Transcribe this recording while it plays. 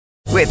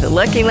With the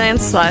Lucky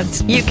Land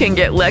Slots, you can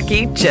get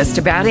lucky just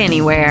about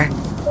anywhere.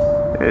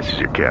 This is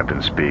your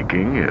captain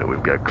speaking.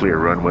 We've got clear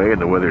runway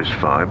and the weather's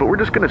fine, but we're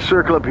just going to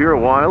circle up here a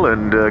while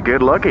and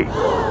get lucky.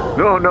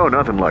 No,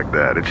 nothing like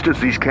that. It's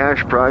just these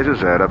cash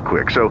prizes add up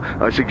quick. So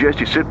I suggest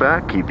you sit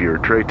back, keep your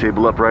tray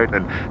table upright,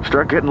 and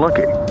start getting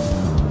lucky.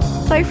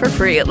 Play for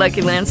free at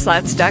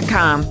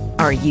LuckyLandSlots.com.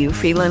 Are you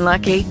feeling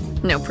lucky?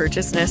 No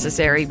purchase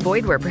necessary.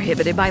 Void where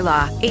prohibited by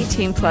law.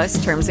 18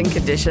 plus terms and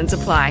conditions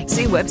apply.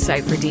 See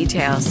website for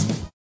details.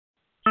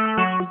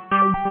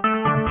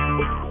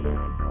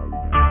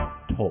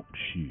 Talk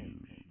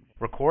shoes.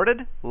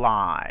 Recorded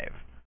live.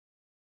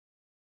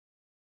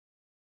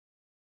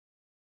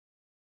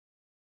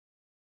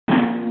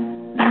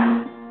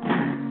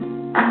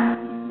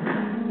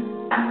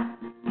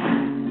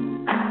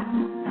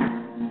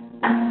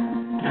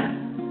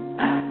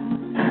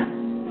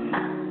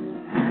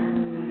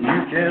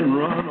 Can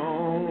run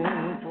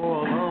on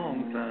for a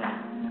long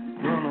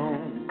time, run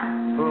on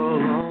for a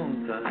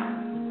long time,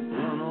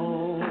 run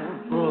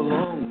on for a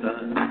long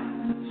time.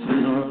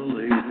 Sooner or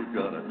later,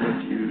 gotta cut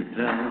you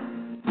down.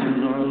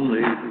 Sooner or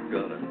later,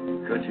 gotta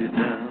cut you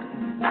down.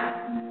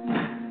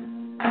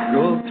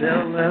 Go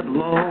tell that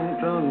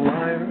long-tongued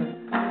liar,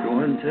 go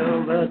and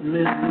tell that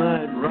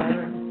midnight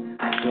rider,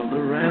 tell the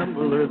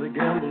rambler, the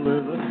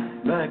gambler, the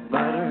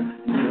backbiter,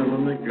 tell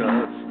him that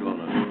God's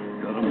gonna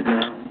cut him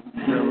down.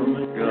 Tell him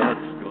that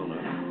God's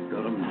gonna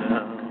cut him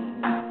down.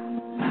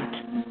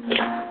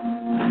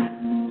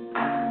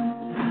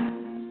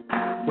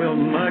 Well,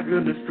 my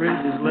goodness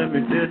gracious, let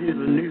me tell you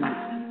the news.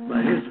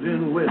 My head's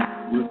been wet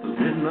with the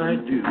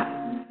midnight dew.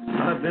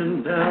 I've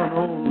been down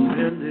on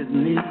bended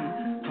knee,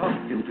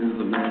 talking to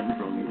the man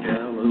from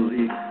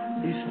Galilee.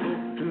 He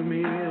spoke to me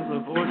in a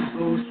voice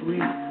so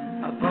sweet,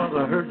 I thought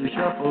I heard the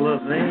shuffle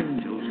of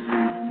angels'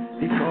 feet.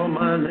 He called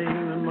my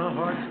name and my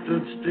heart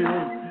stood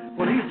still.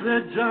 When he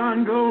said,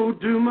 John, go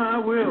do my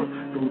will.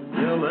 Go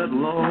tell that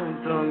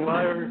long-tongued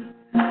liar.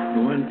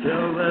 Go and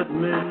tell that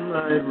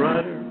midnight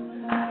rider.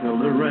 Tell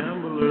the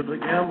rambler, the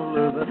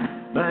gambler, the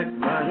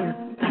backbiter.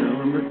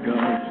 Tell him that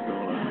God's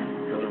gonna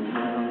cut him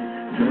down.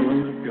 Tell him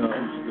that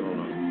God's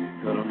gonna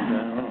cut him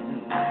down.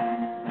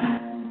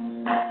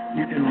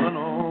 You can run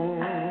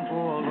on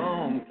for a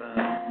long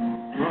time.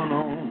 Run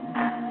on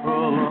for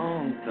a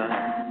long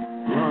time.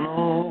 Run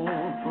on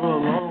for a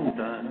long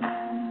time.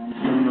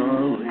 Sooner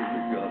or later,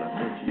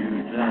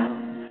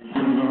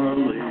 sooner or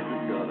later,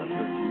 gotta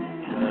put you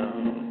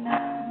down.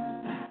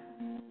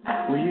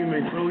 Well, you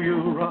may throw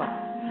your rock,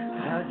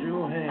 hide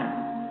your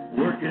hand,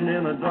 working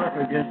in the dark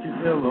against your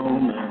fellow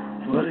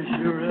man. But as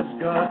sure as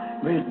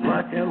God made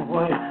black and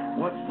white,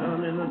 what's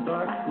done in the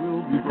dark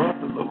will be brought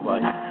to the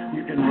light.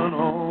 You can run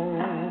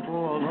on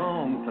for a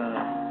long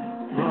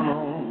time, run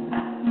on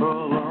for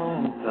a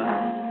long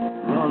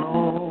time, run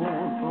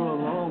on for a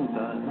long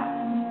time.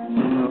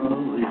 Sooner or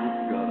later,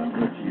 gotta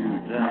cut you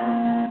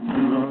down.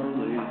 Sooner or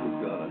later,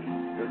 gotta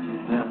cut you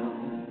down.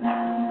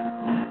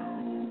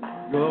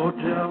 Go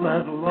tell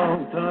that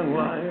long-tongued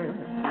liar.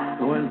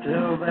 Go and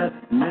tell that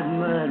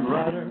midnight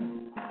rider.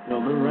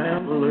 Tell the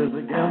rambler,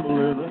 the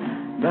gambler, the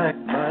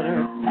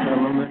backbiter. Tell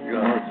him that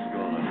God's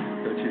gonna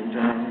cut you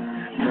down.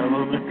 Tell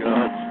him that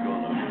God's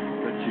gonna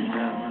cut you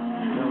down.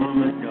 Tell him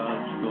that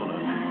God's gonna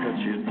cut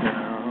you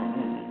down.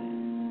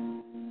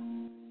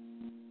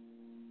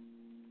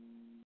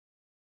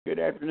 Good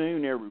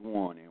afternoon,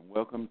 everyone, and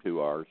welcome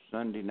to our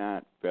Sunday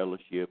night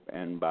fellowship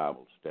and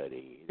Bible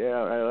study.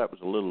 That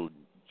was a little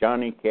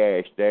Johnny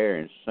Cash there,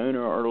 and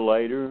sooner or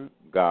later,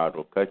 God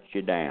will cut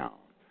you down.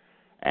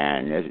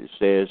 And as it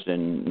says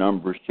in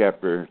Numbers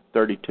chapter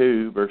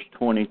 32, verse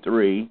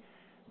 23,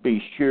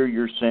 be sure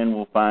your sin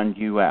will find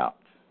you out.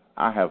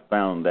 I have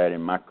found that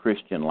in my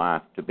Christian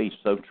life to be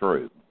so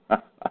true.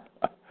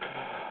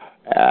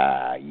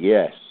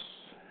 Yes.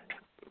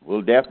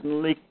 Will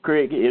definitely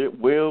create, it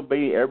will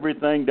be,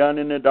 everything done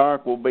in the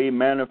dark will be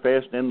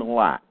manifest in the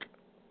light.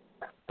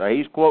 So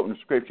he's quoting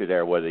scripture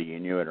there, whether you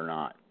knew it or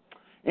not.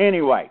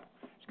 Anyway,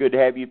 it's good to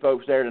have you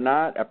folks there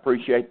tonight. I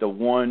appreciate the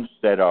ones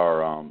that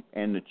are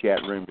in the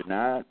chat room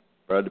tonight.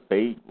 Brother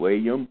Pete,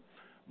 William,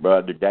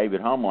 Brother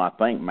David Hummel, I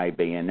think may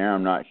be in there.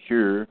 I'm not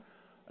sure.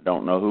 I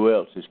don't know who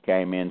else has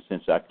came in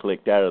since I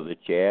clicked out of the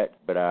chat,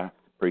 but I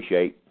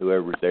appreciate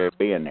whoever's there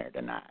being there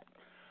tonight.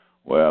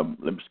 Well,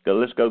 let's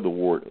go to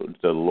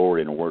the Lord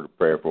in a word of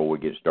prayer before we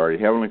get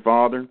started. Heavenly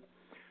Father,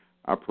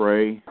 I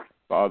pray,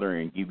 Father,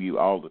 and give you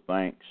all the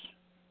thanks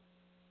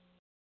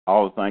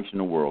in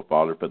the world,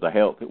 Father, for the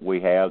health that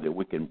we have, that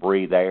we can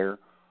breathe air,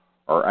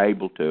 are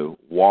able to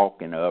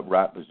walk in an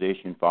upright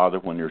position, Father,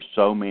 when there's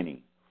so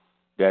many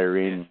that are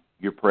in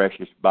your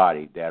precious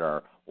body that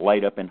are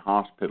laid up in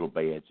hospital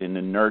beds, in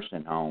the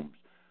nursing homes,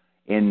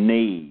 in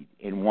need,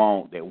 in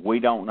want, that we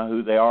don't know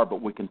who they are,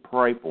 but we can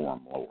pray for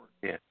them, Lord.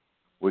 Yeah.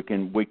 We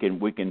can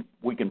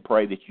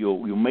pray that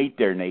you'll meet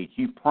their needs.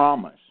 You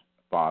promise,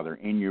 Father,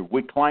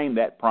 we claim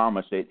that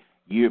promise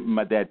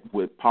that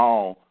with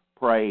Paul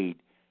prayed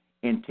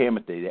in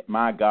Timothy, that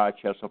my God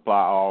shall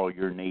supply all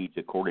your needs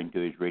according to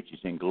his riches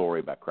in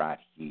glory by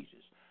Christ Jesus.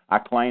 I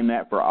claim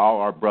that for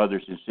all our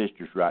brothers and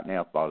sisters right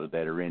now, Father,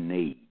 that are in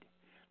need,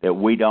 that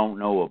we don't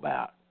know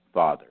about,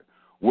 Father.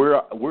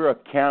 We're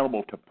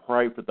accountable to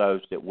pray for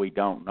those that we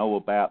don't know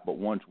about, but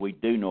ones we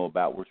do know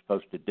about, we're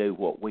supposed to do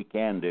what we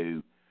can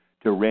do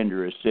to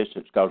render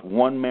assistance, because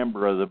one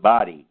member of the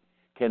body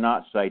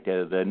cannot say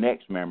to the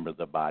next member of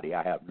the body,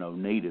 I have no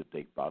need of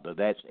thee, Father.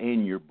 That's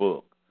in your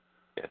book,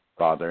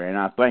 Father, and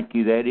I thank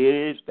you that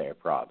it is there,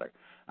 Father.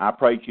 I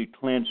pray that you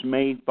cleanse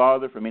me,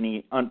 Father, from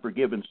any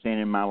unforgiven sin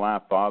in my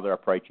life, Father. I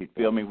pray that you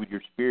fill me with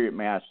your Spirit.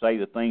 May I say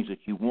the things that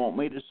you want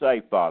me to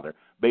say, Father.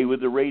 Be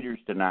with the readers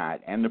tonight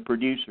and the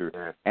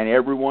producer and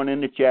everyone in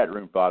the chat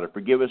room, Father.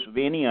 Forgive us of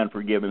any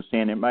unforgiven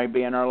sin that may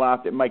be in our life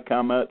that may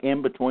come up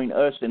in between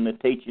us and the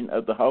teaching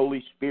of the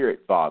Holy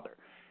Spirit, Father.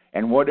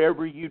 And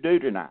whatever you do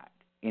tonight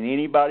in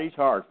anybody's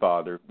heart,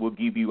 Father, we'll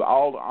give you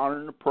all the honor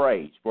and the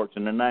praise, for it's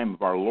in the name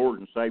of our Lord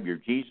and Savior,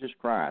 Jesus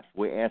Christ,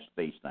 we ask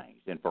these things,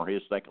 and for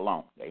his sake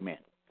alone. Amen.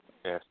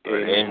 Yes,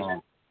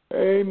 amen.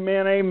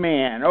 Amen,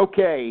 amen.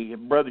 Okay,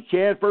 Brother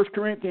Chad, 1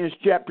 Corinthians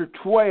chapter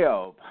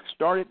 12.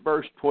 Start at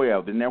verse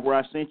 12. Isn't that where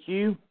I sent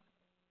you?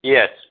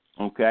 Yes.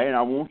 Okay, and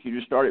I want you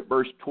to start at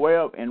verse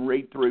 12 and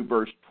read through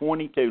verse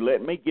 22.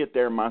 Let me get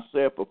there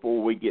myself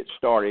before we get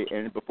started,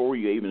 and before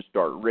you even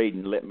start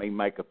reading, let me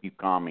make a few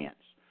comments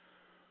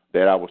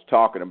that I was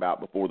talking about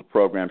before the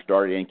program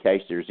started, in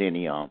case there's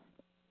any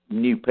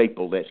new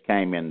people that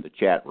came in the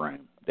chat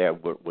room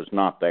that was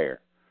not there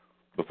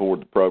before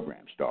the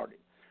program started.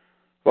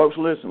 Folks,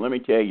 listen, let me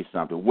tell you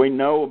something. We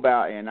know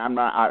about, and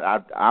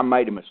I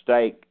made a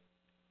mistake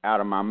out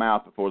of my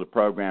mouth before the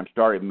program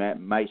started,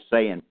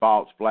 saying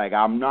false flag.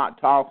 I'm not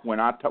talking, when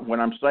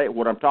I'm saying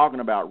what I'm talking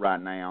about right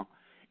now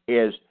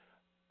is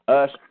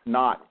us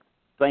not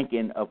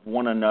thinking of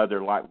one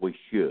another like we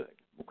should,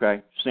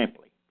 okay?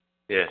 Simply.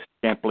 Yes.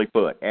 Simply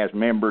put, as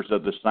members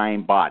of the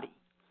same body,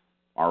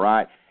 all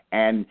right?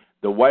 And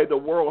the way the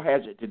world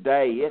has it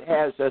today, it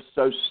has us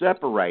so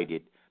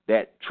separated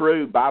that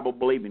true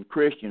Bible-believing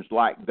Christians,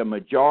 like the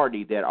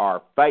majority that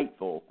are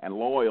faithful and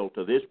loyal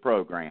to this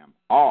program,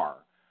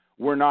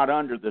 we're not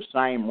under the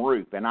same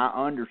roof, and I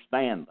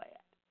understand that.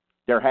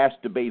 There has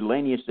to be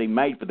leniency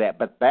made for that,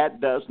 but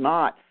that does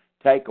not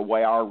take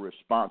away our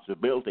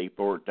responsibility,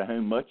 for to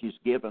whom much is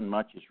given,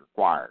 much is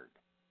required.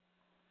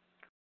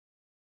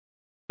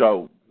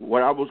 So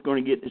what I was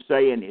going to get to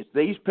saying is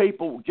these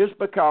people, just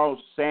because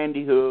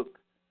Sandy Hook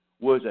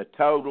was a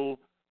total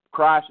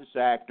crisis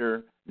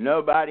actor,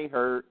 nobody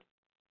hurt,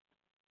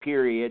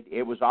 period.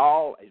 It was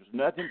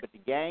nothing but to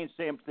gain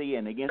sympathy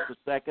and against the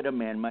Second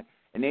Amendment.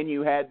 And then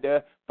you had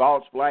the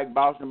false flag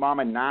Boston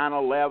bombing,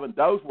 9/11.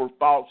 Those were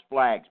false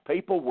flags.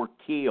 People were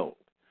killed.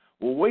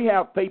 Well, we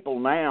have people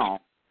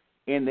now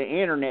in the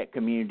internet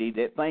community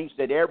that thinks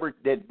that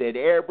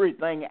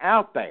everything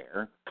out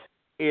there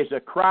is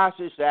a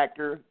crisis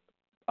actor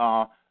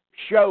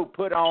show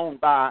put on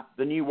by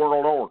the New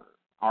World Order,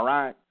 all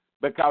right?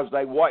 Because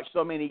they watch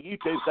so many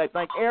YouTubes, they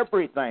think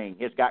everything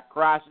has got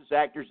crisis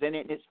actors in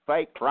it, and it's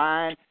fake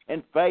crying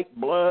and fake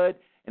blood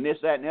and this,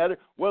 that, and the other.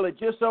 Well, it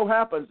just so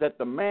happens that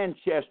the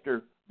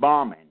Manchester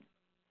bombing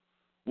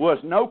was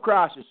no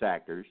crisis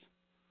actors,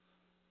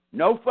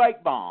 no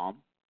fake bomb,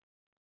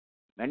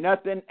 and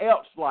nothing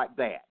else like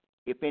that.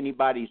 If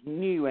anybody's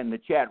new in the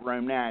chat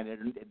room now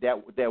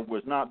that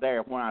was not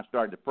there when I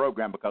started the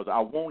program, because I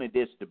wanted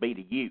this to be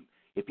to you.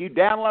 If you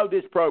download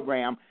this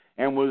program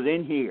and was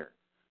in here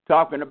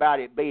talking about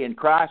it being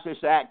crisis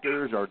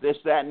actors or this,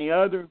 that, and the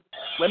other,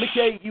 let me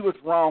tell you, you was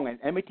wrong, and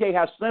let me tell you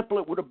how simple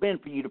it would have been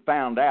for you to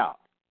find out.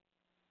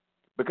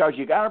 Because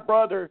you got a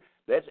brother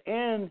that's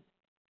in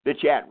the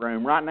chat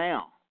room right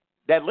now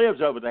that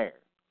lives over there.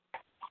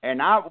 And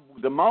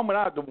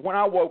when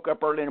I woke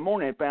up early in the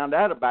morning and found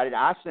out about it,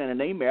 I sent an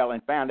email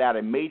and found out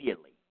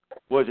immediately,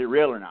 was it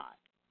real or not?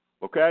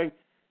 Okay?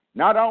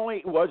 Not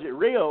only was it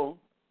real,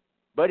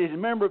 but he's a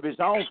member of his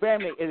own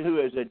family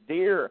who is a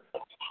dear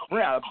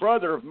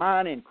brother of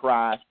mine in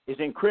Christ, is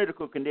in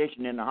critical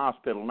condition in the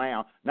hospital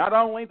now. Not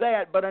only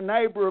that, but a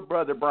neighbor of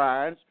Brother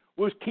Brian's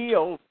was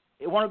killed.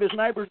 One of his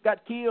neighbors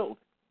got killed.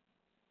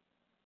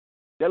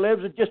 That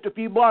lives just a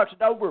few blocks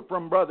over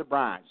from Brother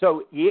Brian.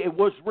 So yeah, it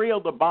was real.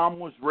 The bomb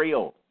was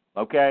real.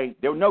 Okay?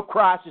 There were no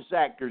crisis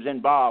actors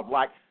involved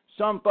like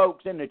some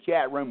folks in the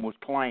chat room was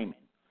claiming.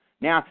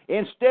 Now,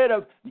 instead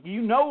of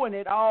you knowing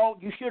it all,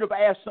 you should have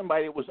asked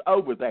somebody that was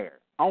over there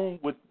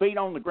with feet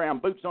on the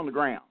ground, boots on the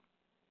ground,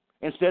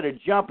 instead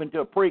of jumping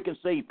to a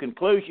preconceived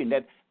conclusion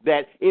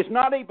that it's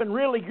not even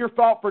really your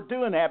fault for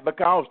doing that,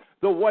 because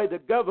the way the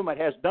government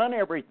has done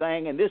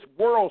everything and this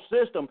world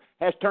system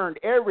has turned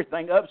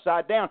everything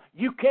upside down.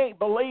 You can't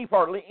believe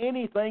hardly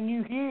anything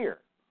you hear,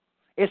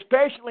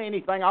 especially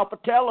anything off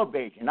of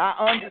television. I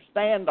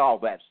understand all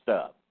that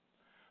stuff,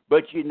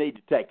 but you need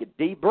to take a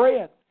deep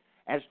breath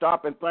and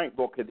stop and think,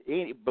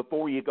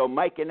 before you go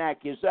making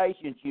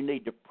accusations, you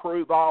need to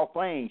prove all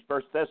things.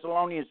 1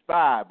 Thessalonians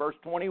 5, verse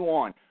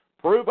 21.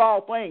 Prove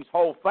all things,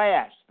 hold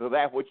fast to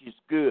that which is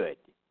good.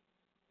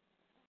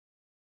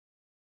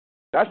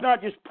 That's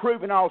not just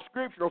proving all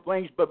scriptural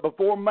things, but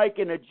before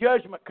making a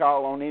judgment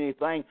call on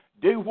anything,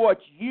 do what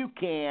you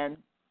can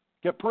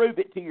to prove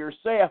it to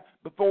yourself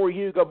before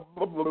you go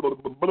blah, blah, blah,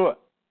 blah, blah.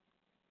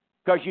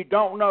 Because you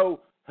don't know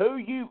who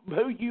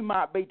you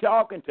might be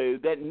talking to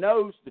that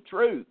knows the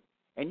truth,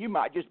 and you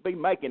might just be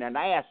making an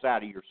ass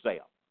out of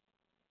yourself.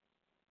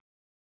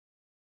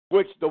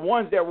 Which the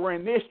ones that were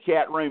in this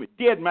chat room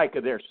did make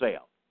of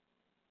themselves.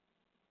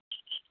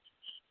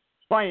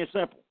 Plain and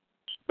simple.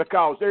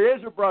 Because there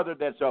is a brother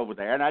that's over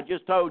there, and I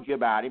just told you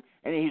about him,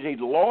 and he's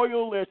a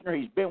loyal listener.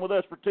 He's been with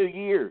us for 2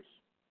 years.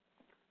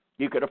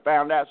 You could have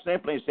found out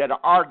simply instead of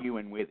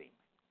arguing with him.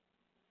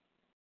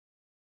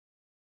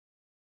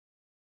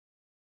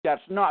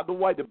 That's not the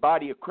way the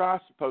body of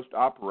Christ is supposed to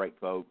operate,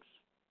 folks.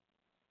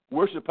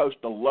 We're supposed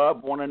to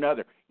love one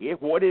another.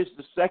 What is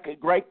the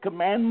second great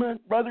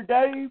commandment, Brother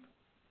Dave?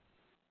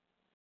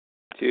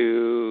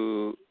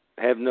 To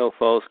have no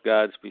false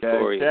gods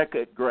before you. The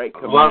second great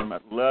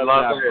commandment, love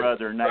thy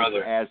brother and neighbor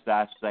brother as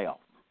thyself.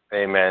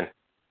 Amen.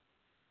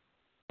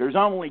 There's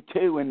only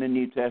 2 in the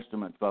New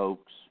Testament,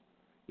 folks.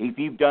 If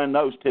you've done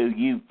those 2,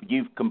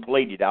 you've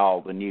completed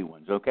all the new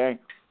ones, okay?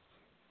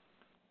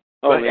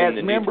 But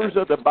as members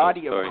of the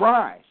body of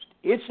Christ,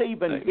 it's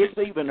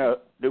even a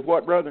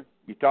what, brother?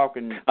 You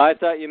talking? I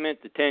thought you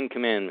meant the 10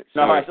 Commandments.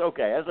 No, Sorry. it's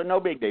okay. That's no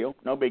big deal.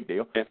 No big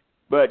deal. Yeah.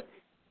 But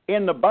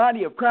in the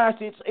body of Christ,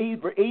 it's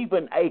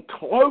even a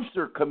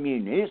closer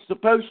communion. It's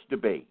supposed to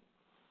be.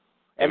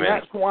 And Amen.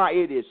 that's why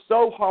it is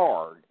so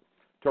hard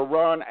to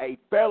run a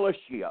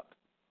fellowship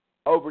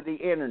over the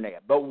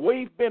internet. But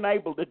we've been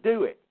able to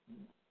do it.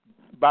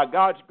 By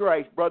God's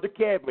grace, Brother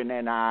Kevin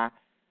and I,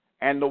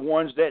 and the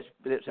ones that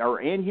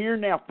are in here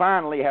now,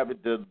 finally have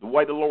the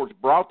way the Lord's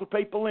brought the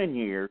people in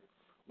here,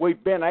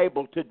 we've been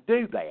able to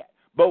do that.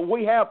 But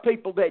we have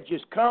people that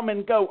just come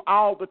and go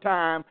all the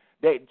time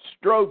that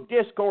strove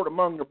discord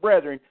among the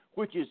brethren,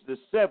 which is the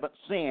 7th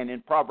sin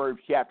in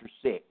Proverbs chapter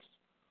 6.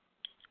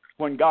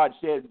 When God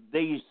said,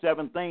 these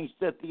 7 things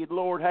that the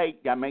Lord hate,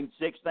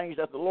 6 things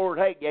that the Lord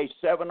hate, yea,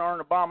 7 are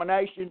an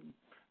abomination.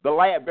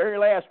 The very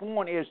last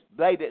one is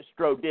they that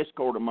strove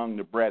discord among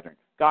the brethren.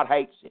 God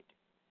hates it.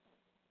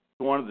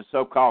 It's one of the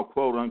so-called,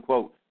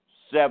 quote-unquote,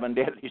 7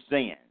 deadly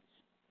sins.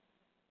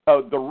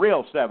 Oh, the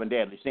real 7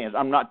 deadly sins.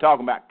 I'm not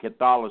talking about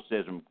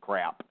Catholicism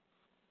crap.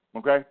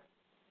 Okay?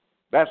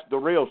 That's the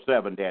real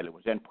 7 deadly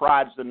ones. And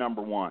pride's the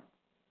number 1.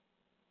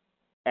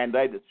 And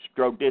they that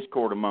strove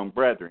discord among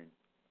brethren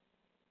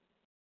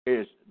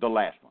is the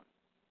last one.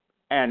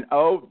 And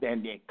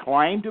they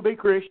claim to be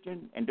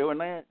Christian and doing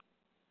that.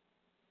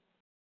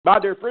 By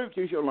their fruits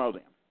you shall know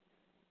them.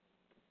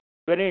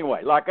 But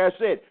anyway, like I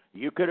said,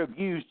 you could have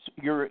used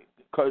your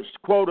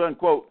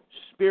quote-unquote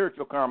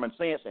spiritual common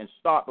sense and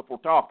stopped before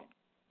talking.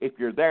 If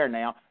you're there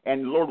now,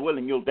 and Lord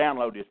willing, you'll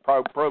download this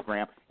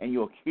program and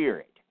you'll hear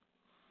it.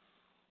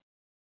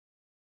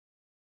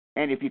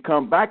 And if you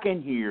come back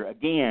in here,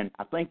 again,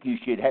 I think you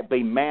should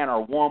be man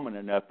or woman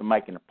enough to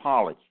make an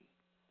apology.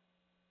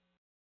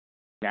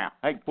 Now,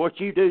 hey, what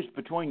you do is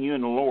between you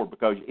and the Lord,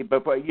 because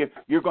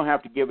you're going to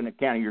have to give an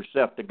account of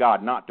yourself to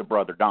God, not to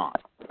Brother Don.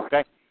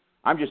 Okay?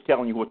 I'm just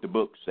telling you what the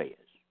book says.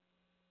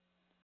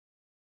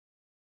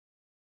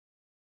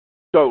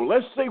 So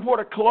let's see what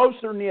a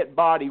closer-knit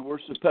body we're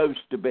supposed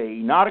to be,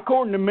 not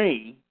according to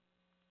me,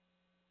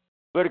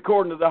 but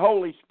according to the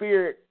Holy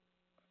Spirit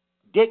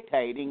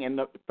dictating and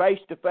the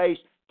face-to-face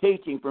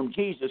teaching from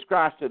Jesus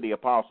Christ to the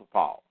Apostle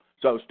Paul.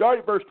 So start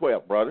at verse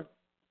 12, brother.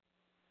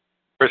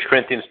 1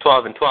 Corinthians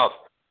 12:12.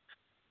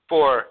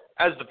 For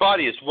as the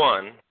body is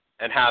one,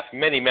 and hath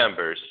many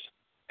members,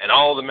 and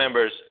all the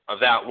members of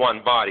that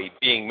one body,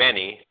 being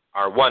many,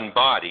 are one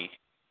body,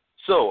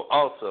 so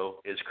also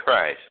is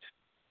Christ.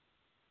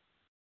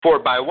 For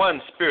by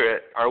one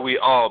Spirit are we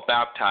all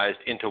baptized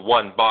into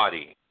one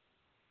body,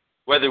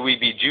 whether we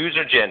be Jews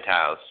or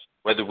Gentiles,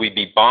 whether we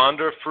be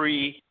bond or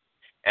free,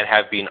 and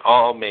have been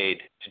all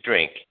made to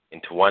drink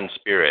into one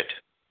Spirit.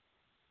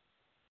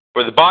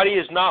 For the body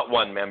is not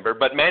one member,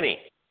 but many.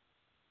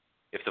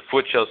 If the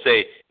foot shall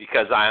say,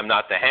 because I am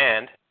not the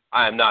hand,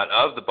 I am not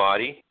of the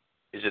body,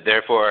 is it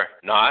therefore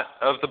not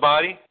of the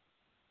body?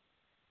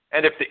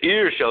 And if the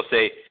ear shall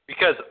say,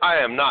 because I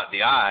am not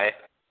the eye,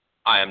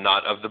 I am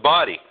not of the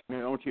body.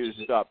 Now, I want you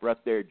to stop right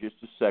there just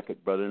a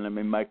second, brother, and let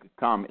me make a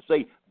comment.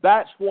 See,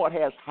 that's what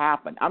has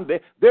happened.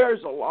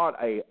 There's a lot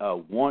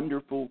of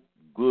wonderful,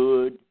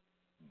 good,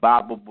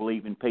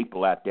 Bible-believing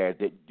people out there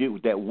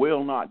that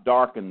will not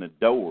darken the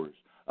doors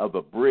of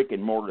a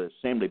brick-and-mortar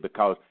assembly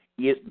because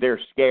they're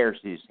scarce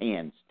as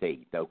hen's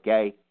teeth,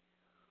 okay?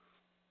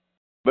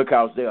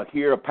 Because they'll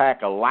hear a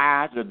pack of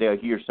lies, or they'll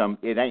hear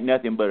it ain't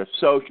nothing but a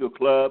social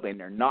club, and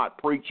they're not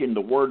preaching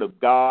the Word of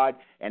God,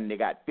 and they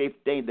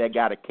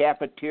got a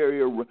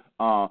cafeteria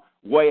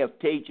way of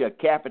teaching, a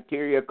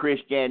cafeteria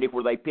Christianity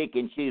where they pick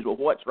and choose, well,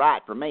 what's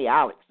right for me,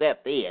 I'll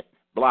accept this,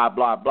 blah,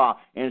 blah, blah,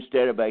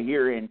 instead of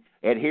adhering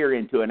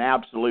to an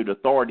absolute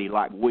authority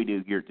like we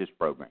do here at this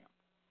program.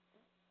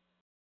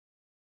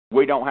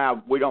 We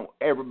don't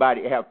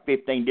everybody have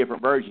 15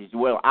 different versions.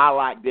 Well, I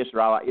like this or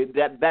I like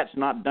it. That's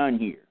not done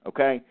here,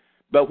 okay?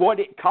 But what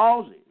it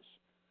causes,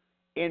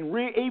 in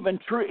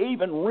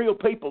even real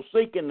people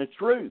seeking the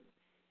truth,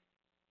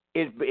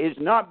 is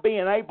not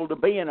being able to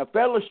be in a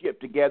fellowship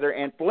together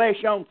and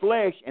flesh on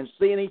flesh and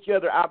seeing each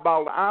other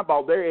eyeball to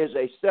eyeball. There is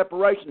a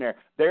separation there.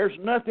 There's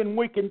nothing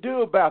we can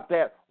do about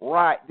that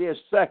right this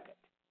second.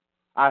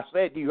 I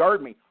said, you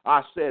heard me,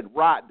 I said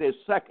right this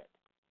second.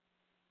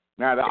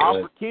 Now the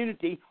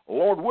opportunity,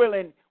 Lord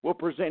willing, will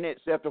present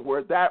itself to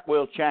where that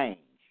will change.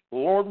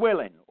 Lord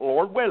willing,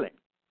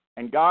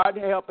 and God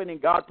helping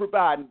and God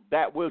providing,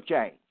 that will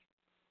change.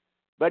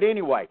 But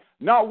anyway,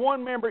 not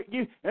one member.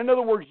 In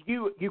other words,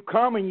 you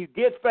come and you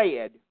get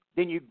fed,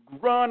 then you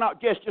run out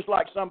just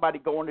like somebody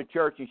going to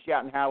church and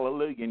shouting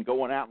hallelujah and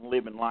going out and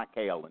living like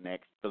hell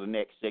for the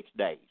next 6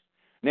 days.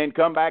 And then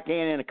come back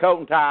in a coat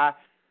and tie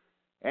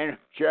and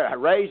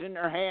raising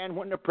their hand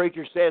when the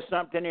preacher says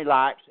something he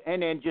likes,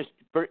 and then just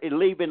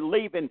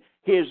leaving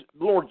his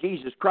Lord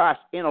Jesus Christ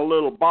in a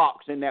little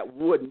box, in that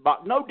wooden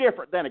box. No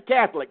different than a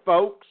Catholic,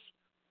 folks,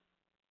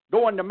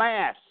 going to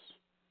Mass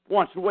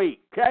once a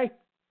week, okay?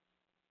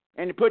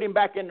 And you put him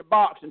back in the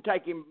box and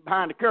take him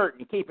behind the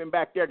curtain and keep him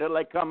back there till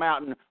they come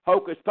out and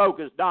hocus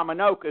pocus,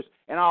 dominocus,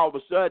 and all of a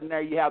sudden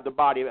there you have the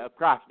body of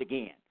Christ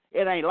again.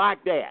 It ain't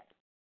like that.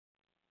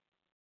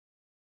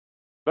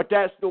 But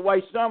that's the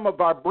way some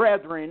of our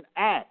brethren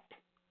act.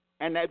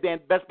 And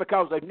that's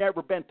because they've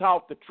never been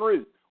taught the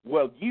truth.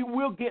 Well, you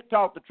will get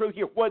taught the truth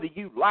here, whether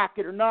you like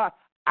it or not.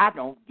 I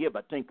don't give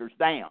a tinker's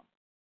damn.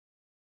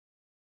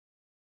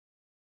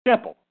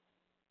 Simple.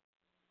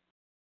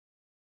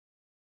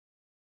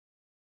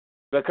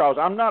 Because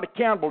I'm not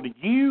accountable to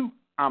you,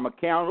 I'm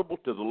accountable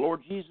to the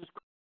Lord Jesus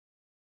Christ.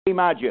 Be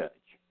my judge,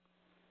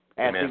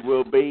 as He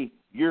will be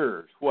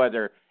yours,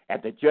 whether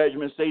at the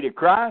judgment seat of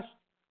Christ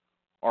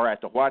or at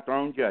the white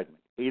throne judgment,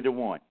 either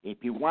one. If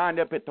you wind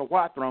up at the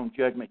white throne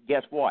judgment,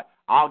 guess what?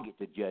 I'll get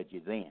to judge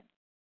you then.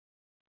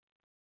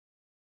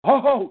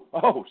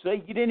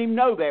 See, you didn't even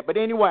know that. But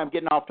anyway, I'm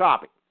getting off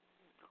topic.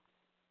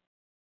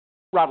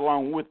 Right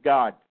along with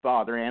God,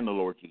 Father, and the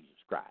Lord Jesus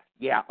Christ.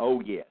 Yeah,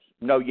 yes.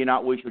 No, you're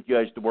not. We shall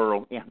judge the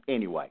world.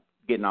 Anyway,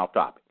 getting off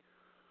topic.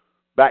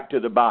 Back to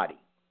the body.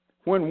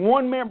 When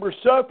one member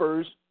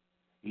suffers,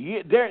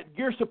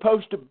 you're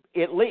supposed to,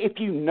 if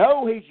you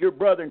know he's your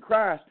brother in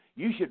Christ,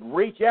 you should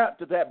reach out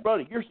to that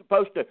brother. You're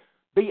supposed to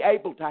be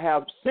able to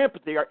have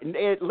sympathy, or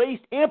at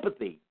least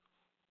empathy,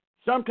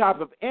 some type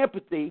of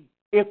empathy,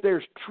 if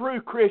there's true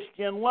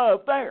Christian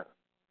love there.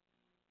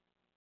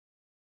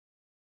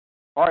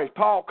 Or as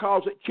Paul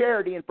calls it,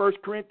 charity in 1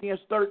 Corinthians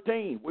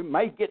 13. We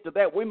may get to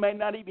that. We may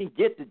not even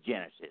get to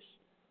Genesis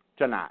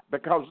tonight,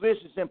 because this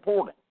is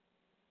important.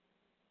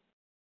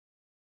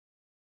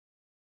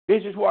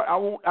 This is what I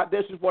want.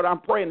 This is what I'm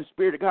praying the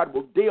Spirit of God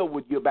will deal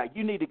with you about.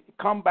 You need to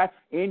come back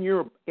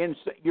your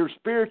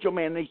spiritual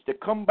man needs to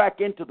come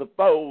back into the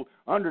fold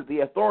under the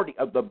authority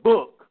of the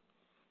book,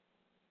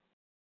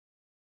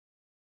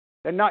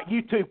 and not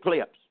YouTube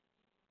clips.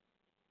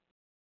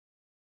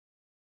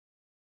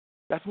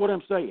 That's what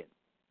I'm saying.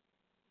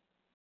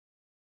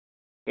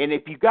 And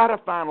if you got a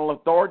final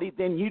authority,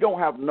 then you don't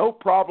have no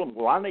problem.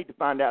 Well, I need to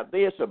find out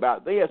this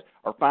about this,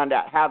 or find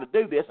out how to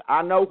do this.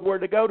 I know where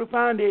to go to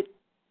find it.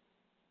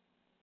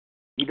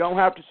 You don't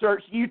have to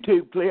search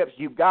YouTube clips.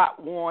 You've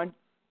got one.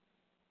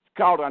 It's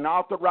called an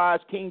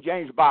Authorized King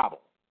James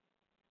Bible.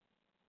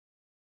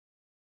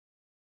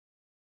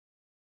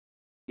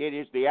 It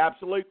is the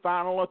absolute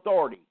final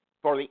authority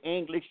for the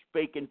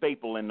English-speaking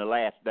people in the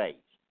last days.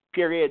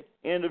 Period.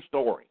 End of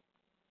story.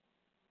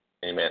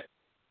 Amen.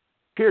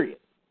 Period.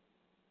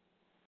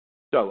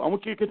 So I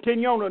want you to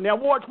continue on. Now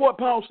watch what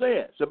Paul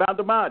says about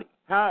the body,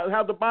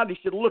 how the body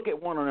should look at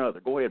one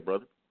another. Go ahead,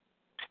 brother.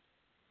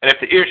 And if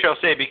the ear shall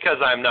say, because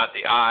I am not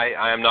the eye,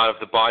 I am not of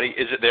the body,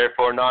 is it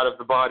therefore not of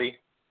the body?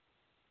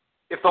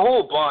 If the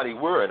whole body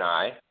were an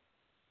eye,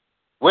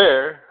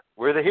 where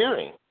were the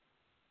hearing?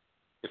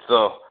 If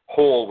the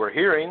whole were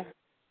hearing,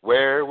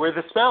 where were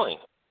the smelling?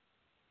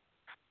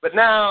 But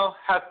now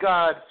hath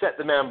God set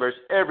the members,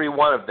 every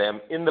one of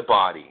them, in the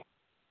body,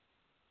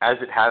 as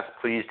it hath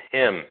pleased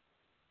him.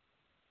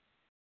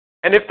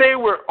 And if they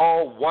were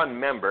all one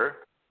member,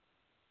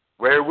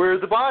 where were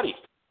the body?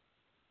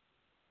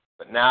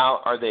 But now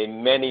are they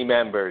many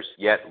members,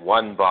 yet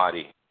one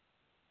body.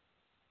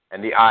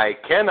 And the eye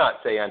cannot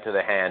say unto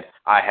the hand,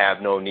 I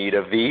have no need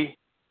of thee,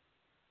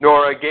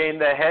 nor again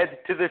the head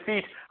to the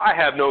feet, I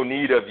have no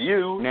need of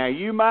you. Now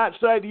you might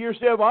say to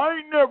yourself, I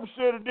ain't never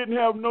said I didn't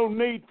have no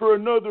need for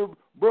another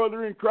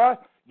brother in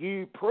Christ.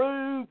 You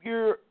prove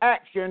your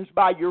actions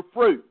by your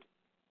fruit.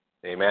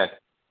 Amen.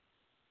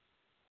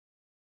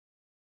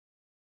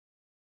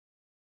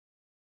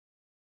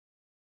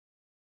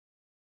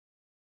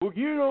 Well,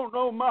 you don't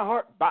know my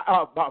heart.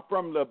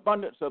 From the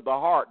abundance of the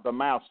heart, the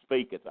mouth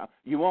speaketh.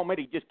 You want me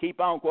to just keep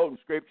on quoting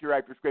Scripture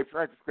after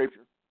Scripture after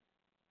Scripture?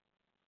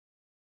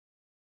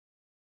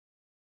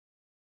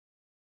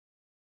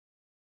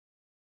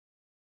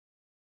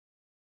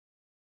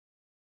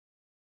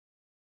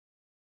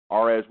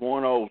 Or as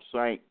one old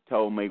saint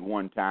told me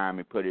one time,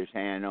 he put his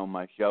hand on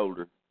my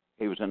shoulder.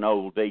 He was an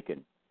old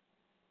deacon.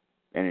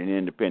 in an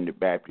independent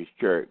Baptist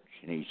church,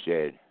 and he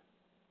said,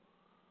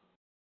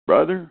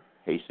 "Brother,"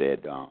 he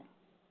said,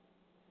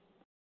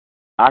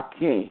 "I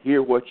can't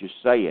hear what you're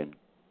saying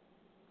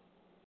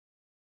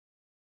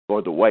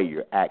or the way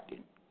you're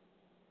acting.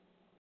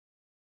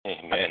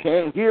 Amen. I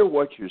can't hear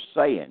what you're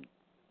saying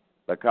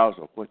because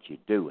of what you're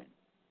doing."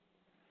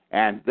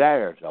 And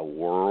there's a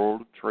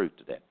world of truth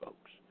to that,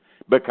 folks.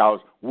 Because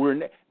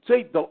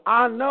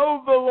I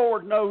know the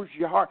Lord knows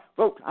your heart.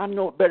 Folks, I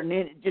know it better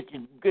than just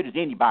as good as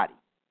anybody.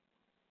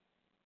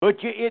 But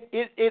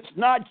it's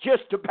not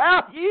just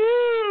about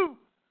you.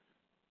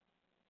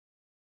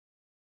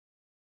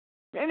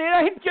 And it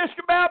ain't just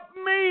about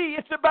me.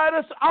 It's about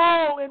us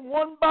all in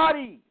one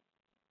body.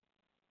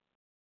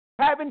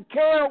 Having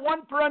care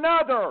one for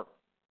another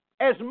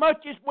as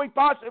much as we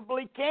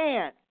possibly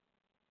can.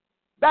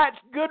 That's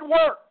good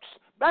works.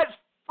 That's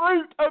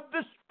fruit of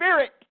the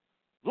Spirit.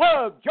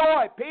 Love,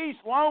 joy, peace,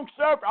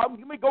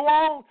 long-suffering. We go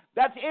on.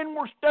 That's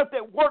inward stuff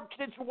that works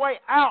its way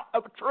out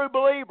of a true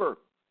believer.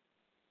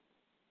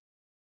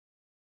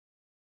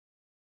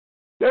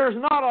 There's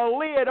not a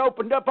lid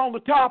opened up on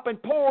the top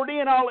and poured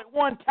in all at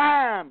one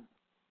time.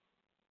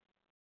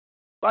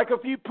 Like a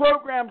few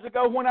programs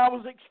ago when I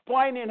was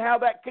explaining how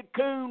that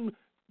cocoon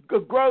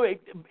grow,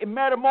 it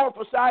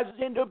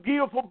metamorphosizes into a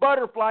beautiful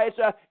butterfly.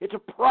 It's a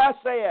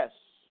process.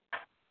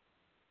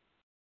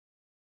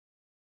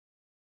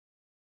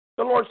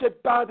 The Lord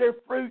said, "By their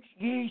fruits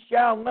ye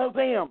shall know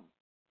them."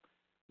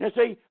 Now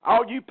see,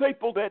 all you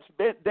people that's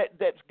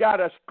got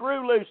a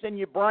screw loose in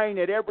your brain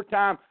that every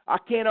time I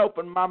can't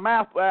open my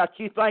mouth without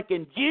you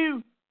thinking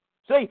you.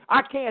 See,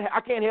 I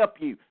can't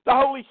help you. The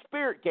Holy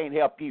Spirit can't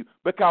help you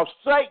because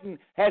Satan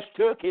has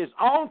took his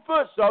own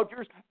foot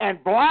soldiers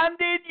and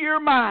blinded your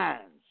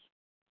minds.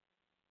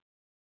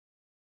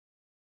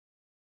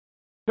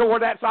 To where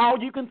that's all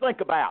you can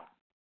think about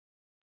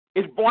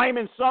is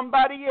blaming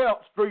somebody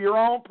else for your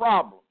own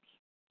problems.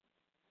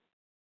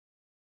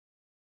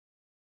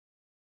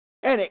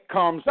 And it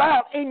comes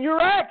out in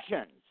your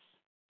actions.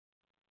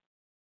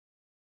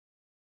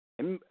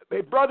 And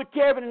Brother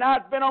Kevin and I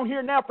have been on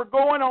here now for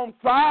going on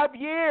 5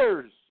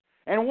 years.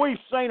 And we've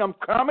seen them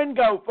come and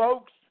go,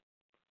 folks.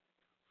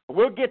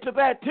 We'll get to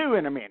that too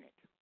in a minute.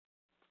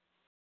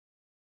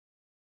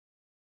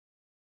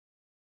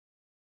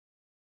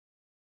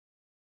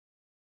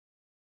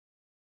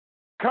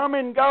 Come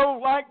and go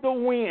like the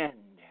wind.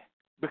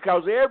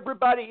 Because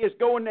everybody is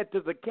going into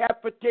the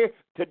cafeteria,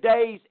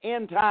 today's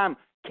end time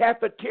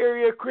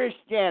cafeteria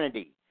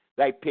Christianity.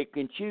 They pick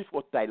and choose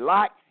what they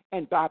like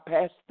and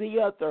bypass the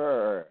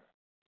other.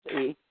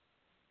 See?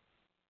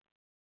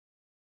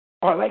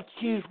 Or they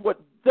choose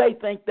what they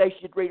think they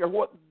should read or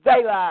what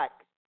they like.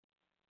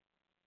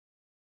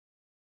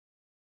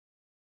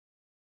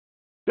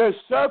 The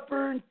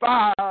suffering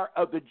fire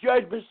of the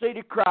judgment seat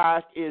of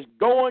Christ is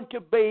going to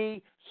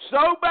be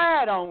so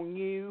bad on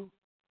you,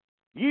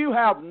 you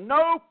have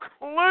no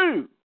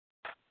clue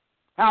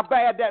how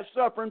bad that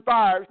suffering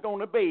fire is going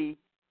to be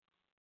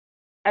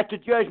at the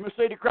judgment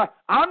seat of Christ.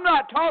 I'm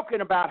not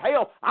talking about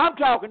hell. I'm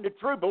talking to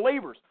true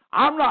believers.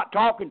 I'm not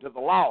talking to the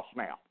lost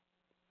now.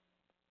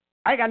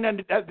 I ain't got nothing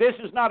to, this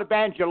is not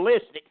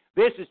evangelistic.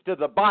 This is to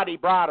the body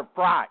bride of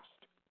Christ.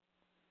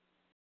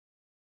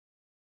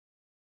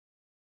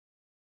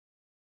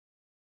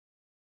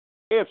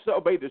 If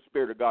so be the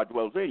Spirit of God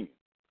dwells in you.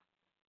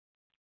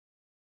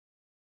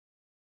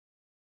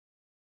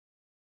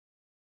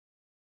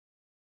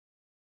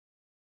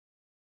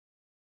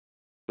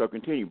 So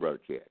continue, Brother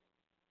Chad.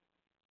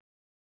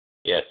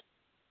 Yes.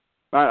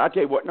 All right, I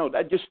tell you what, no,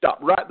 just stop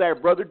right there,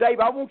 Brother Dave.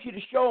 I want you to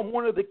show them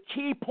one of the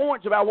key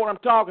points about what I'm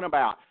talking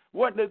about.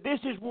 This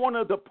is one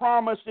of the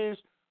promises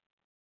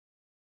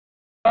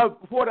of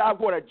what I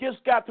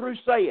just got through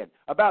saying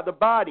about the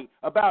body,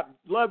 about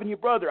loving your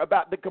brother,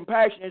 about the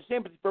compassion and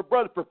sympathy for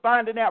brother, for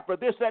finding out for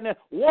this, that, and that.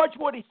 Watch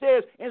what he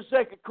says in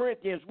 2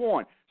 Corinthians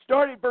 1.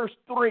 Start at verse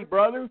 3,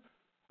 brother.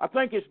 I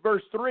think it's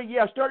verse 3.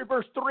 Yeah, start at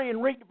verse 3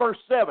 and read to verse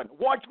 7.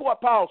 Watch what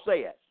Paul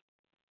says.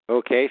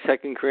 Okay,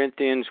 2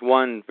 Corinthians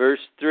 1, verse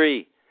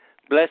 3.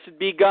 Blessed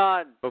be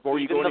God. Before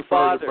you even go any the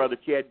further, Father. Brother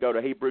Chad, go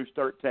to Hebrews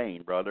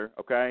 13, brother.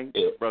 Okay?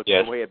 Yes. Brother,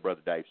 Yes. Go ahead,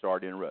 Brother Dave.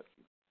 Sorry to interrupt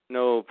you.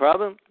 No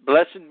problem.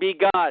 Blessed be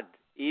God,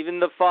 even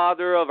the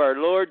Father of our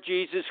Lord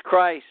Jesus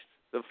Christ,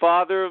 the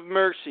Father of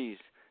mercies,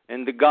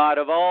 and the God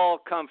of all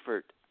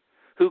comfort,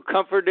 who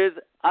comforted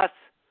us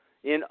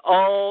in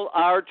all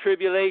our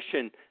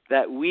tribulation,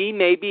 that we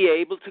may be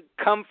able to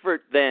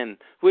comfort them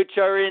which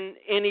are in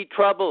any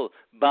trouble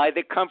by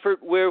the comfort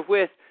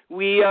wherewith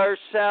we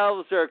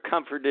ourselves are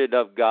comforted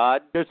of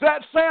God. Does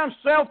that sound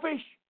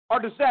selfish, or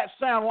does that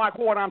sound like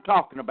what I'm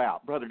talking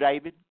about, Brother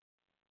David?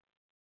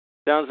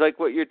 Sounds like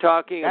what you're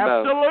talking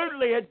about.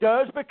 Absolutely it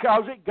does,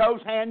 because it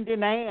goes hand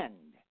in hand.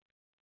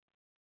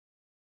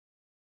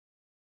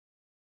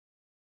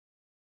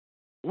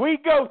 We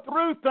go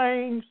through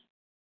things.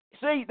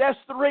 See, that's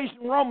the reason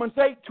Romans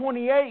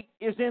 8:28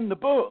 is in the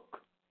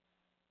book.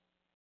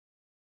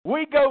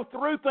 We go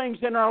through things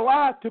in our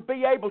life to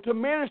be able to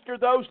minister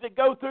those that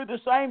go through the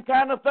same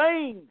kind of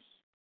things.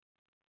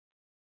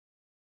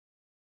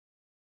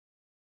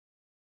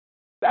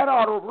 That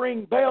ought to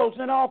ring bells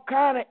in all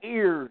kind of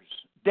ears,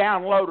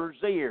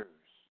 downloaders' ears.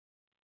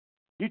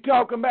 You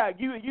talking about,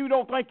 you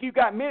don't think you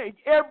got many.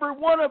 Every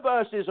one of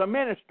us is a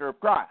minister of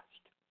Christ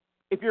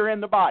if you're in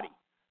the body.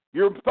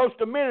 You're supposed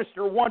to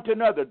minister one to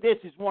another. This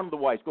is one of the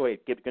ways. Go ahead,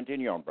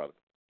 continue on, brother.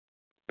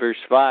 Verse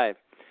 5.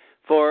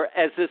 For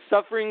as the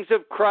sufferings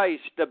of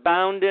Christ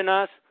abound in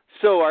us,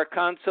 so our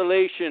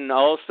consolation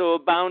also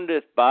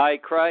aboundeth by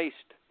Christ.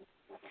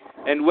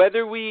 And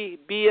whether we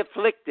be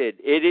afflicted,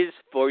 it is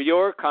for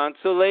your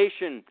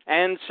consolation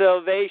and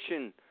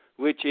salvation,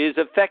 which is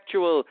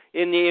effectual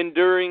in the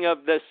enduring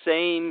of the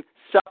same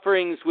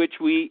sufferings which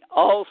we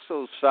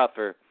also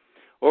suffer.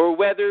 Or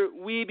whether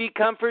we be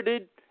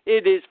comforted,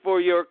 it is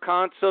for your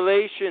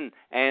consolation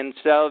and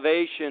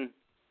salvation.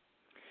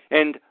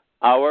 And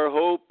our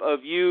hope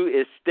of you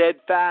is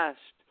steadfast,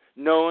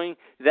 knowing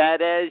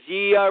that as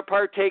ye are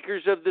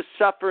partakers of the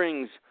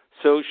sufferings,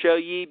 so shall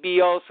ye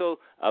be also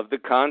of the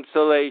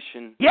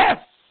consolation. Yes!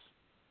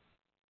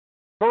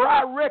 For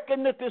I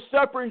reckon that the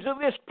sufferings of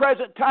this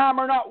present time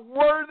are not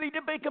worthy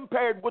to be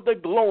compared with the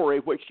glory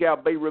which shall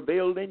be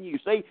revealed in you.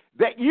 See,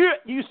 that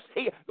you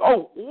see,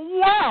 oh,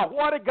 wow,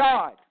 what a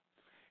God.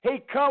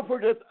 He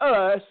comforteth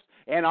us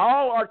in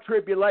all our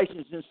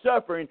tribulations and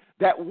suffering,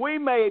 that we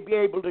may be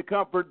able to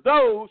comfort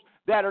those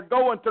that are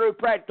going through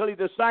practically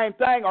the same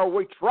thing, or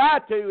we try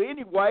to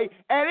anyway,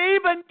 and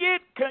even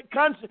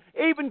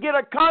get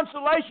a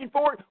consolation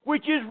for it,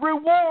 which is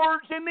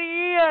rewards in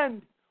the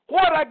end.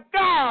 What a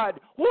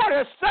God! What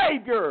a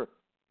Savior!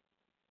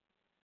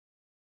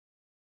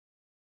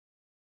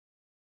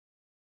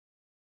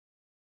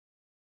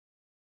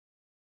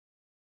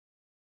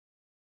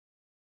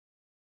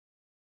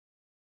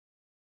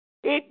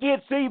 It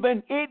gets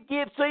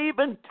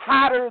even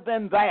tighter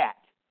than that.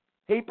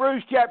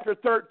 Hebrews chapter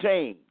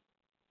 13,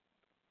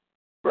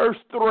 verse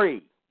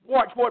 3.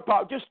 Watch what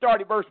Paul, just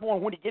start at verse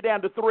 1. When you get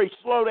down to 3,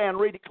 slow down,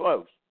 read it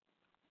close.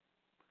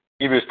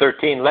 Hebrews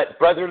 13, let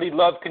brotherly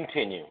love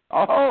continue.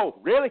 Oh,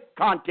 really?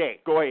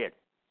 Context. Go ahead.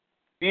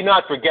 Be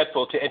not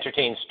forgetful to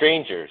entertain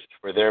strangers,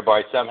 for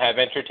thereby some have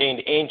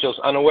entertained angels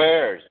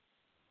unawares.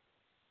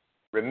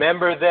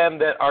 Remember them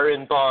that are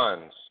in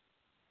bonds,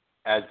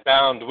 as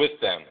bound with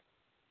them,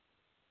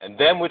 and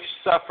them which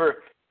suffer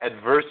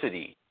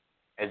adversity,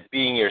 as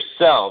being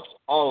yourselves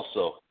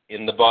also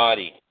in the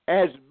body.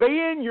 As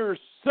being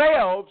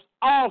yourselves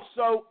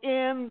also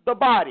in the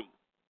body.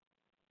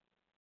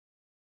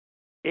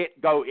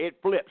 It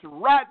flips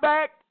right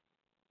back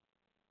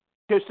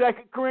to 2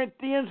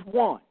 Corinthians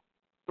 1,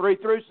 3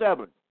 through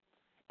 7.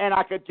 And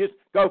I could just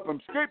go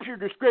from Scripture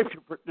to Scripture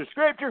to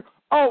Scripture,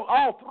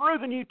 all through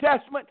the New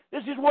Testament.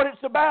 This is what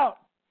it's about.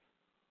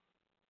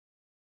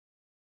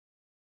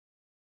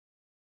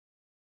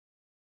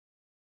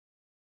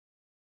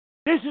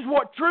 This is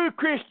what true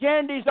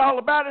Christianity is all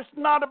about. It's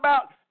not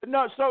about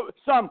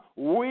some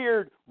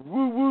weird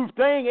woo-woo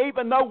thing,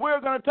 even though we're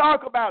going to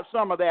talk about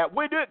some of that.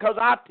 We do it because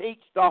I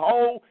teach the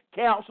whole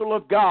counsel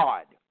of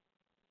God,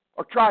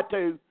 or try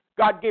to.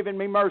 God giving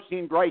me mercy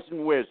and grace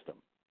and wisdom.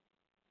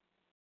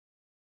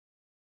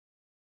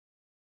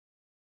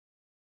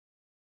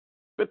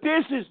 But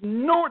this is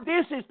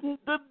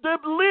the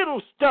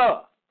little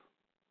stuff.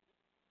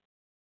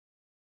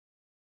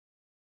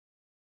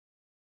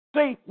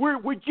 See,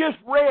 we just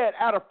read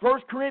out of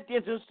 1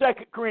 Corinthians and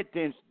 2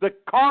 Corinthians, the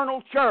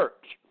carnal church,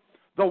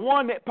 the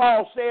one that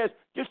Paul says,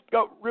 just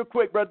go real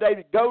quick, Brother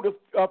David, go to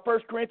 1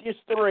 Corinthians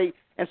 3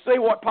 and see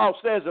what Paul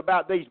says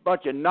about these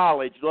bunch of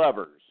knowledge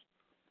lovers.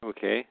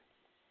 Okay.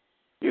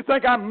 You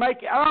think I'm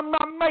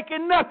not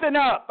making nothing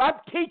up. I'm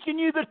teaching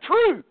you the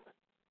truth.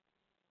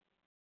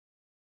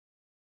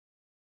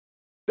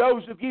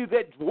 Those of you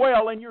that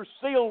dwell in your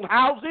sealed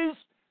houses,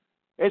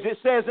 as it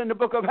says in the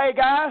book of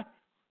Haggai,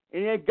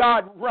 and then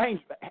God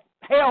rains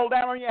hell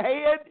down on your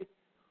head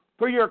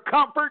for your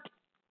comfort,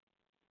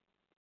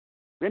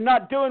 and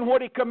not doing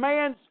what He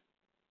commands.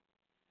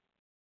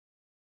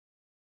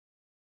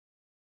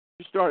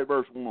 Just start at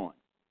verse 1.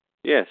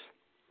 Yes.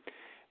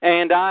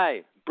 And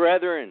I,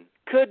 brethren,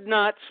 could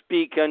not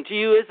speak unto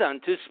you as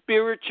unto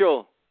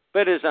spiritual,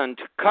 but as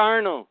unto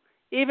carnal,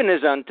 even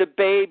as unto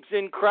babes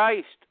in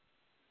Christ.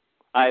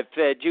 I have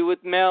fed you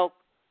with milk,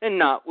 and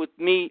not with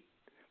meat,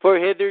 for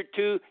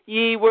hitherto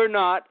ye were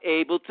not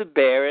able to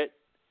bear it,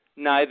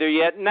 neither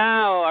yet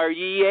now are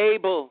ye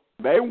able.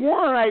 They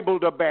weren't able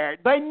to bear it.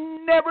 They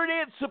never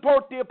did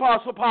support the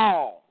Apostle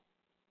Paul.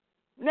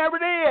 Never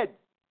did.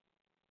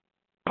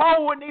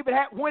 Paul wouldn't even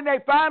have, when they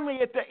finally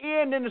at the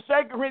end in the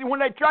 2 Corinthians, when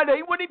they tried to,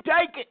 he wouldn't even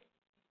take it.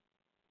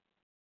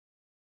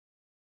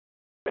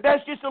 But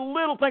that's just a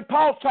little thing.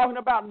 Paul's talking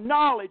about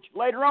knowledge.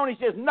 Later on he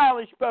says,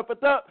 knowledge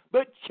puffeth up,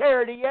 but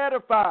charity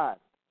edifieth.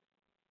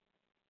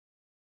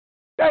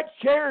 That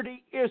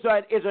charity is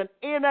an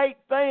innate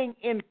thing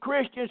in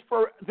Christians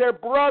for their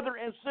brother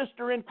and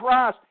sister in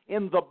Christ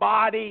in the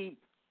body.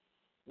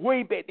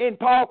 And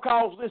Paul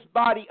calls this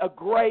body a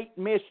great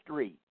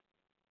mystery.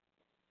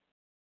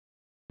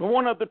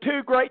 One of the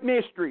two great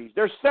mysteries.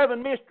 There's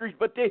 7 mysteries,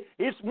 but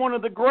it's one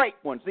of the great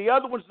ones. The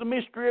other one's the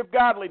mystery of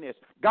godliness.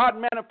 God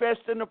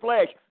manifests in the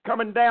flesh,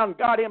 coming down,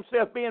 God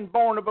himself being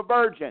born of a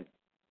virgin.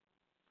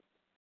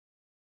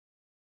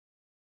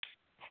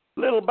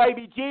 Little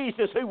baby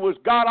Jesus, who was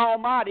God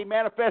Almighty,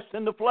 manifests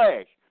in the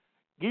flesh.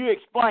 You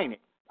explain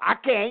it. I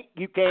can't.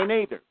 You can't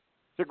either.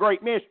 It's a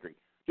great mystery.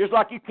 Just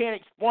like you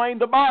can't explain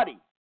the body.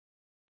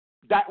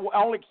 That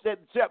only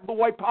except the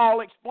way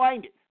Paul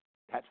explained it.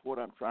 That's what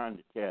I'm trying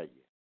to tell you.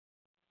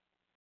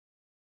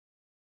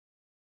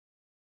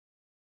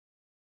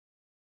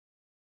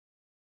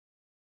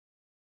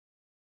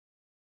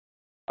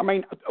 I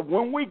mean,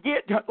 when we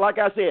get, like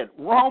I said,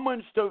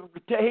 Romans to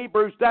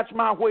Hebrews, that's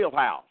my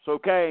wheelhouse,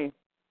 okay?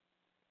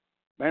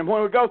 And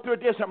when we go through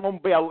this,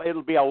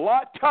 it'll be a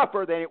lot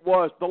tougher than it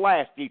was the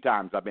last few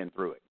times I've been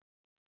through it.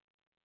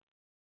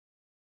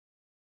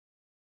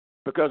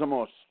 Because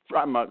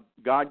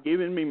God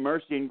giving me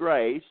mercy and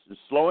grace and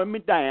slowing me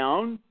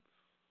down.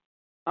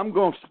 I'm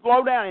going to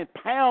slow down and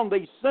pound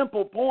these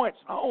simple points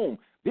home.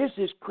 This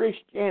is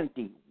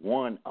Christianity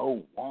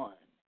 101.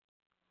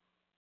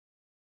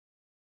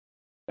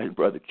 As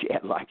Brother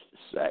Chad likes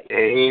to say.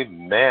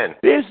 Amen.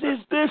 This is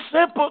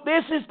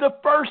the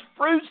first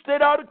fruits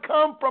that ought to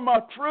come from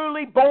a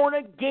truly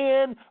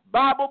born-again,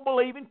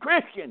 Bible-believing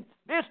Christian.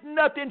 There's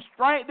nothing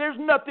strange. There's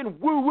nothing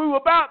woo-woo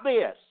about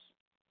this.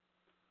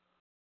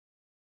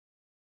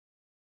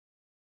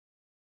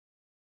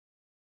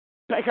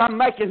 Think I'm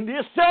making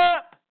this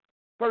up?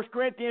 1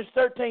 Corinthians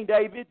 13,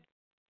 David.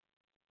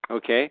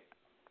 Okay.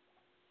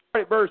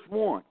 Start at verse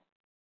 1.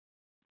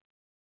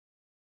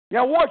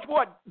 Now watch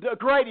what the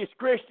greatest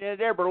Christian that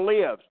ever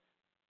lives.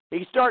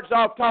 He starts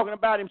off talking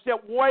about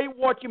himself.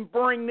 Watch him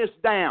bring this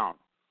down.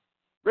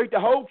 Read the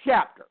whole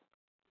chapter.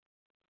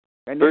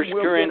 And then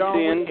 1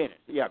 Corinthians.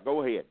 Yeah,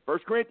 go ahead. 1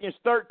 Corinthians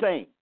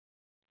 13.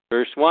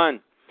 Verse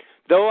 1.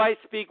 Though I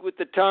speak with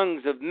the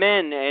tongues of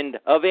men and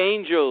of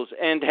angels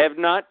and have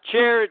not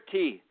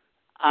charity,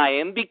 I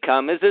am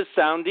become as a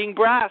sounding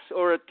brass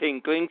or a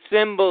tinkling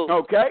cymbal.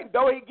 Okay,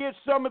 though he gets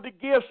some of the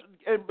gifts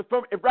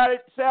right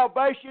at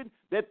salvation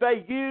that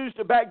they used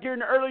back during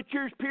the early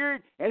church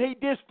period, and he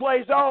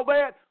displays all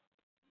that,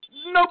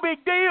 no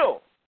big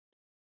deal.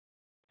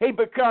 He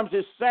becomes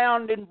as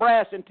sounding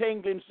brass and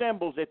tingling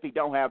cymbals if he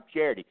don't have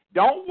charity.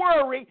 Don't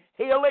worry,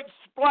 he'll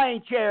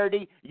explain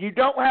charity. You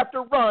don't have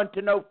to run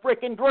to no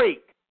frickin'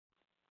 Greek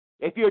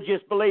if you'll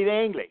just believe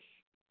English.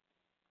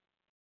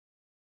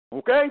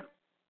 Okay?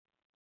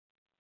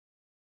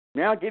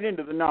 Now get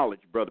into the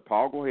knowledge, Brother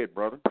Paul. Go ahead,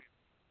 brother.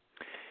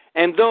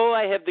 And though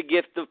I have the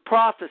gift of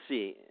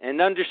prophecy and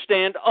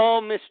understand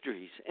all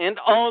mysteries and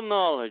all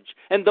knowledge,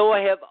 and though I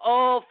have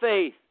all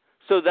faith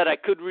so that I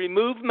could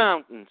remove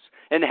mountains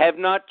and have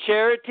not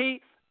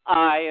charity,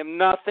 I am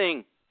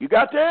nothing. You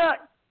got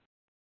that?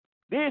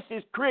 This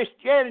is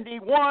Christianity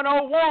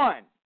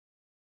 101.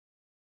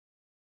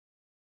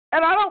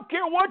 And I don't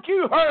care what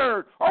you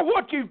heard or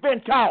what you've been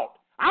taught.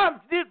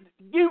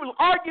 You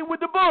argue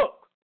with the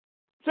book.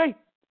 See?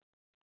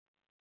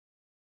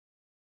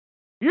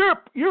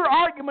 Your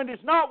argument is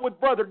not with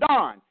Brother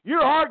Don.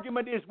 Your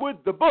argument is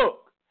with the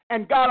book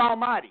and God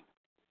Almighty,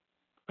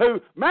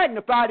 who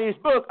magnified his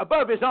book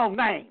above his own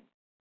name.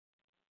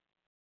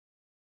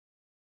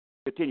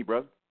 Continue,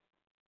 brother.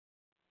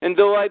 And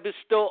though I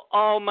bestow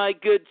all my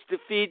goods to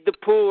feed the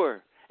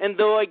poor, and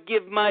though I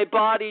give my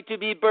body to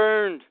be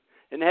burned,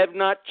 and have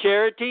not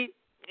charity,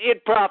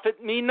 it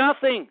profit me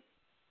nothing.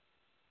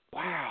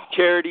 Wow.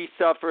 Charity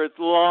suffereth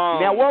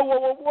long. Now,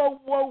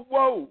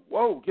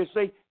 whoa. Just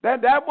see,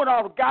 that one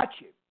ought to got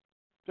you.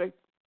 See,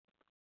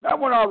 that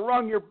one ought to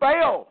rung your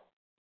bell.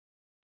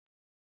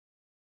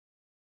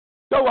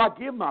 Though I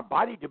give my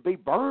body to be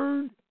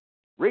burned.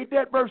 Read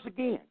that verse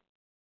again.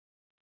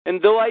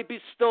 And though I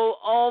bestow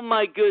all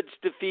my goods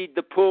to feed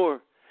the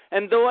poor,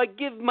 and though I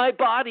give my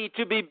body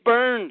to be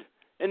burned,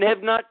 and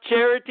have not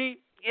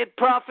charity, it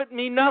profit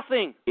me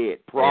nothing.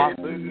 It profit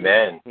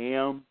Amen.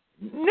 him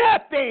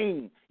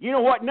nothing. You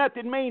know what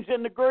nothing means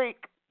in the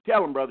Greek?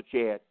 Tell him, Brother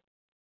Chad.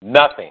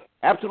 Nothing.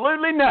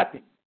 Absolutely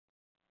nothing.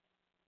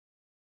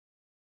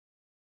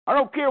 I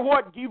don't care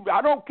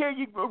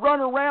you run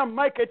around,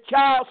 make a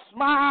child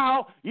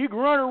smile. You can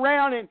run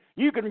around and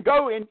you can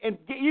go and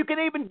you can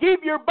even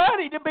give your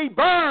body to be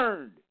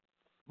burned.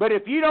 But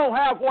if you don't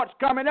have what's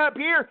coming up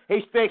here,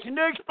 he's fixing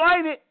to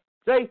explain it.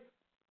 See?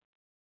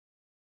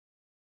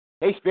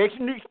 He's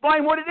fixing to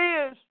explain what it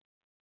is.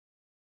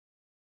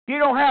 If you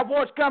don't have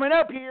what's coming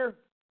up here,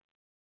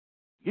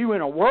 you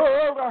in a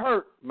world of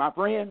hurt, my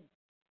friend.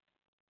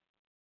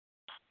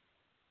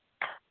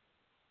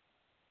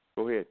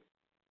 Go ahead.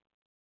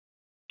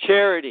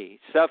 Charity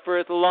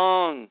suffereth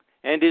long,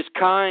 and is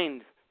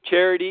kind.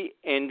 Charity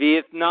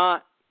envieth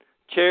not.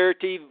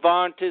 Charity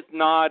vaunteth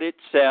not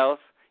itself,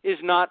 is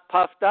not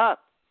puffed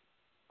up,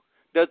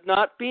 doth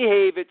not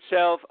behave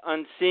itself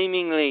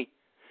unseemingly,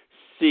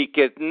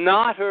 seeketh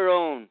not her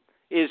own,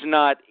 is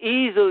not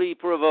easily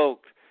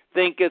provoked,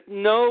 thinketh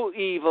no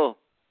evil,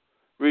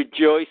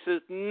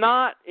 rejoiceth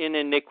not in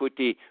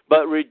iniquity,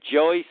 but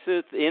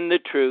rejoiceth in the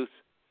truth.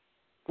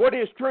 What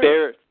is truth?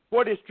 Beareth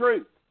What is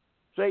truth?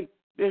 See,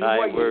 this is thy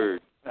what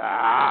word.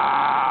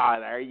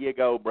 There you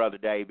go, Brother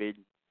David.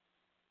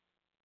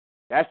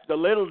 That's the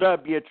little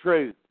W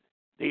truth.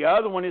 The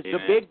other one is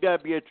Amen. the big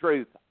W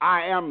truth.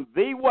 I am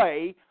the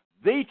way,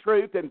 the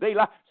truth, and the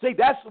life. See,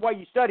 that's the way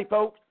you study,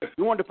 folks.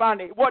 You wanted to find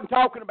it. It wasn't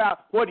talking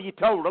about whether you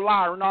told a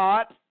lie or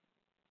not.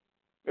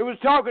 It was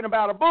talking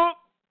about a book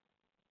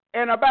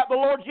and about the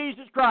Lord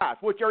Jesus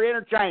Christ, which are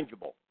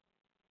interchangeable.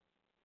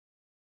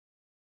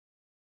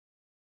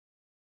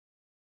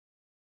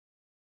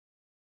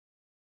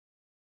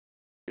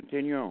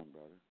 Continue on,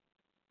 brother.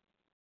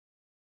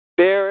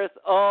 Beareth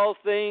all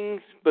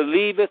things,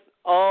 believeth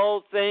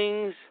all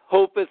things,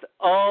 hopeth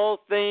all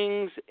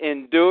things,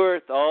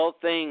 endureth all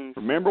things.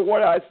 Remember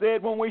what I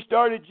said when we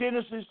started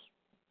Genesis?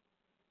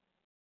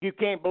 You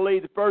can't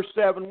believe the first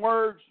 7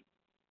 words.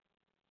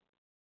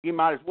 You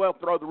might as well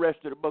throw the rest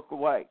of the book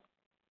away.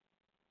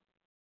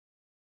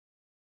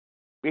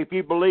 If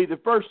you believe the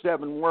first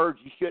 7 words,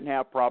 you shouldn't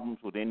have problems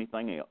with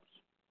anything else.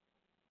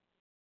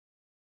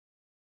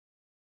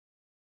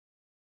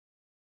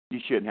 You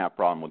shouldn't have a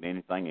problem with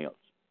anything else.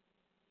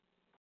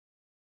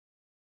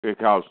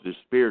 Because the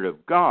Spirit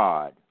of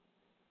God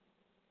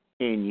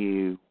in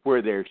you,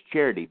 where there's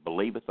charity,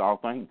 believeth all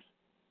things.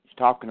 He's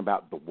talking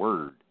about the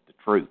Word, the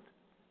truth.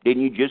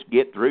 Didn't you just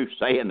get through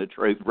saying the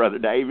truth, Brother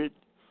David?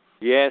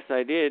 Yes,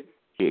 I did.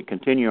 Yeah,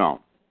 continue on.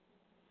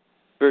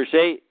 Verse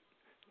 8,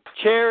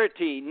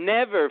 charity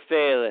never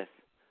faileth,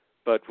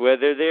 but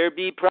whether there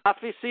be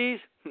prophecies,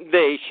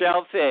 they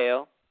shall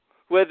fail.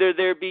 Whether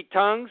there be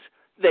tongues,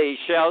 they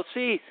shall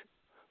cease.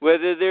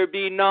 Whether there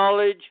be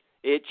knowledge,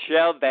 it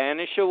shall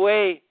vanish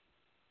away.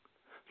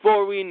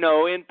 For we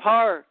know in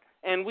part,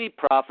 and we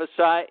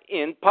prophesy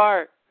in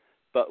part.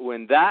 But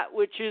when that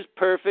which is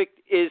perfect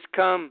is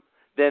come,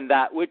 then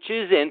that which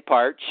is in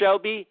part shall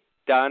be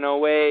done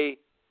away.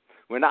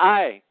 When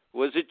I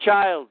was a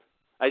child,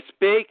 I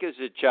spake as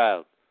a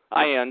child.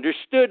 I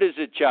understood as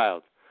a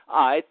child.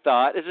 I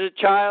thought as a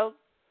child.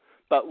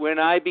 But when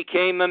I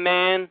became a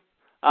man,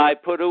 I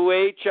put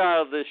away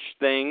childish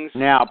things.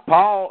 Now,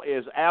 Paul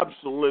is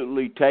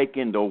absolutely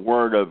taking the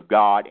Word of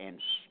God and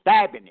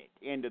stabbing it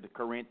into the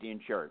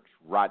Corinthian church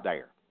right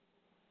there.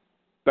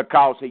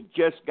 Because he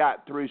just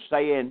got through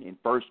saying in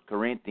 1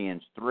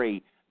 Corinthians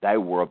 3, they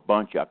were a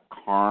bunch of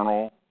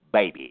carnal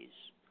babies.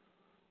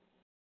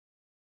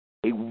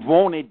 He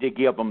wanted to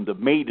give them the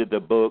meat of the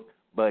book,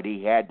 but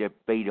he had to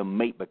feed them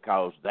meat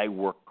because they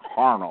were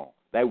carnal.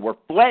 They were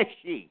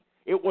fleshy.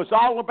 It was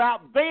all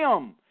about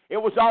them. It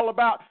was all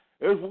about...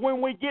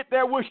 When we get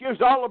there, it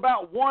was all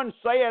about one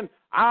saying,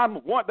 I'm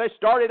one. They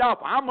started off,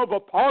 I'm of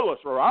Apollos,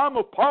 or I'm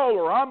of Paul,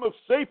 or I'm of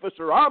Cephas,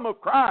 or I'm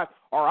of Christ,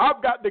 or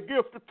I've got the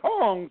gift of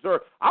tongues,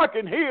 or I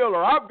can heal,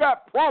 or I've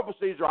got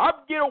prophecies, or I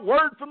get a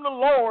word from the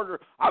Lord, or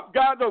I've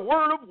got the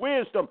word of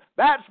wisdom.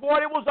 That's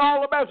what it was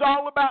all about. It's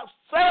all about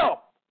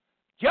self,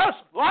 just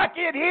like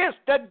it is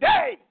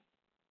today.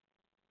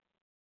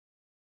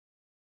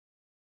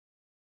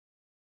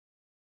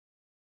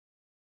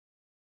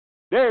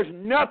 There's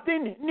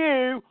nothing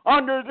new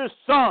under the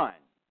sun.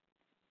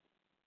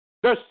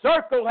 The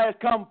circle has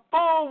come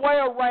full way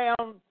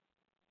around.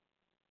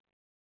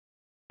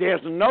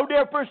 There's no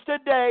difference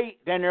today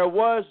than there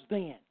was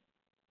then.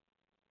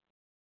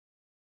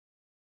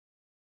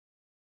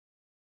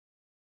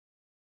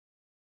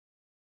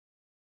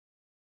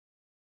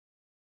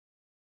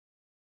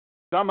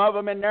 Some of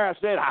them in there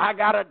said, I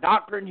got a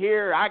doctrine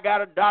here, I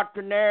got a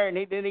doctrine there, and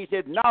then he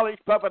said, knowledge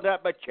puffeth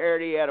up, but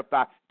charity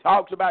edifies.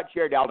 Talks about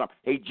charity all the time.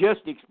 He just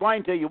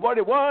explained to you what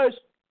it was.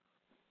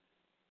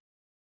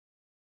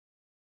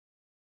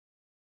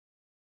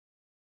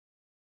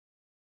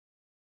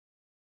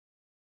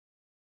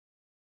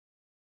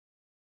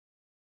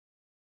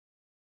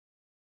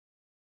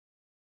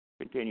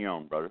 Continue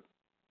on, brother.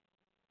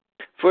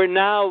 For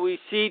now we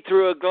see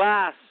through a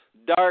glass,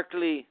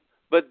 darkly,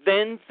 but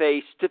then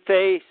face to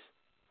face.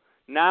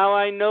 Now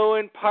I know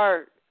in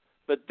part,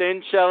 but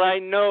then shall I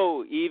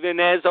know, even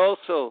as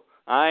also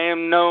I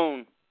am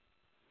known.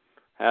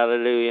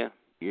 Hallelujah.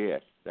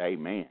 Yes,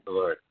 amen.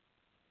 Lord.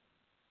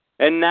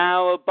 And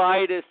now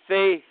abideth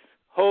faith,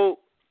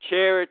 hope,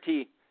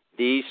 charity,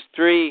 these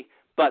 3.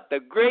 But the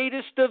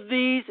greatest of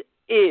these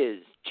is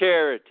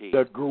charity.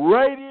 The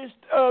greatest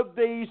of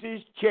these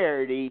is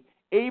charity,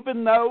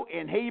 even though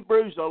in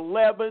Hebrews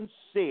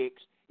 11:6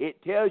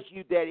 it tells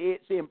you that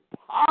it's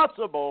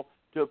impossible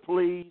to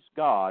please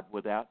God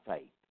without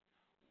faith.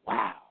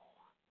 Wow.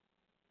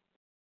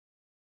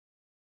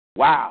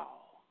 Wow.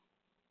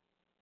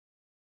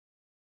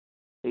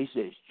 He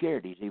says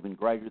charity is even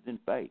greater than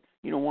faith.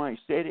 You know why he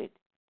said it?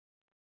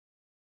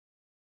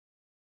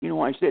 You know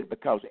why he said it?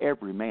 Because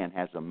every man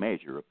has a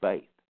measure of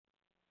faith.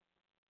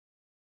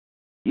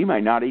 You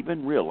may not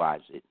even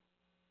realize it.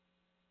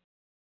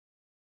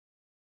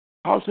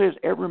 Paul says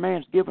every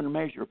man's given a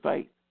measure of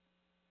faith.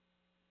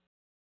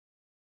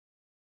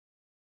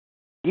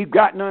 You've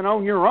got none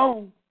on your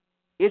own.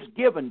 It's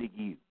given to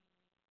you.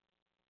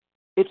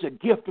 It's a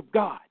gift of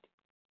God.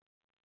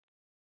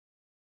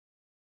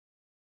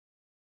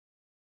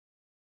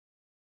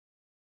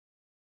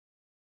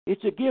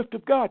 It's a gift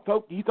of God,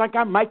 folks. Do you think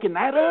I'm making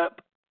that up?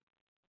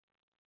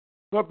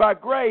 For by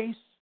grace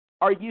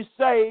are you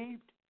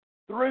saved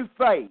through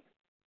faith.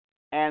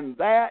 And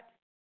that,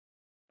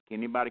 can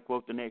anybody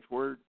quote the next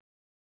word?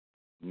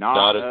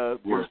 Not of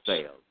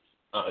yourselves.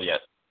 Yes.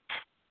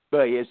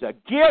 But it's a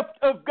gift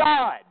of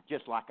God,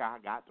 just like I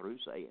got through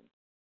saying.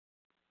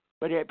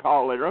 But yet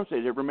Paul later on says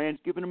every man's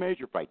given a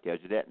measure of faith. Tells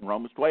you that in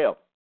Romans 12.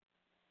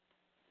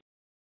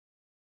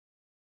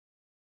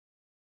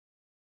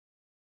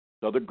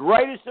 So the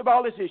greatest of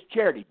all this is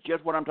charity,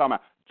 just what I'm talking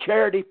about.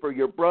 Charity for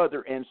your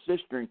brother and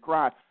sister in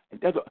Christ.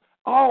 And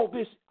all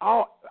this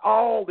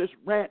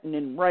ranting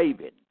and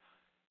raving,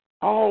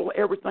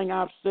 everything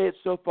I've said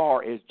so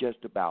far is just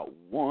about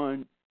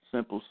one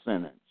simple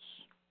sentence.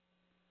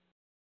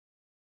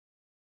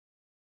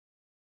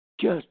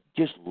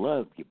 Just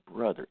love your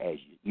brother as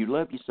you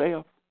love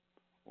yourself.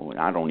 Well,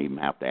 I don't even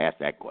have to ask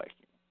that question.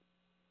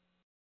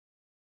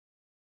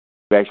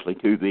 Especially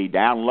to the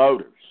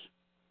downloaders.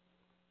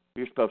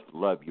 You're supposed to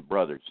love your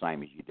brother the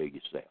same as you do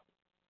yourself.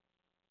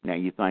 Now,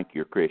 you think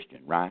you're a Christian,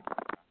 right?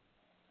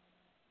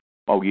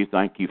 Oh, you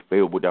think you're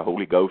filled with the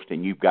Holy Ghost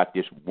and you've got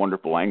this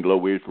wonderful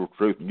Anglo-Israel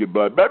truth and you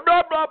blah, blah,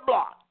 blah, blah,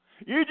 blah.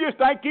 You just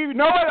think you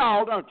know it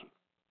all, don't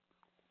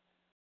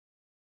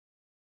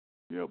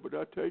you? Yeah, but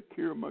I take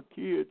care of my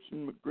kids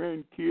and my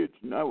grandkids.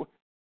 And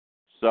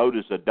so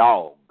does a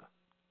dog.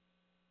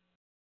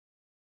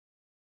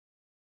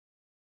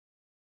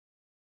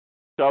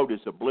 So does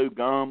a blue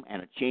gum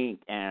and a chink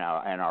and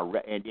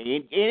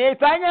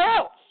anything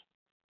else.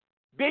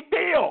 Big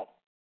deal.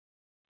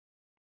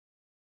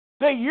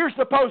 See, you're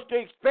supposed to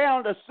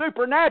expound a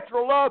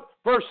supernatural love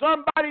for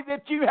somebody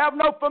that you have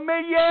no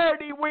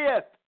familiarity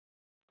with.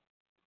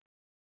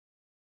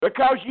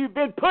 Because you've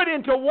been put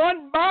into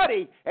one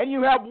body and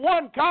you have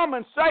one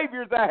common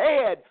Savior, the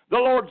head, the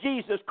Lord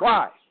Jesus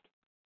Christ.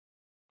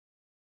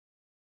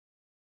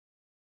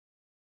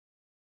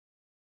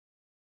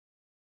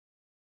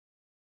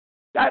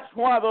 That's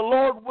why the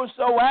Lord was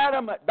so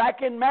adamant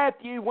back in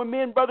Matthew when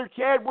me and Brother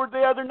Chad were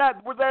there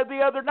the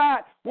other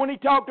night when he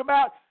talked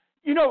about,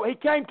 he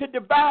came to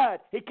divide.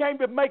 He came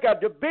to make a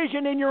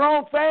division in your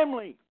own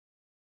family.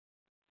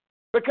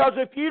 Because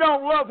if you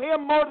don't love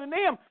Him more than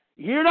Him,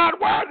 you're not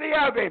worthy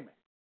of Him.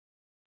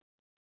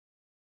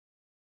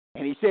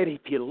 And He said,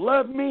 if you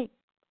love me,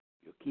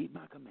 you'll keep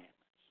my commandments.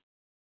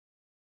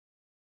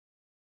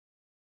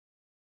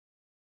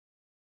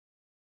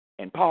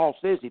 And Paul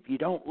says, if you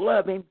don't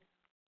love Him,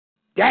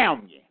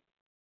 down you.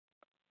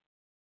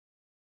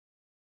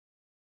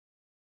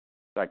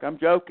 Like I'm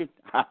joking?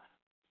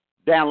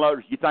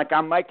 Downloaders, you think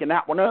I'm making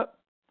that one up?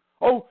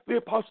 Oh, the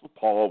Apostle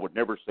Paul would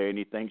never say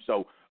anything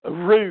so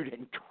rude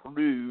and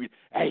crude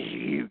as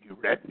you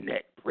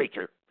redneck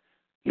preacher.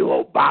 You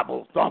old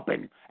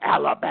Bible-thumping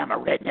Alabama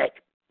redneck.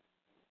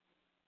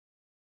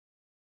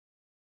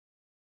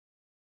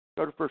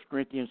 Go to 1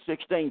 Corinthians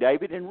 16,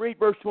 David, and read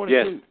verse 22.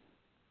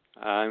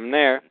 Yes, I'm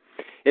there.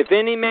 If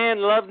any man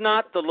love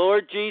not the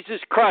Lord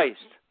Jesus Christ,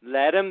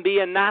 let him be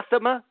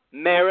anathema,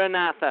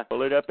 maranatha.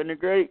 Pull it up in the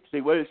Greek,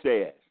 see what it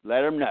says.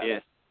 Let him know.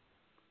 Yes.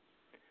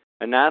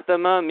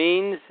 Anathema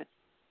means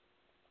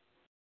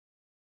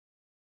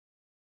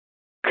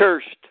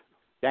cursed.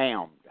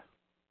 Damned.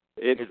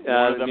 Let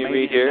me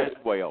read here. As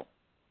well.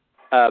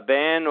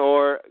 Banned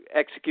or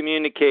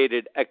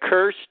excommunicated.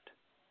 Accursed,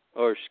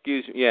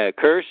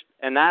 cursed,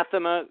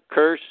 anathema,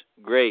 curse,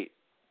 great.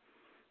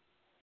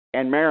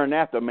 And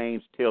Maranatha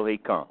means till He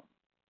comes.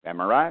 Am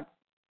I right?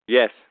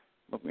 Yes.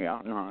 Yeah,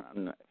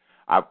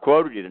 I've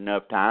quoted it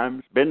enough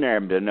times, been there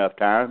enough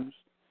times.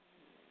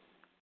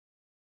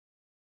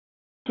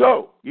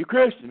 So, you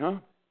Christian, huh?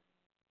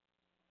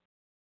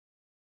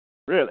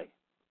 Really?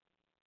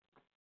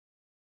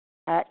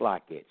 Act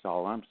like it's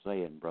all I'm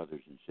saying,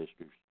 brothers and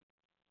sisters.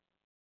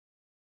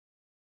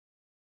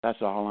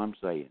 That's all I'm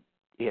saying.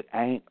 It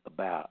ain't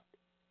about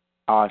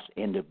us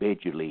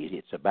individually.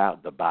 It's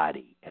about the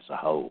body as a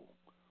whole.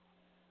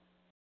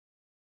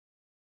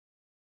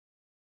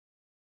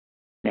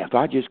 Now, if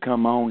I just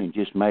come on and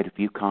just made a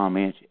few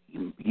comments,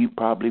 you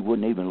probably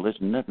wouldn't even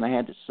listen to nothing I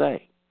had to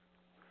say.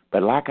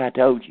 But like I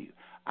told you,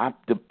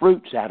 the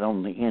fruit's out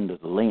on the end of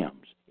the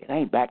limbs. It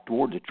ain't back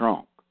toward the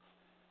trunk.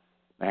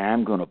 And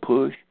I'm going to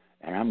push,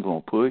 and I'm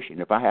going to push,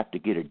 and if I have to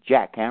get a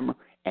jackhammer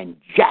and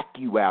jack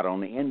you out on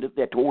the end of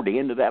that, toward the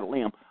end of that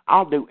limb,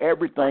 I'll do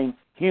everything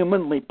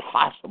humanly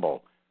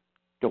possible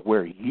to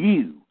where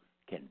you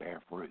can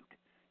bear fruit.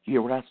 You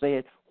hear what I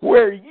said?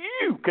 Where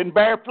you can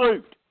bear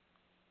fruit.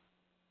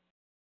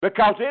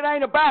 Because it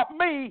ain't about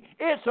me,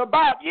 it's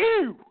about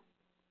you.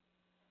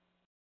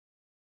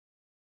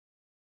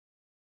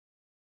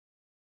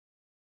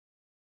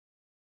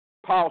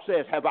 Paul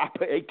says,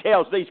 he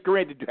tells these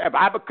Corinthians, have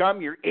I become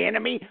your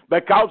enemy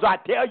because I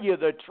tell you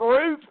the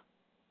truth?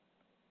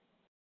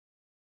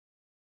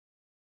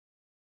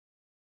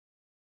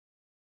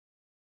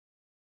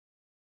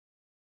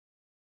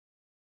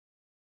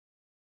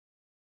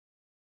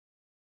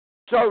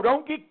 So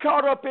don't get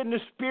caught up in the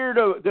spirit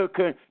of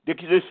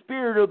the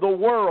spirit of the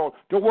world,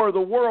 to where the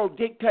world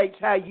dictates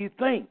how you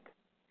think.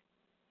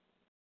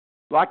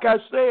 Like I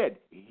said,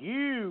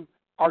 you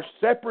are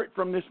separate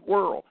from this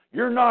world.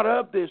 You're not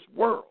of this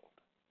world.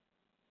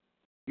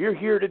 You're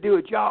here to do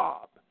a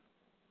job.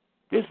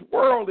 This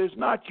world is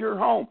not your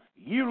home.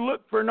 You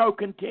look for no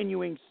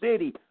continuing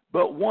city,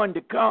 but one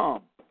to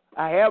come,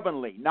 a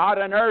heavenly, not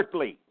an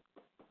earthly.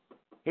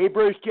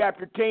 Hebrews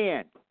chapter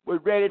 10. We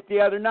read it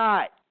the other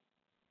night.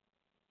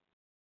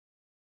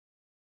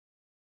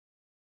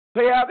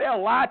 See how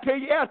they'll lie to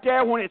you out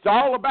there when it's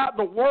all about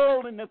the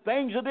world and the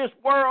things of this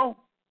world?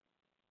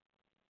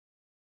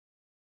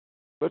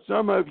 But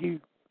some of you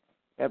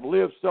have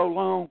lived so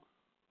long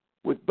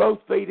with both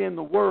feet in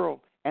the world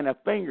and a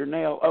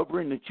fingernail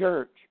over in the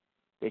church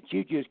that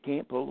you just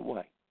can't pull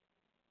away.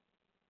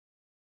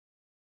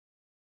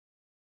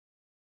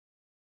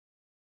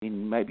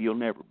 And maybe you'll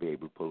never be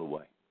able to pull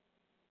away.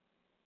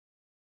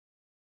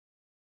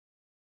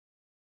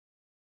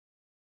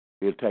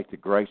 It'll take the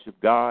grace of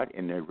God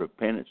and the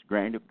repentance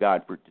grant of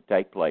God for it to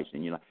take place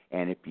in your life.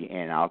 And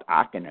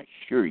I can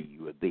assure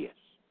you of this,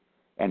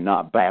 and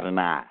not bat an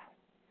eye.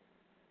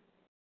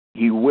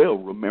 You will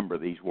remember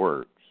these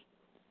words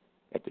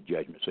at the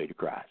judgment seat of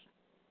Christ.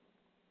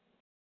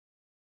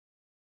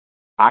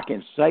 I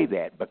can say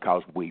that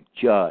because we've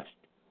just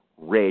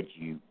read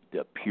you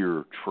the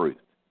pure truth.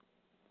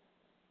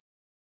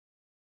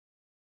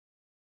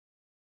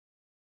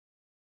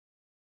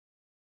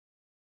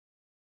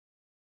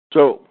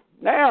 So,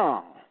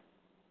 now,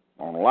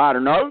 on a lighter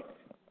note,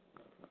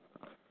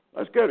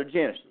 let's go to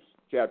Genesis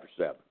chapter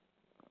 7.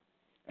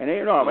 And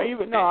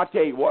I'll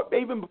tell you what,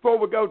 even before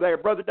we go there,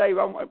 Brother Dave,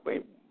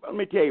 let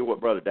me tell you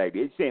what Brother Dave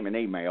did. He sent me an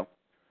email,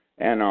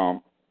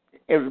 and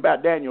it was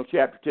about Daniel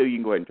chapter 2. You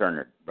can go ahead and turn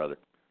there, brother.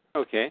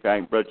 Okay.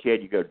 Okay, Brother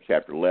Chad, you go to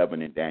chapter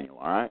 11 in Daniel,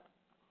 all right?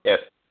 Yes.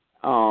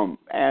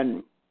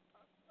 And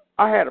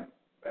I had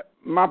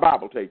my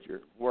Bible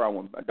teacher, where I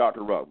went,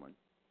 Dr. Rugman.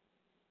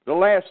 The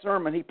last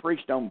sermon he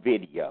preached on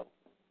video.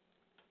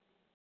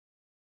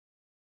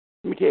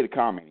 Let me tell you the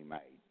comment he made.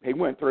 He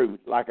went through,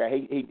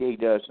 he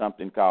does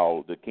something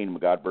called the Kingdom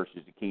of God versus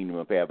the Kingdom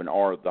of Heaven,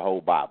 or the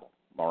whole Bible.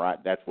 All right,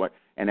 that's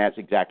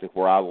exactly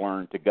where I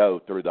learned to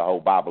go through the whole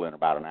Bible in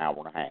about an hour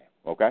and a half.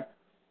 Okay,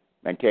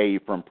 and tell you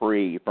from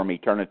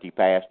eternity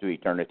past to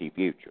eternity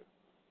future.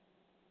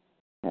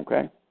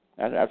 Okay,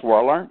 that's where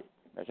I learned it.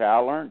 That's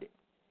how I learned it.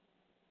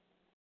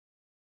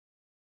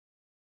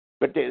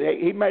 But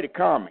he made a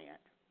comment.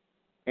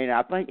 And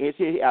I think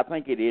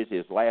it is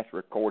his last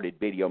recorded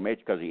video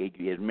message because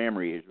his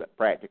memory is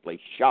practically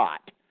shot.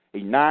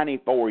 He's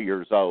 94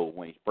 years old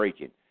when he's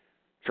preaching,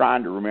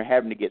 trying to remember,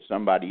 having to get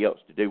somebody else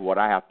to do what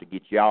I have to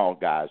get y'all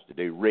guys to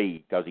do,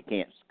 read, because he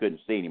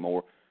couldn't see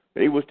anymore.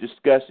 But he was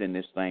discussing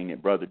this thing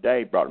that Brother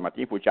Dave brought to my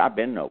attention, which I've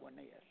been knowing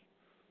this.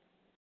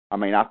 I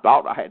mean, I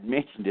thought I had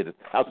mentioned it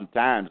 1,000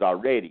 times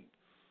already,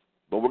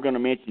 but we're going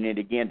to mention it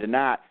again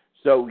tonight,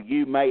 so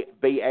you may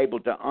be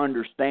able to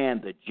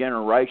understand the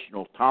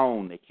generational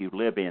tone that you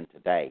live in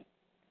today.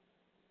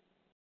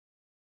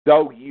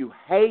 Though you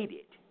hate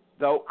it,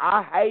 though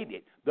I hate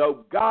it,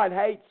 though God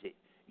hates it,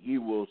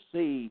 you will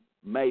see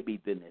maybe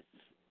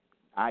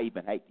I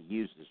even hate to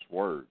use this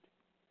word,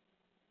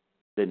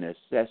 the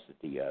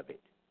necessity of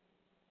it,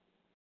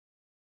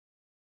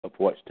 of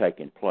what's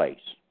taking place,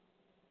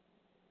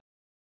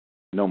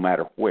 no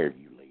matter where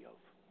you live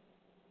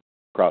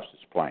across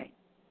this plain.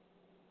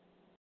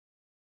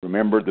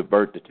 Remember the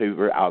two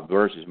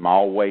verses I'm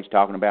always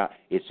talking about?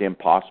 It's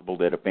impossible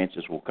that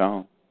offenses will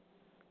come.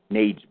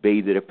 Needs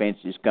be that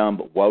offenses come,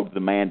 but woe to the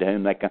man to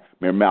whom they come.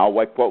 Remember, I'm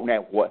always quoting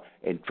that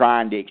and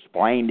trying to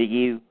explain to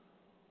you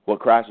what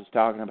Christ is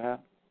talking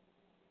about.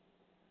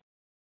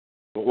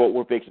 But what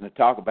we're fixing to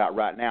talk about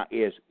right now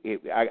is,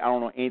 I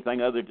don't know anything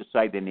other to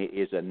say than it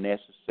is a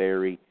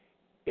necessary,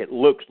 it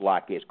looks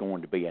like it's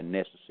going to be a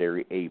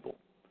necessary evil.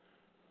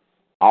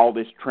 All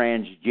this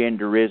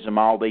transgenderism,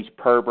 all these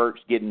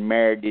perverts getting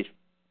married, this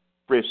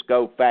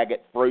Frisco faggot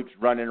fruits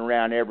running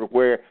around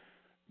everywhere,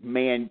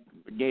 men,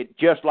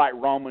 just like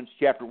Romans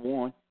chapter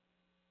 1.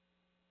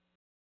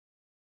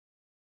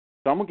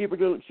 So I'm going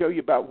to show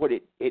you about what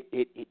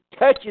it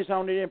touches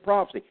on it in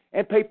prophecy.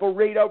 And people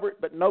read over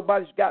it, but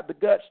nobody's got the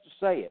guts to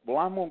say it. Well,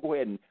 I'm going to go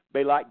ahead and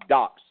be like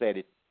Doc said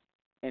it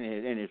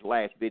in his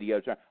last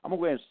video. I'm going to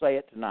go ahead and say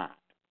it tonight.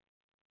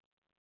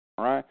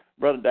 All right?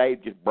 Brother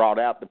Dave just brought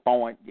out the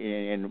point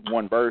in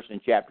one verse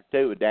in chapter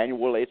 2 of Daniel.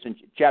 Well, it's in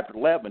chapter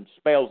 11,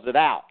 spells it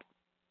out.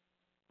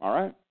 All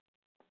right?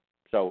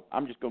 So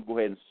I'm just going to go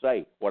ahead and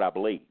say what I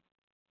believe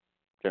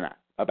tonight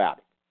about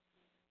it.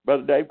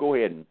 Brother Dave, go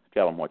ahead and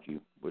tell them what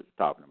you was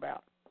talking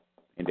about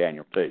in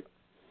Daniel 2.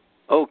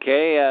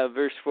 Okay,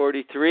 verse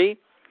 43.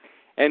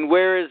 And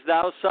whereas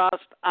thou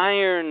sawest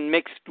iron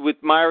mixed with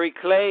miry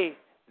clay,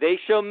 they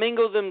shall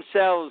mingle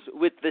themselves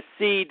with the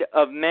seed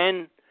of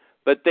men,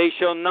 but they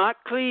shall not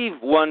cleave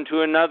one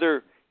to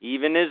another,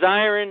 even as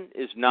iron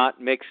is not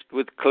mixed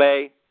with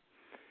clay.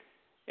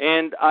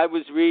 And I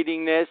was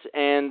reading this,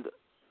 and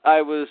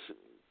I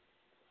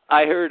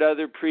heard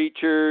other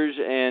preachers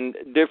and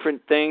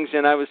different things,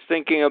 and I was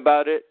thinking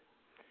about it.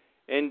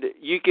 And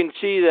you can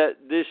see that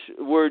this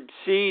word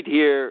seed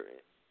here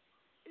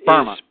is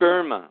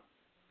sperma.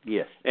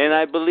 Yes. And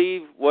I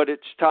believe what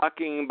it's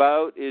talking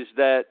about is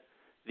that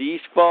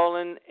these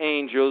fallen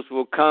angels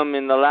will come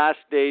in the last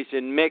days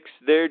and mix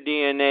their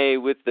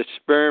DNA with the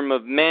sperm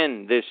of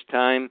men this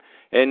time,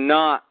 and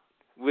not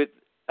with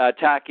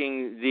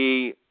attacking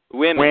the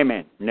women.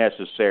 Women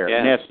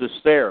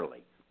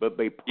necessarily, but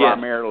be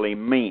primarily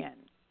men.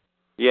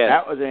 Yes.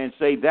 That was, and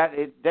see,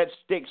 that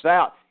sticks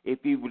out if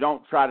you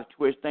don't try to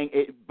twist things.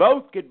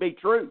 Both could be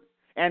true,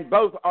 and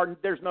both are.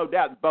 There's no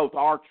doubt both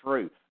are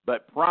true.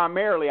 But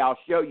primarily, I'll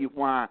show you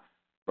why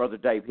Brother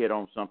Dave hit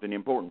on something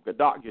important. The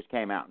Doc just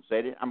came out and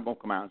said it. I'm going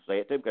to come out and say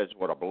it too because it's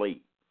what I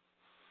believe.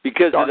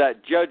 Because of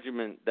that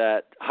judgment,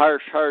 that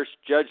harsh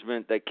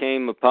judgment that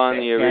came upon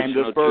the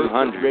original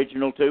 200. The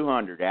original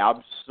 200,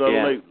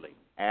 absolutely.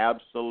 Yeah.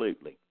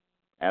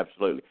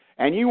 Absolutely.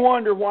 And you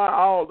wonder why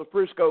all the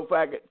Frisco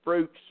faggot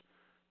fruits,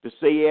 the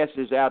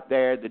CSs out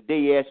there, the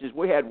DSs,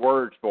 we had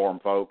words for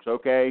them, folks,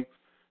 okay?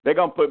 They're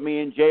going to put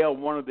me in jail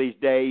one of these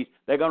days.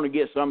 They're going to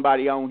get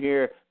somebody on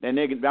here. Then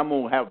I'm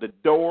going to have the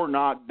door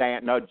knocked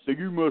down. No, so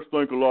you must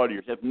think a lot of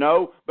yourself.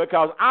 No,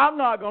 because I'm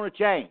not going to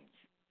change.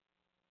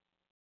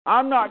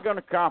 I'm not going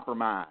to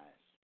compromise.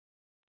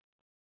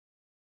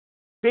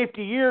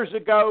 50 years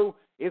ago,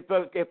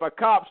 if a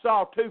cop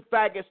saw two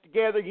faggots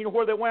together, you know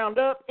where they wound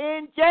up?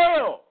 In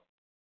jail.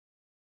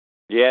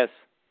 Yes.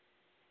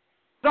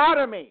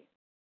 Sodomy.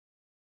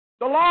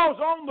 The law's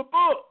on the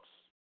books.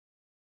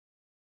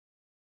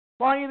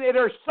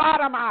 They're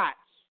sodomites.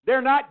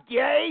 They're not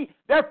gay.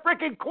 They're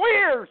freaking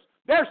queers.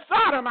 They're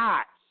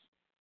sodomites.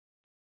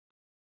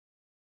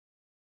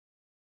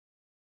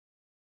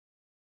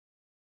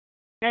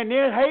 And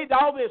then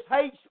all this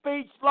hate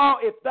speech law,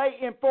 if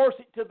they enforce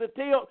it to the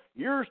tilt,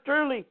 yours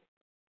truly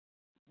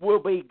will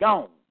be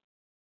gone.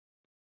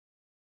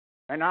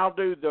 And I'll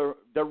do the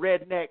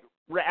redneck,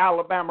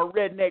 Alabama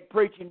redneck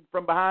preaching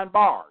from behind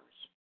bars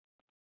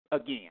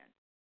again.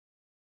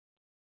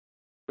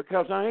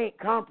 Because I ain't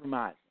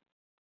compromising.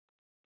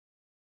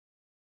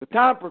 The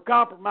time for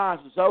compromise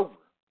is over.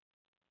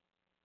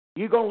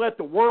 You going to let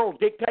the world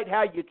dictate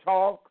how you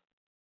talk?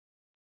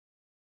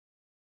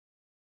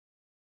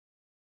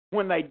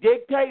 When they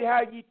dictate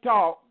how you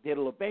talk,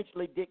 it'll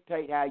eventually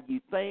dictate how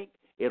you think.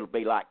 It'll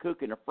be like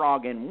cooking a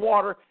frog in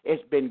water.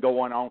 It's been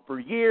going on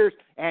for years.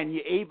 And you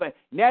even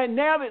now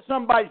that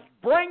somebody's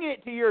bringing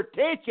it to your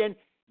attention,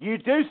 you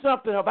do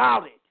something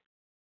about it.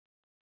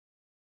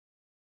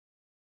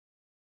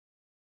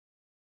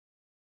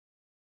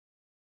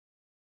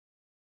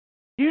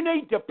 You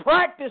need to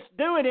practice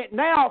doing it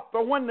now,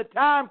 for when the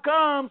time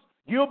comes,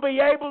 you'll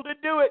be able to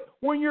do it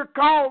when you're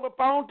called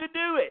upon to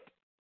do it.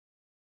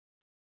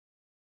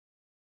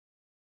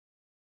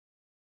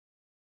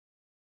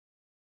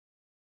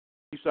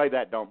 You say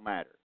that don't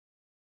matter.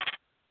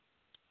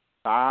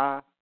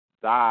 By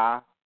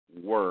thy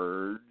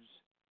words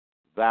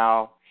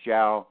thou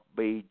shalt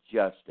be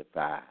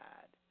justified,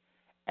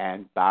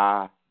 and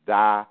by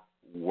thy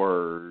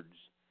words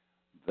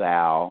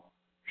thou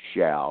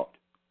shalt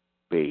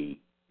be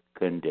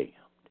condemned.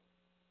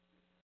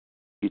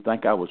 You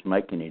think I was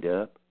making it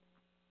up?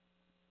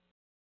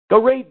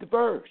 Go read the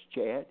verse,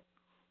 Chad.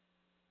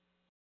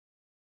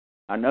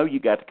 I know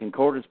you got the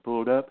concordance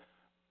pulled up.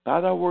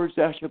 By thy words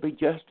thou shalt be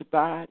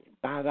justified, and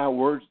by thy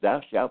words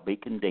thou shalt be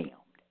condemned.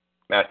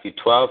 Matthew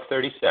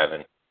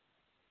 12:37.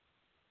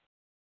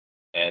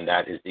 And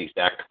that is the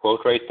exact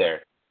quote right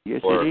there.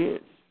 Yes, it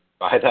is.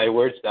 By thy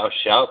words thou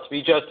shalt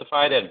be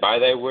justified, and by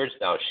thy words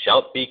thou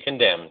shalt be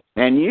condemned.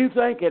 And you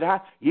think you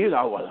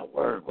thought, well, the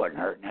word wouldn't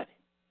hurt nothing.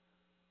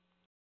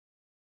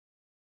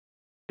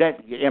 That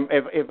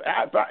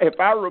if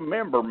I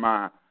remember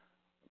my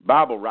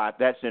Bible right,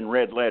 that's in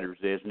red letters,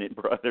 isn't it,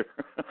 brother?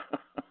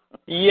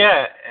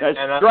 Yeah. That's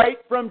straight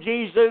from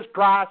Jesus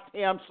Christ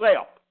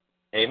himself.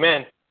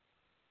 Amen.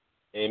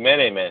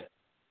 Amen.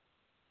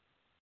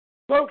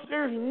 Folks,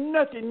 there's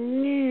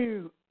nothing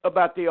new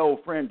about the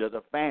old friend of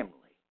the family.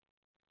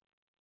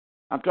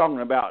 I'm talking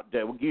about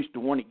the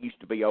one that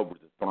used to be over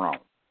the throne.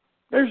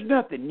 There's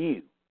nothing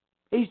new.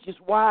 He's just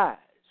wise.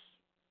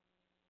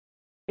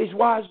 He's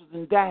wiser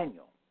than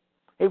Daniel.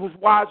 He was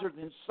wiser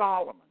than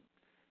Solomon.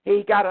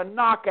 He got a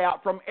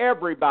knockout from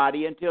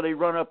everybody until he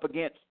run up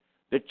against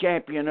the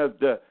champion of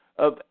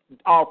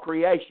all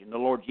creation, the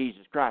Lord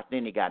Jesus Christ.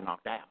 Then he got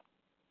knocked out.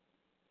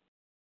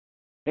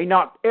 He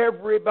knocked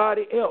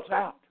everybody else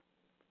out.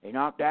 He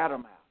knocked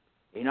Adam out.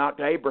 He knocked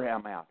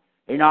Abraham out.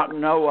 He knocked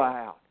Noah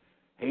out.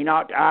 He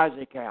knocked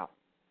Isaac out.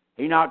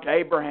 He knocked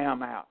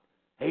Abraham out.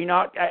 He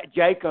knocked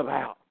Jacob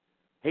out.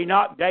 He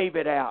knocked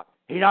David out.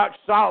 He knocked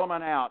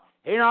Solomon out.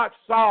 He knocked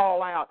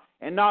Saul out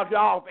and knocked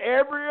off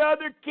every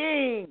other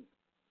king.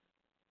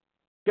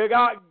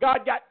 God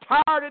got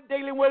tired of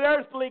dealing with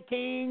earthly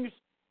kings.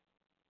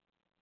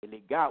 And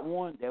he got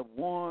one that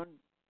won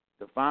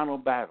the final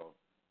battle.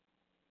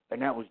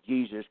 And that was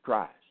Jesus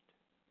Christ,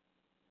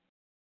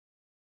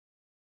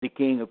 the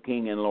King of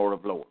kings and Lord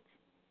of lords.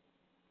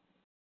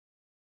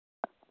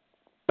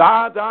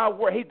 By thy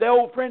word, the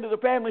old friend of the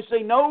family,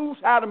 knows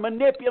how to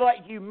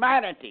manipulate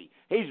humanity.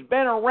 He's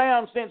been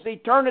around since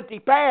eternity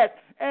past,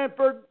 And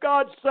for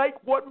God's sake,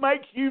 what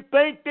makes you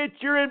think that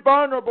you're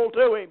invulnerable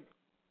to Him?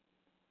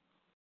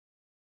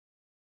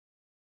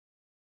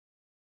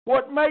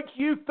 What makes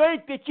you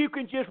think that you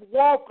can just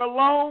walk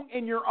along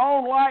in your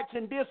own likes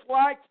and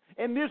dislikes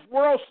in this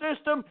world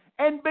system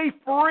and be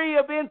free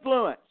of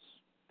influence?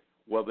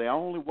 Well, the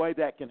only way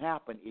that can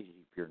happen is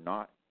if you're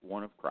not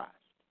one of Christ.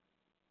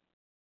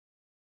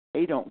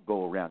 He don't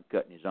go around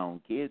cutting his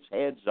own kids'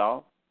 heads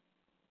off.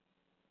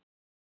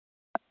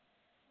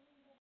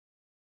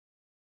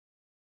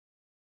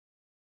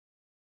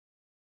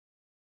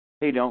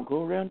 He don't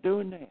go around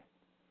doing that.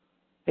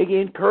 He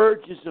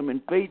encourages them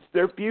and feeds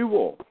their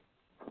fuel.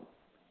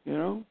 You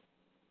know?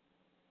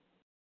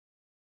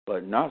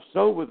 But not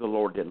so with the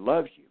Lord that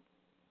loves you.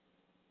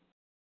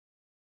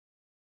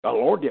 The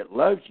Lord that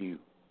loves you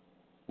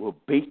will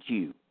beat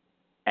you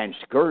and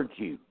scourge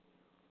you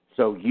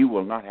so you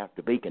will not have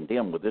to be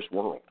condemned with this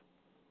world.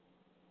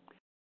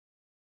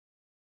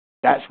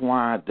 That's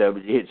why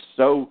he's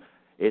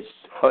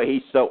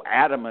so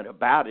adamant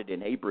about it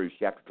in Hebrews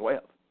chapter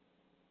 12.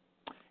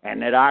 And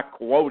that I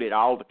quote it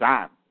all the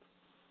time.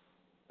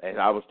 As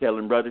I was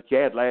telling Brother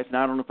Chad last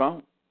night on the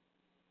phone.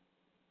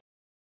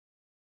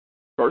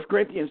 1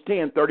 Corinthians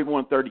 10,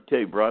 31,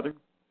 32, brother.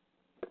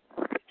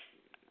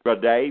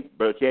 Brother Dave,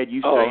 Brother Chad,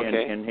 you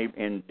say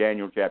in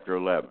Daniel chapter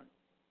 11.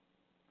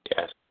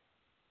 Yes.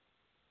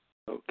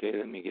 Okay,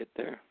 let me get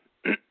there.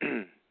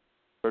 1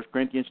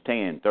 Corinthians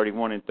 10,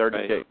 31 and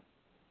 32. Right.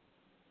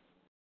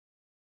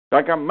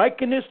 Like I'm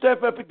making this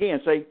stuff up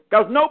again, see,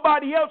 because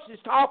nobody else is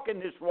talking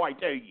this way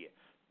to you.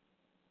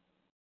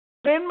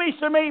 Send me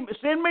some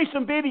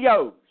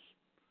videos.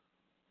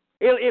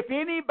 If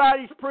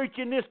anybody's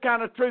preaching this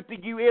kind of truth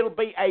to you, it'll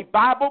be a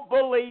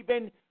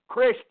Bible-believing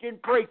Christian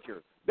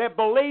preacher that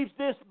believes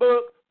this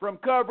book from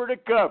cover to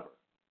cover.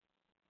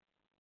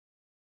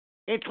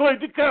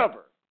 Include the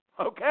cover,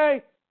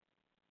 okay?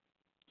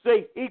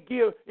 See, it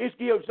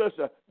gives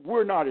us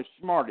we're not as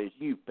smart as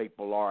you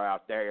people are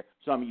out there,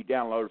 some of you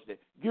downloaders, that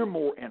you're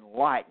more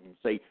enlightened.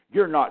 See,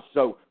 you're not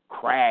so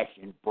crash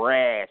and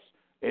brass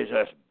as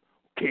us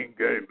King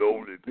James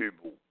only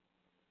people.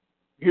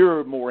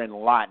 You're more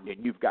enlightened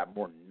and you've got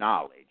more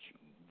knowledge.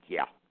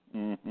 Yeah.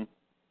 Mm-hmm.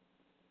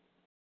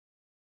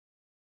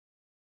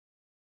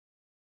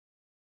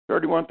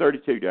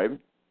 31:32, David.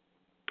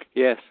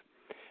 Yes.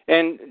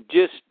 And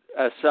just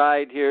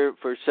aside here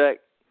for a sec,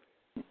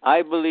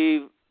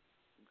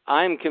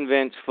 I'm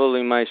convinced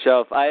fully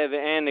myself, I have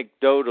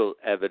anecdotal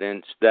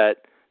evidence that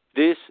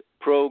this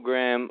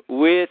program,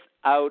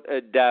 without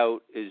a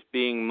doubt, is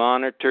being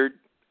monitored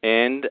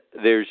and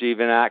there's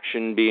even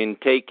action being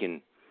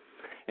taken.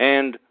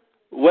 And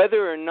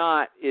whether or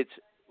not it's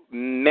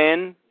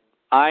men,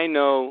 I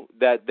know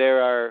that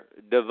there are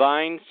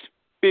divine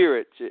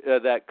spirits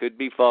that could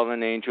be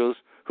fallen angels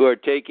who are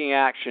taking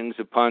actions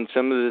upon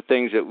some of the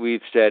things that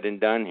we've said and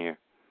done here.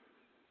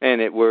 And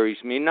it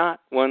worries me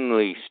not one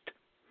least.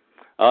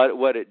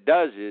 What it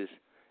does is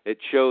it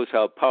shows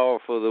how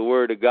powerful the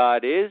Word of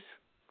God is,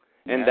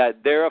 and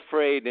that they're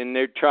afraid and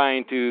they're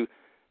trying to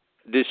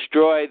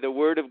destroy the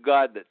Word of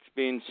God that's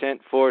being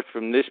sent forth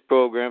from this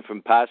program,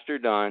 from Pastor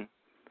Don.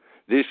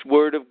 This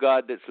Word of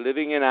God that's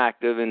living and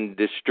active and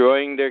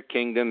destroying their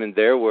kingdom and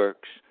their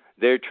works,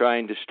 they're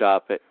trying to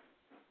stop it.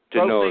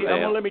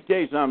 Let me tell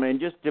you something, and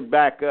just to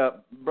back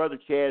up, Brother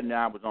Chad and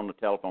I was on the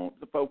telephone.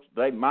 The folks,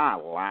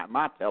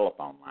 my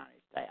telephone line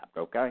is tapped,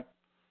 okay?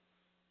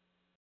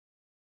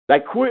 They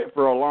quit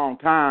for a long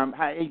time.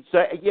 He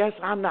said, yes,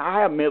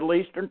 I have Middle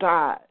Eastern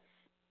ties.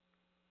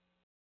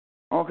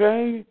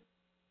 Okay?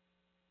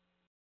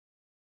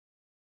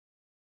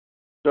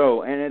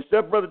 So, and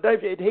instead, Brother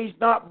David, he's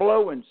not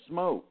blowing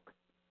smoke.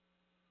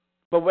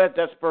 But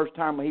that's the first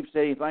time he's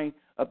said anything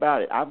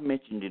about it. I've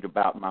mentioned it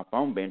about my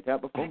phone being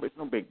tapped before, but it's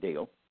no big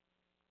deal.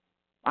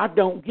 I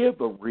don't give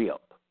a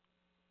rip.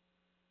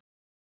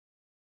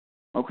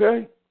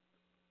 Okay?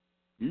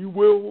 You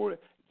will.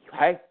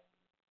 Hey,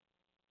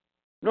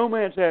 no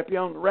man's happy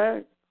on the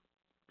rack.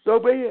 So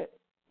be it.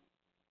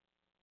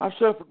 I've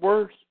suffered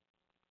worse.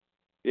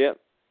 Yep.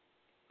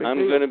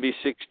 I'm going to be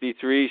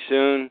 63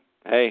 soon.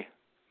 Hey,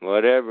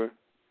 whatever.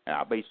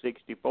 I'll be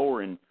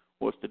 64 in,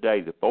 what's the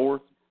day, the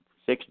 4th?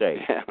 6 days.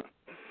 Yeah.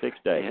 6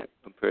 days.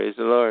 Yeah. Praise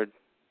the Lord.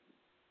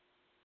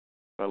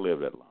 I live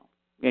that long.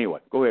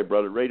 Anyway, go ahead,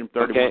 brother. Read them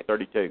 31,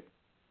 32.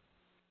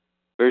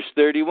 Verse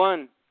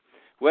 31.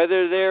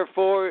 Whether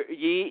therefore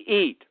ye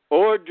eat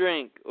or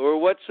drink or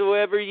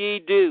whatsoever ye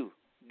do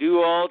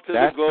all to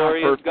the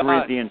glory of God. That's not 1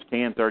 Corinthians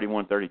 10,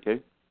 31, 32.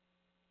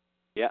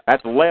 Yeah.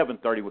 That's 11,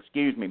 30.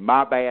 Excuse me.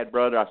 My bad,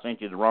 brother. I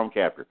sent you the wrong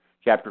chapter.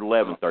 Chapter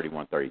 11,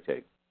 31,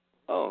 32.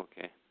 Oh,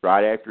 okay.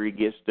 Right after he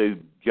gets through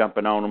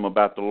jumping on them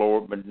about the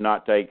Lord but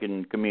not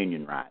taking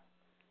communion right.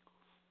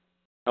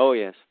 Oh,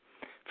 yes.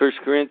 1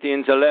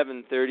 Corinthians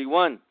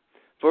 11:31.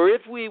 For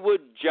if we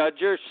would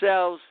judge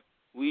ourselves,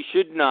 we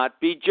should not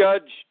be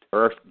judged.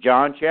 1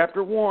 John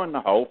chapter 1,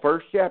 the whole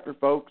first chapter,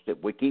 folks,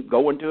 that we keep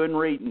going to and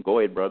reading. Go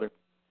ahead, brother.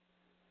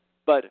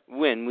 But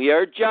when we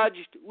are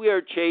judged, we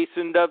are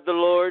chastened of the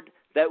Lord,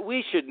 that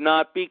we should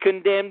not be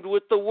condemned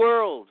with the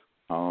world.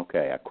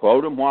 Okay, I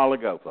quoted them a while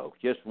ago, folks.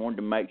 Just wanted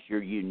to make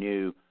sure you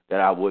knew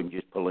that I wasn't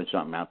just pulling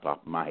something out the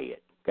top of my head.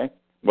 Okay?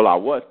 Well, I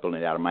was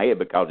pulling it out of my head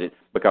because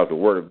the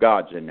Word of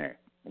God's in there.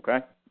 Okay?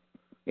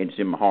 And it's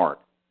in my heart.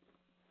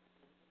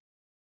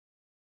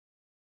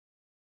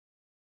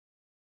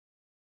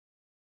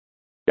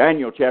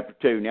 Daniel chapter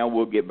 2. Now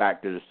we'll get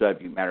back to the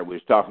subject matter we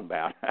was talking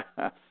about.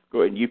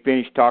 Go ahead. You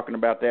finished talking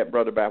about that,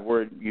 brother, about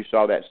where you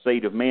saw that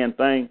seed of men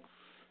thing?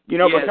 You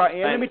know, yes, because,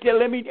 and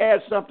let me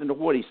add something to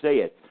what he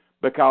said.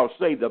 Because,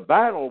 see, the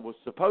battle was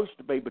supposed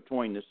to be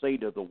between the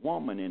seed of the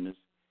woman and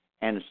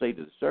the seed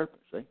of the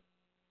serpent, see?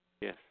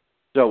 Yes.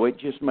 So it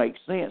just makes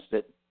sense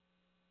that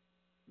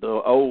the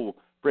old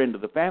friend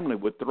of the family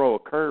would throw a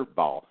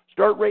curveball.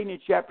 Start reading in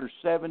chapter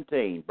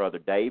 17, Brother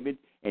David,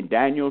 and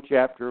Daniel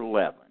chapter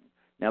 11.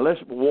 Now,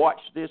 let's watch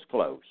this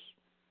close.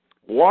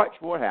 Watch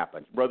what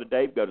happens. Brother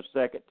Dave, go to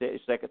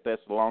 2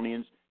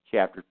 Thessalonians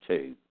chapter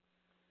 2.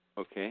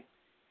 Okay.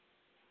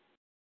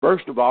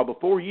 First of all,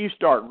 before you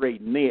start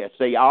reading this,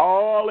 see,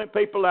 all them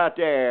people out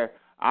there,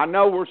 I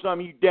know where some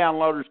of you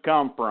downloaders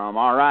come from,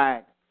 all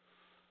right?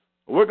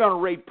 We're going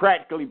to read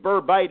practically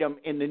verbatim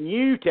in the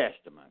New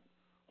Testament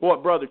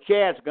what Brother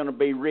Chad's going to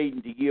be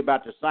reading to you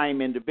about the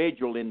same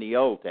individual in the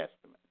Old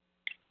Testament,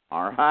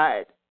 all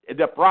right?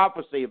 The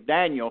prophecy of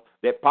Daniel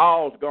that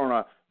Paul's going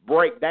to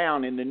break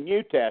down in the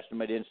New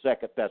Testament in 2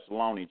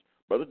 Thessalonians.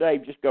 Brother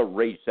Dave, just go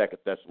read 2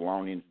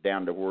 Thessalonians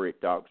down to where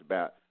it talks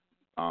about,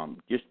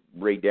 just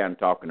read down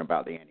talking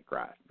about the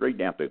Antichrist. Read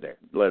down through there.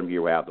 Let them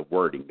hear how the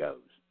wording goes.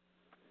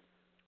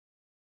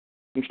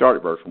 You can start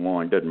at verse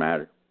 1. Doesn't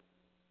matter.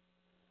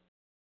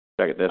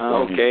 2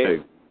 Thessalonians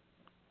 2.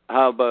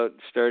 How about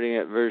starting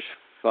at verse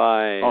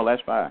 5? Oh,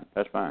 that's fine.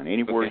 That's fine.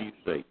 Any word you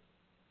see.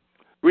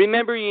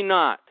 Remember ye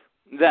not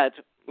that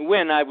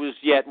when I was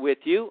yet with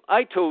you,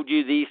 I told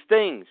you these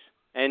things,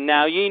 and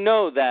now ye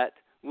know that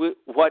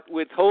what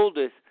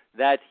withholdeth,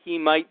 that he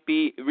might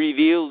be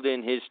revealed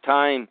in his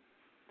time.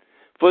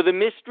 For the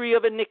mystery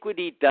of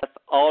iniquity doth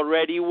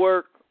already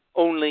work,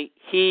 only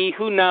he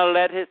who now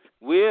letteth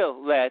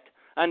will let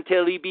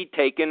until he be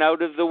taken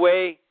out of the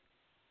way.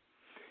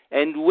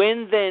 And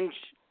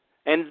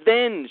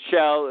then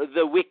shall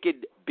the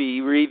wicked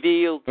be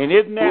revealed. And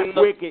isn't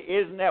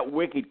that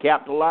wicked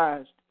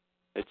capitalized?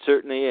 It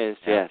certainly is,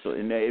 yes.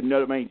 Absolutely. In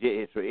other words,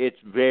 it's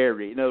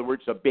very, in other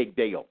words, it's a big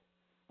deal.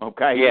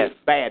 Okay? Yes. It's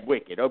bad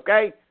wicked,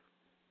 okay?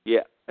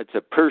 Yeah, it's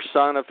a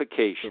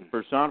personification. It's a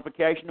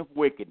personification of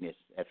wickedness.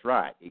 That's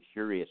right. It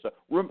sure is. So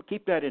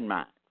keep that in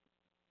mind.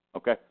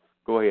 Okay?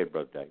 Go ahead,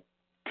 Brother Dave.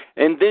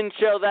 And then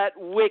shall that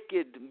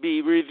wicked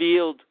be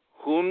revealed,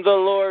 whom the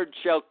Lord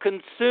shall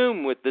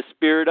consume with the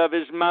spirit of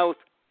his mouth,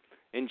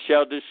 and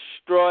shall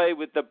destroy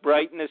with the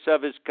brightness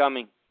of his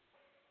coming.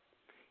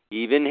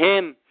 Even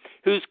him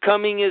whose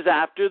coming is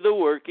after the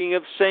working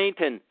of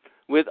Satan,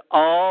 with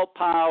all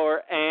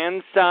power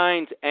and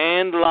signs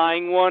and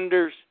lying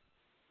wonders,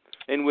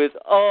 and with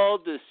all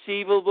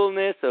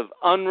deceivableness of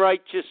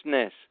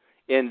unrighteousness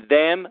in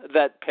them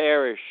that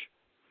perish,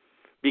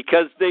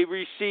 because they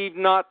receive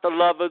not the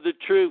love of the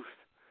truth,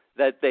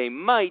 that they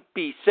might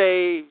be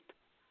saved.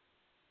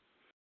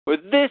 For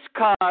this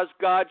cause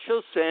God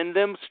shall send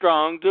them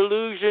strong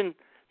delusion,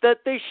 that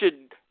they should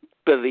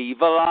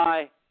believe a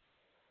lie,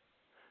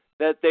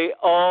 that they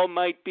all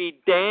might be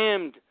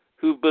damned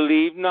who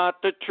believed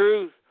not the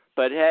truth,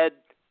 but had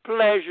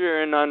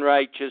pleasure in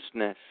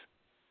unrighteousness.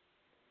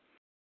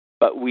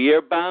 But we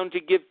are bound to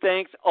give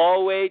thanks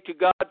always to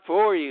God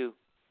for you,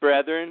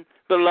 brethren,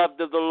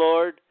 beloved of the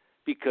Lord,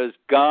 because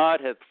God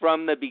hath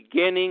from the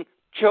beginning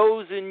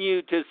chosen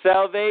you to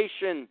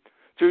salvation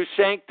through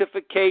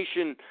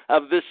sanctification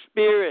of the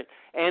Spirit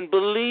and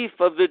belief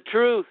of the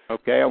truth.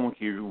 Okay, I want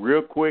you to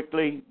real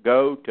quickly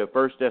go to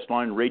 1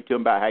 Thessalonians and read to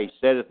him about how he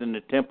sitteth in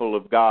the temple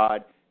of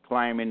God,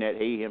 claiming that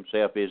he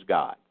himself is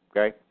God.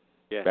 Okay?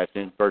 Yes. That's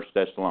in 1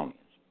 Thessalonians,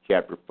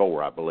 chapter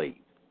 4, I believe.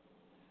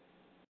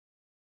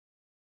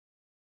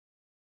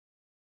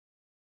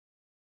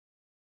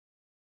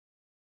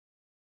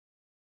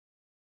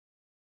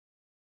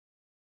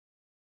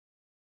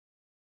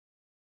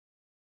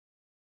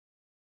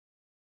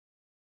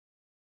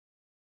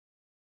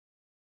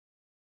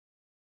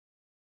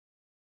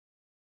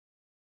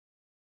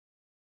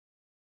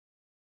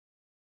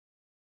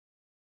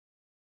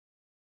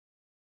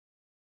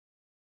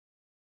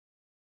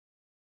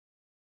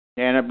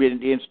 And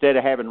instead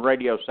of having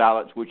radio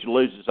silence, which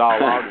loses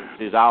all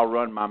audiences, I'll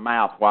run my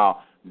mouth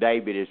while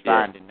David is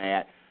finding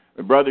that.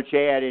 Brother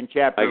Chad, in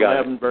chapter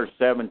 11, verse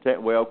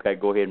 17. Well, okay,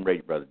 go ahead and read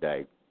it, Brother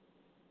Dave.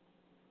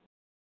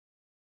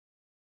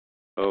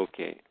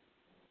 Okay.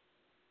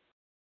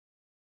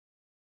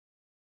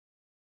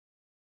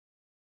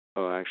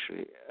 Oh,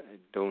 actually, I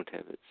don't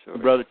have it. Sorry.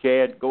 Brother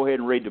Chad, go ahead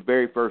and read the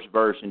very first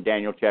verse in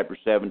Daniel chapter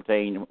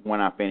 17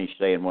 when I finish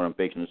saying what I'm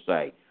fixing to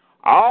say.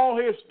 All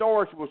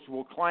historians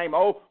will claim,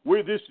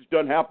 this has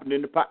done happened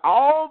in the past,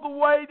 all the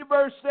way to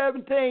verse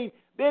 17.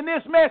 Then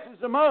this messes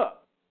them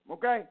up,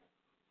 okay?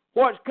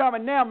 What's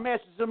coming now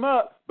messes them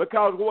up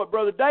because of what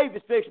Brother Dave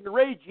is fixing to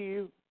read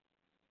you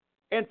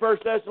in 1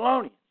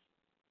 Thessalonians.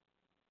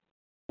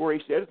 where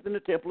he sitteth in the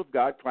temple of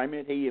God,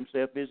 claiming that he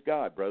himself is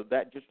God, brother.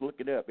 That, just look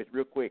it up. It's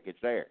real quick. It's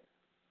there.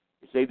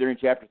 It's either in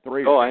chapter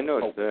 3 or Oh, I know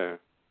it's there.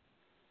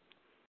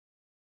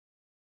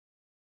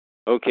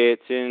 Okay,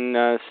 it's in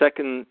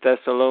 2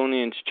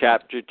 Thessalonians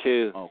chapter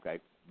 2. Okay,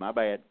 my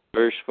bad.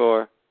 Verse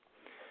 4.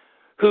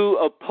 Who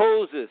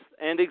opposeth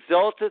and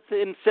exalteth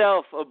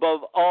himself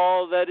above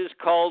all that is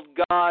called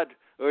God,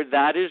 or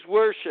that is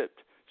worshipped,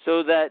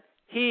 so that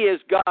he as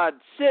God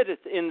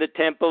sitteth in the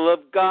temple of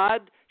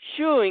God,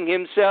 shewing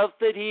himself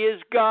that he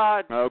is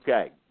God.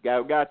 Okay,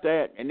 got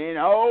that. And then,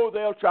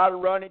 they'll try to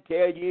run and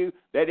tell you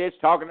that it's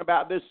talking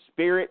about the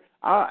spirit.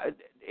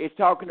 It's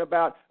talking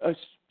about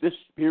the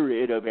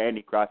spirit of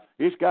Antichrist.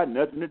 It's got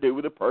nothing to do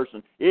with a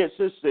person. It's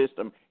a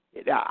system.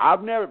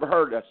 I've never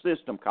heard a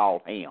system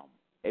called him.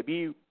 Have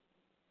you,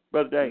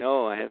 Brother Dave?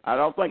 No, I have. I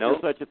don't think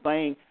there's such a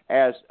thing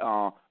as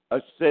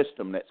a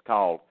system that's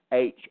called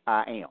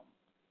HIM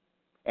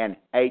and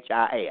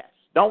HIS.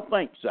 Don't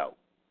think so.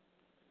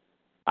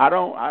 I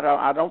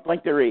don't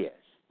think there is.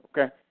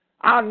 Okay.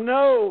 I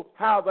know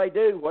how they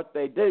do what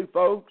they do,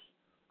 folks.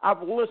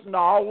 I've listened to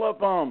all of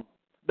them,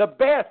 the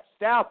best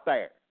out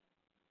there,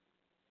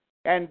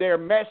 and they're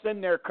messing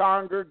their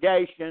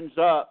congregations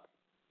up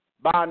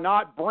by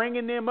not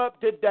bringing them up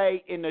to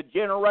date in the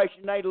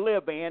generation they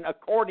live in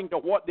according to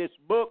what this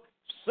book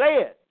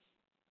says.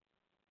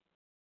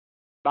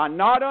 By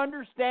not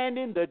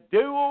understanding the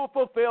dual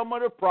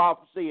fulfillment of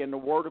prophecy in the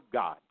Word of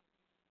God.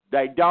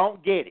 They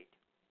don't get it.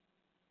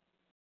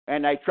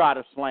 And they try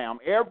to slam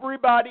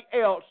everybody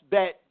else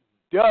that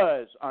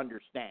does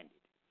understand it.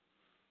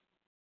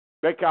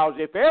 Because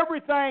if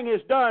everything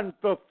is done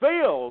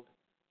fulfilled,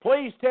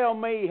 please tell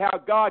me how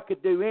God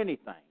could do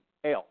anything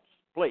else.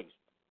 Please.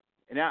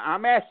 And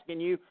I'm asking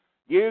you,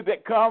 you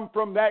that come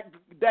from that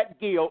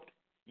guilt,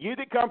 you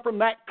that come from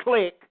that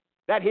clique,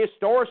 that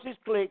historicist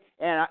clique,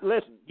 and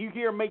listen, you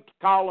hear me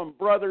call them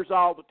brothers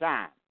all the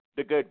time,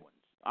 the good ones,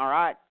 all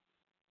right?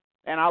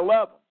 And I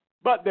love them,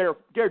 but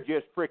they're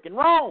just freaking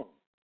wrong.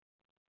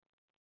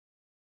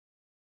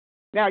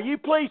 Now, you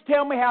please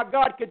tell me how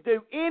God could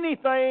do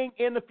anything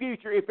in the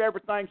future if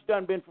everything's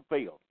been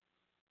fulfilled.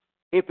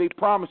 If he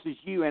promises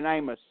you in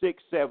Amos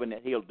 6:7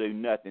 that he'll do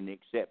nothing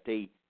except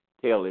he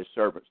tell his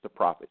servants, the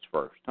prophets,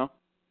 first, huh?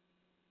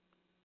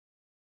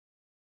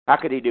 How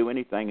could he do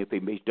anything if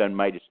he's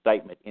made a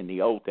statement in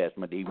the Old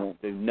Testament he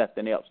won't do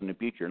nothing else in the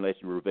future unless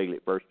he reveal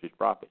it first to his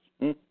prophets?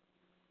 I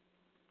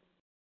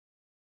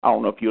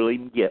don't know if you'll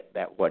even get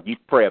that one. You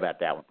pray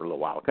about that one for a little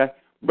while, okay?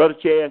 Brother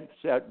Chad,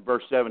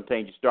 verse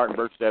 17. Just start in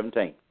verse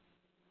 17.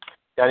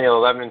 Daniel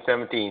 11 and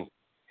 17.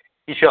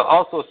 He shall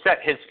also set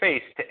his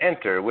face to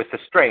enter with the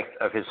strength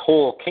of his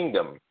whole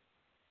kingdom,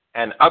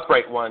 and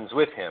upright ones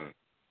with him.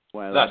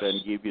 Well, that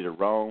doesn't give you the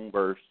wrong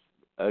verse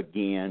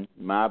again.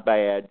 My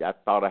bad. I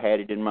thought I had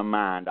it in my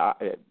mind.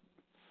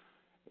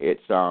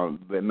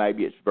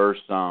 Maybe it's verse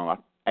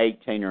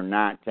 18 or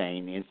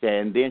 19. And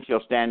saying, then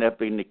shall stand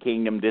up in the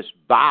kingdom this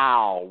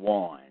vile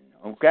one.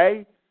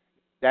 Okay?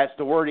 That's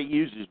the word it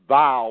uses,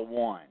 vile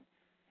one.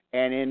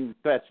 And in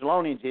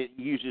Thessalonians, it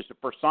uses a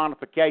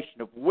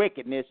personification of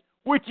wickedness,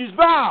 which is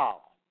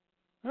vile.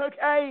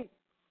 Okay?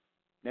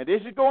 Now,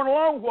 this is going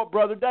along with what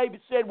Brother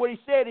David said, what he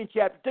said in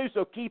chapter 2,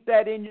 so keep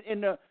that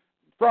in the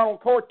frontal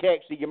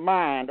cortex of your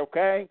mind,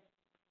 okay?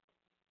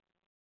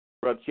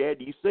 Brother Chad,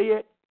 do you see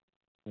it?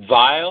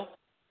 Vile?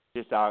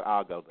 Just,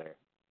 I'll go there.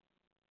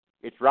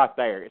 It's right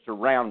there. It's a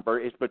round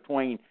verse. It's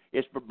between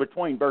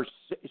verse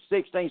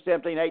 16,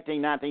 17,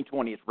 18, 19,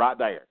 20. It's right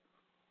there.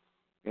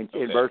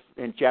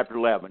 In chapter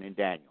 11 in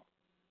Daniel.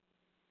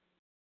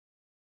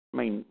 I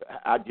mean,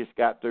 I just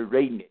got through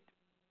reading it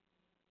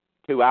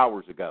 2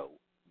 hours ago,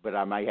 but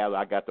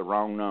I got the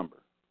wrong number.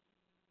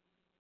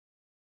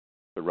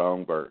 The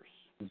wrong verse.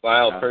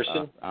 Vile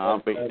person?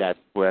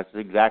 That's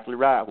exactly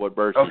right. What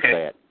verse is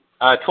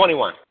that?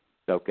 21.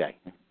 Okay.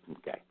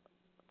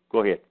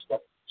 Go ahead.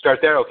 Start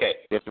there? Okay.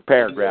 It's a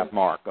paragraph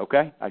mark,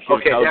 okay? I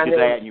should have told you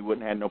that and you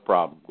wouldn't have no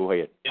problem. Go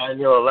ahead.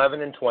 Daniel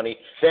 11 and 20.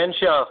 Then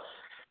shall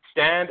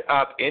stand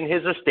up in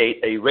his estate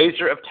a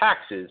raiser of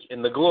taxes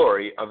in the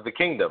glory of the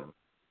kingdom.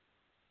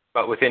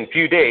 But within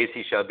few days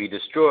he shall be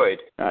destroyed.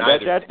 Now,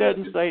 that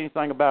doesn't say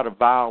anything about a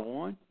vile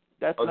one.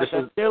 That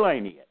still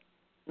ain't it.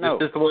 No.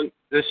 This is the one.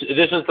 This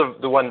is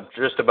the one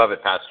just above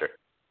it, Pastor.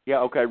 Yeah.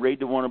 Okay. Read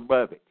the one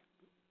above it.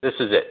 This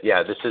is it.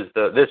 Yeah. This is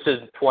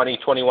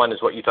 2021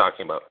 is what you're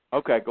talking about.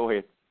 Okay. Go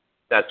ahead.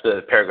 That's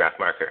the paragraph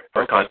marker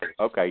for context.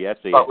 Okay. That's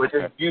it. But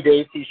within few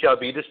days he shall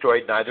be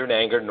destroyed, neither in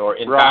anger nor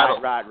in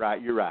battle.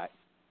 Right. You're right.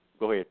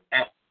 Go ahead.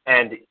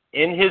 And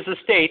in his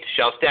estate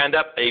shall stand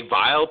up a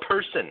vile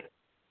person.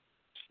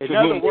 In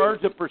other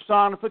words, a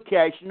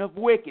personification of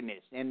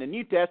wickedness. In the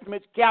New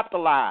Testament, it's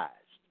capitalized.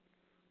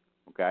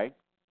 Okay?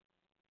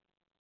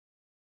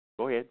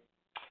 Go ahead.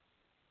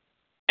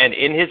 And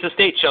in his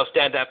estate shall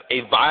stand up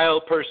a vile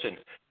person,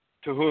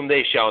 to whom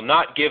they shall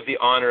not give the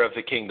honor of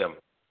the kingdom.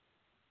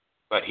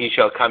 But he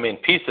shall come in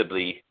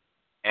peaceably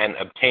and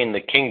obtain the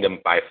kingdom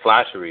by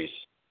flatteries.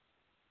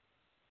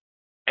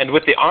 And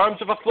with the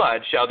arms of a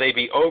flood shall they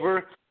be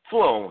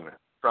overflown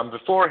from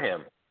before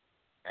him.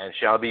 and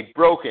shall be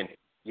broken,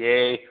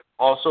 yea,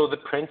 also the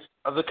prince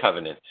of the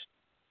covenant.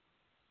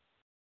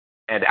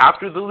 And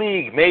after the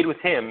league made with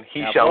him,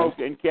 he now, shall... folks,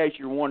 in case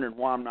you're wondering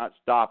why I'm not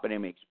stopping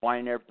him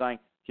explaining everything,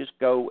 just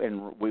go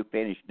and we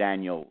finished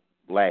Daniel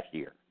last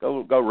year.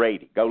 Go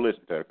read it. Go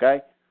listen to it,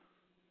 okay?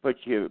 Put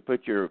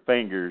your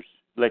fingers,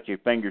 let your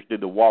fingers do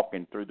the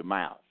walking through the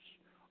mouse.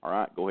 All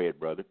right, go ahead,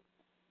 brother.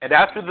 And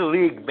after the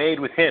league made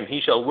with him, he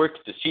shall work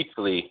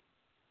deceitfully,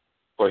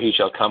 for he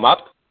shall come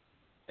up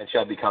and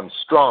shall become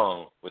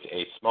strong with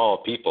a small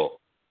people.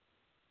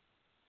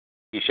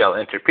 He shall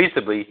enter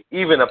peaceably,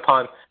 even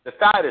upon the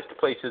fattest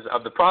places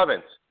of the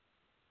province.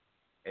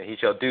 And he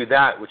shall do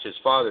that which his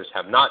fathers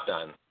have not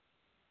done,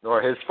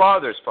 nor his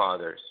fathers'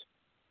 fathers.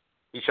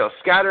 He shall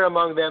scatter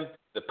among them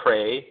the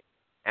prey,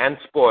 and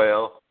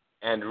spoil,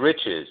 and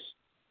riches.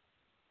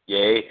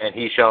 Yea, and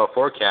he shall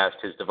forecast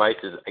his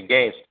devices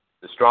against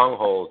the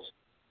strongholds,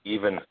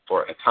 even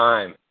for a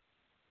time.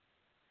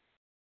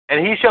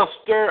 And he shall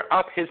stir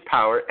up his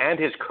power and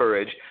his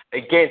courage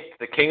against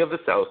the king of the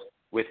south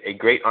with a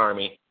great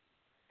army.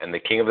 And the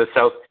king of the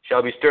south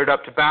shall be stirred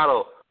up to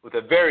battle with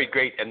a very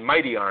great and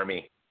mighty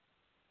army.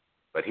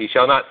 But he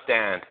shall not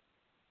stand,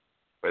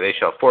 for they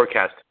shall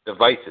forecast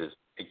devices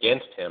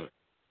against him.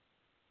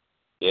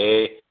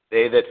 Yea,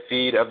 they that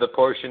feed of the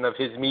portion of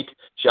his meat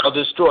shall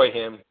destroy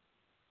him,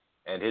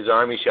 and his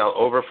army shall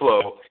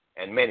overflow,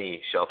 and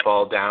many shall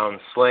fall down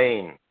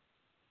slain.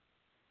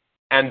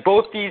 And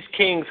both these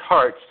kings'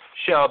 hearts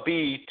shall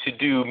be to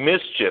do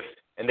mischief,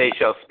 and they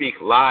shall speak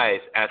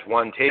lies at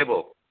one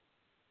table.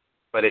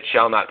 But it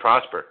shall not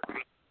prosper.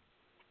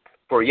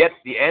 For yet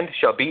the end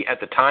shall be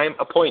at the time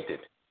appointed.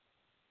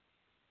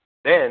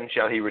 Then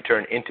shall he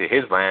return into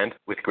his land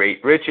with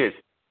great riches,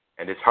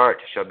 and his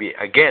heart shall be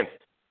against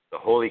the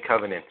holy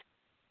covenant.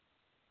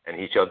 And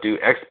he shall do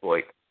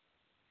exploit,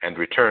 and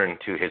return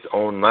to his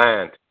own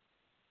land.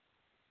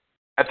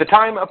 At the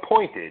time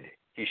appointed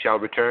he shall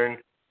return,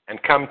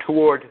 and come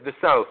toward the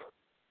south,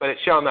 but it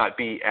shall not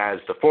be as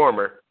the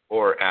former,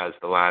 or as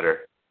the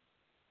latter.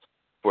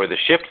 For the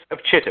ships of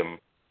Chittim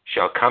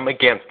shall come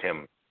against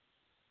him.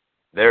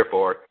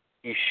 Therefore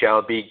he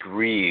shall be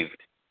grieved,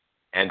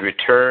 and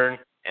return,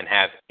 and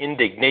have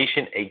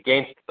indignation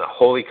against the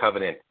holy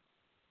covenant.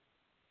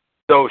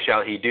 So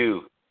shall he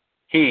do.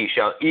 He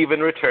shall even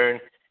return,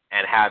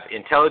 and have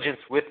intelligence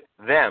with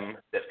them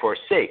that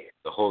forsake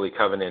the holy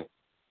covenant.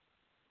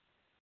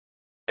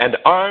 And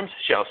arms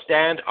shall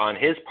stand on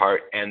his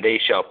part, and they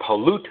shall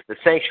pollute the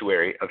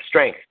sanctuary of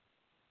strength,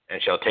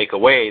 and shall take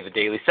away the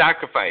daily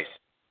sacrifice,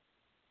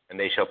 and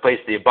they shall place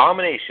the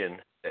abomination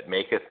that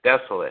maketh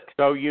desolate.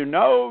 So you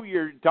know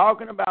you're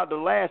talking about the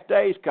last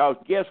days, because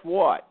guess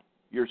what?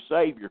 Your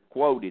Savior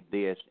quoted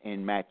this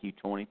in Matthew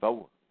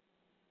 24.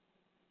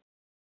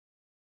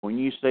 When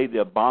you see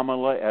the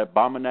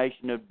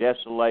abomination of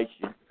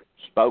desolation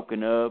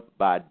spoken of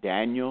by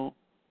Daniel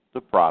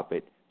the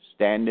prophet,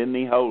 stand in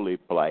the holy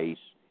place,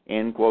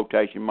 in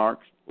quotation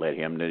marks, let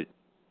him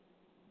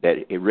that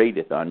it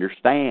readeth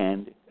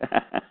understand.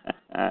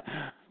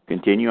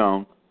 Continue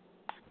on.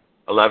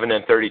 11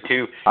 and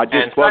 32. I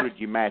just quoted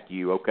you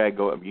Matthew, okay?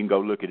 You can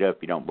go look it up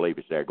if you don't believe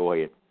it's there. Go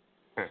ahead.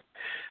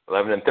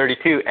 11 and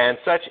 32. And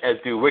such as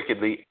do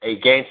wickedly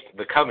against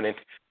the covenant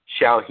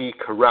shall he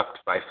corrupt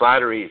by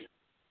flatteries.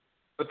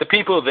 But the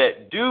people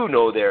that do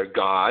know their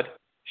God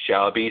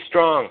shall be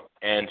strong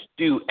and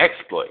do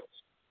exploits.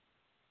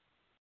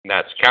 And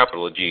that's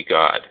capital G,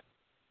 God.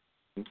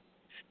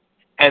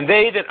 And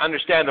they that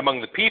understand among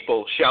the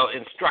people shall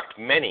instruct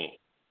many.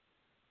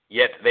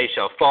 Yet they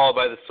shall fall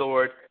by the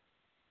sword,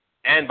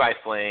 and by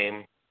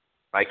flame,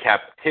 by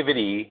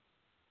captivity,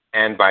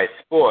 and by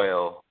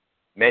spoil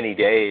many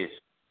days.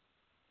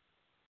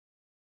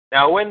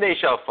 Now when they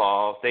shall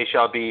fall, they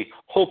shall be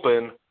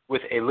holpen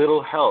with a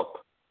little help,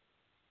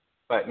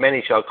 but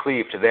many shall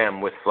cleave to them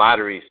with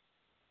flatteries.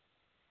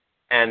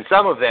 And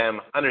some of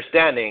them,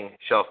 understanding,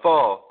 shall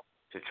fall,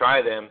 to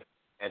try them,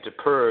 and to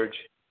purge,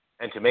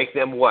 and to make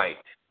them white,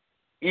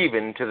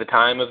 even to the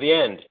time of the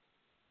end.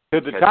 To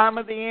the time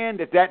of the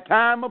end, at that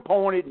time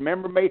appointed,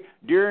 remember me,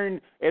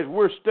 as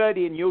we're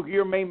studying, you'll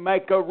hear me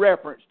make a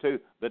reference to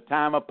the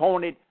time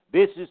appointed.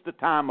 This is the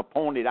time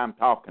appointed I'm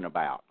talking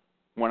about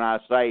when I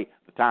say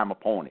the time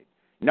appointed.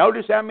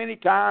 Notice how many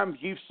times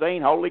you've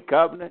seen Holy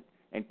Covenant,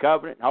 and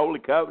Holy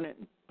Covenant,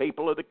 and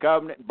people of the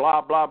covenant, and blah,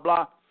 blah,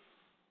 blah.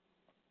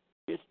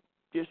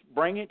 Just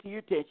bring it to your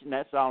attention.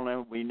 That's all.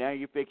 Now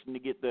you're fixing to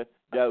get the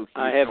dose.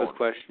 I have a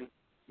question.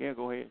 Yeah,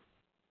 go ahead.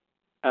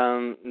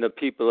 The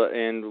people,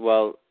 and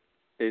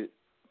it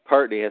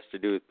partly has to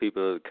do with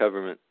people of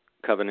the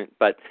covenant,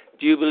 but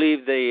do you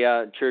believe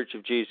the Church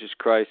of Jesus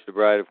Christ, the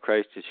Bride of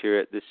Christ, is here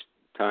at this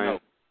time?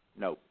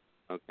 No.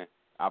 Okay.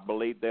 I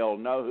believe they'll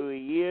know who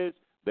he is.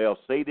 They'll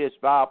see this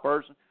vile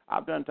person.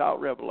 I've done taught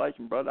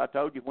Revelation, brother. I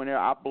told you whenever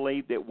I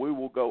believe that we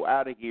will go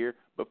out of here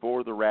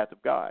before the wrath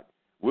of God.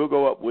 We'll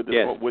go up with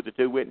the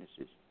two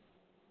witnesses.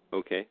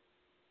 Okay.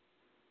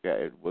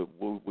 Yeah,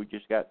 we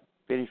just got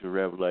finished with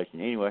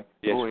Revelation. Anyway.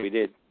 Yes, we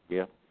did.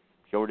 Yeah,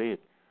 sure did.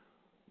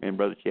 And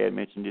Brother Chad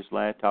mentioned this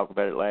talked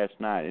about it last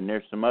night. And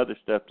there's some other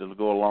stuff that'll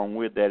go along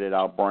with that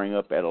I'll bring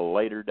up at a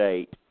later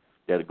date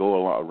that'll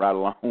go right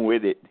along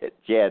with it that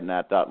Chad and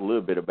I talked a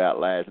little bit about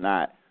last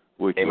night,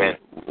 which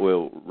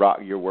will rock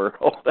your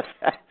world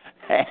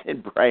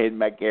and pray and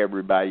make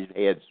everybody's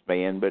head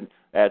spin. But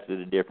that's at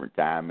a different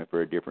time and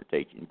for a different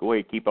teaching. Go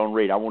ahead, keep on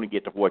reading. I want to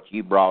get to what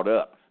you brought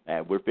up.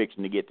 We're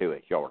fixing to get to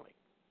it shortly.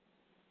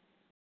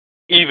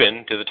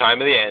 Even to the time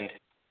of the end,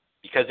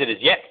 because it is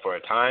yet for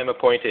a time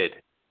appointed.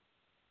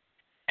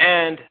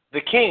 And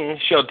the king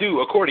shall do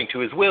according to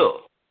his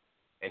will,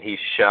 and he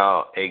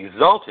shall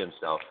exalt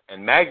himself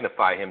and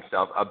magnify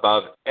himself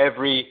above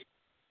every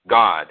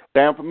god.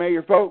 Sound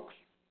familiar, folks?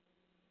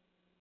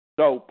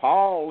 So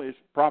Paul is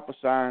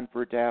prophesying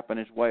for it to happen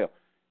as well.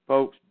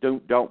 Folks,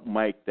 don't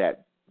make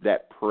that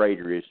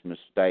praetorist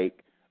mistake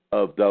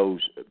of those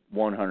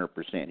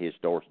 100%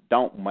 historians.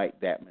 Don't make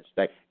that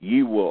mistake.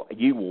 You will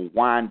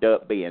wind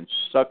up being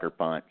sucker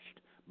punched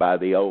by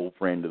the old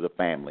friend of the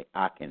family,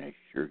 I can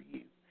assure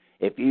you.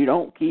 If you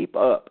don't keep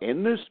up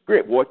in the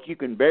script, what you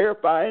can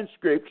verify in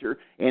Scripture,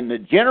 in the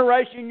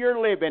generation you're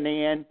living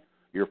in,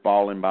 you're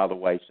falling by the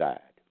wayside.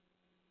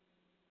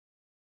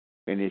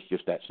 And it's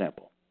just that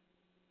simple.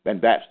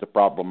 And that's the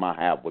problem I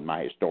have with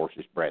my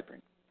historicist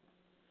brethren.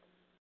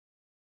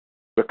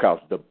 Because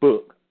the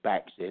book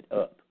backs it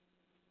up.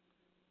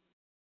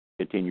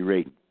 Continue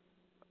reading.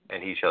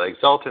 And he shall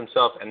exalt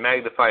himself and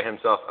magnify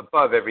himself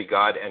above every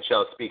god, and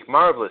shall speak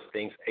marvelous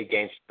things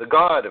against the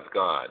God of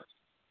gods,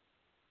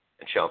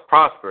 and shall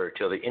prosper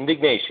till the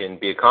indignation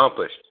be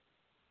accomplished.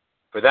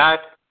 For that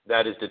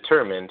is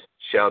determined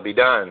shall be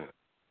done.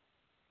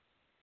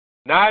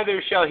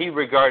 Neither shall he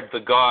regard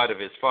the God of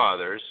his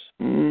fathers.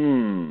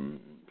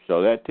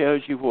 So that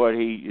tells you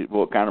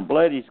what kind of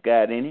blood he's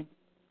got in him.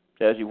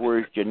 Tells you where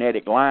his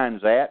genetic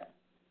line's at.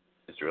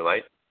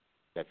 Israelite.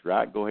 That's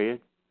right. Go ahead.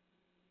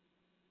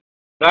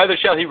 Neither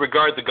shall he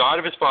regard the God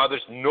of his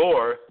fathers,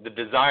 nor the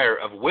desire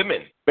of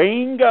women.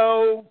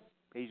 Bingo!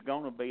 He's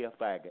going to be a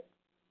faggot.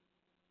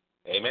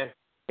 Amen.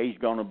 He's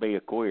going to be a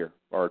queer,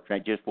 or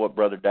just what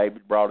Brother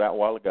David brought out a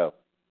while ago.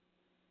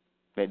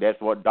 That's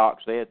what Doc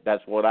said.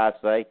 That's what I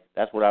say.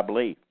 That's what I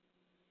believe.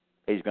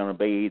 He's going to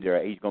be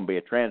he's going to be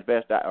a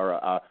transvestite or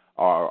a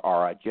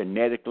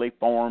genetically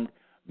formed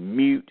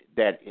mute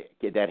that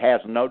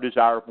has no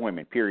desire of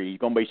women. Period. He's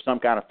going to be some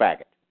kind of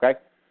faggot. Okay.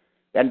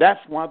 And that's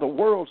why the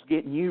world's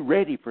getting you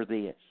ready for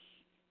this.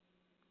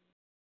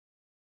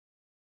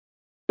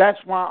 That's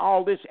why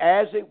all this,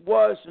 as it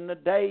was in the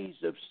days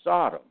of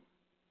Sodom,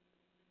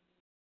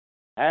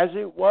 as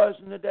it was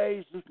in the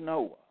days of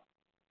Noah.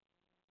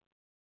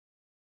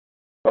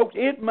 Folks,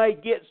 it may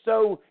get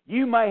so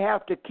you may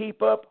have to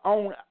keep up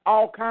on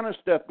all kind of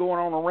stuff going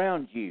on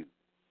around you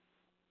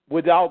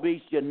with all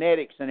these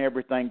genetics and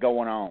everything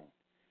going on.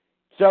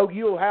 So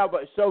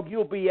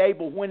you'll be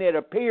able, when it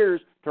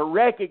appears, to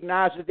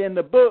recognize it in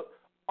the book,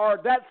 or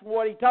that's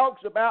what he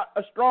talks about,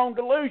 a strong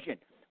delusion.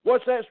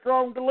 What's that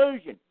strong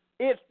delusion?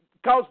 It's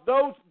because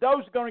those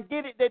are going to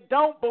get it that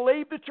don't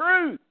believe the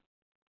truth.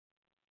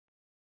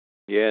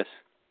 Yes.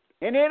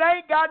 And it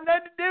ain't got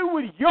nothing to do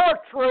with your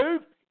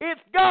truth.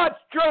 It's God's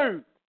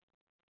truth.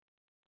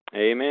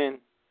 Amen.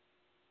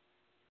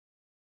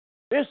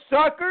 This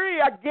sucker,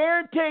 I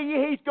guarantee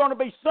you, he's going to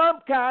be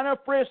some kind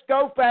of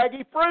Frisco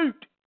faggy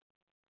fruit.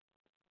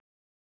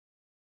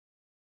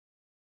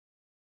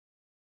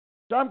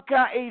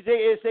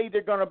 It's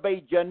either going to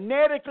be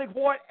genetically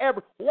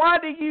whatever. Why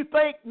do you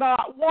think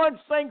not one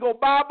single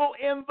Bible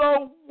in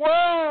the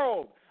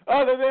world,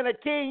 other than a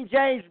King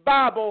James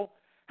Bible,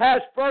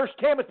 has 1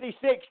 Timothy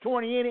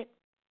 6:20 in it?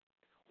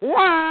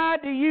 Why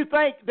do you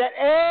think that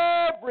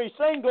every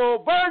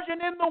single version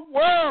in the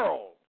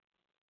world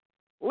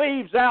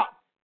leaves out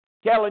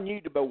telling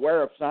you to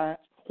beware of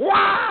science?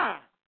 Why?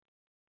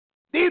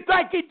 Do you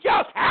think it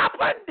just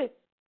happened?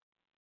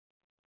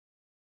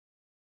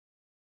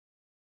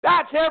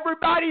 That's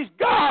everybody's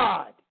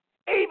God,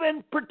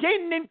 even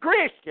pretending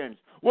Christians.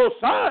 Well,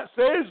 science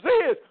says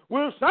this.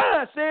 Well,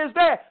 science says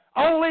that.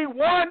 Only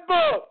one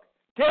book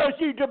tells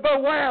you to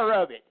beware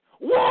of it.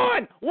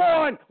 One.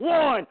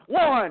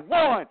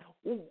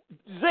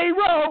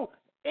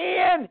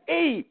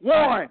 0NE,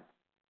 1.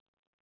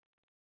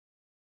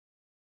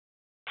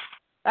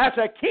 That's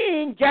a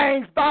King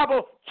James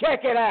Bible.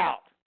 Check it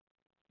out.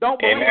 Don't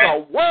believe a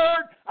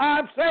word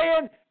I'm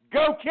saying?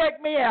 Go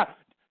check me out.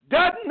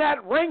 Doesn't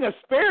that ring a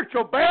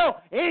spiritual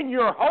bell in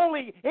your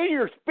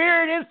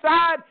spirit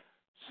inside?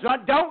 So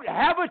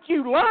haven't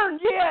you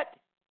learned yet?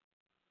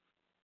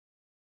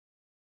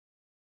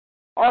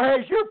 Or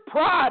has your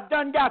pride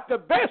done got the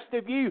best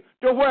of you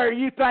to where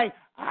you think,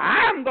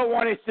 I'm the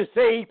one that's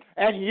deceived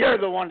and you're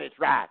the one that's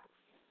right?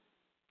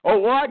 Oh,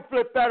 well, I can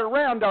flip that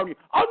around on you.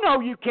 Oh,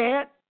 no, you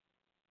can't.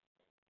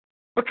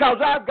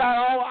 Because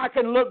I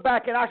can look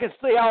back and I can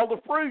see all the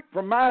fruit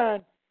from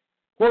mine.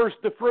 Where's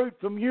the fruit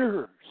from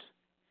yours?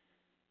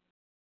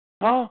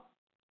 Huh?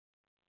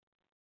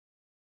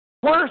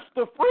 Where's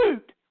the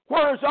fruit?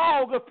 Where's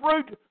all the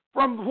fruit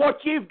from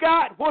what you've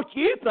got? What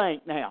you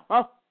think now?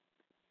 Huh?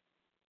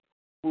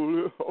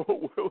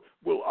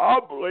 Well, I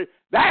believe.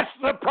 That's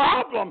the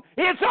problem.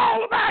 It's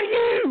all about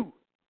you.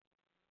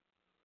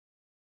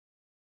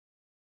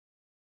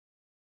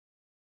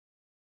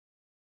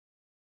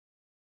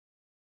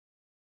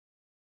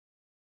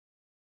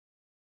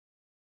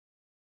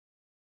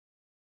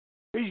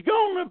 He's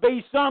going to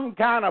be some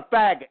kind of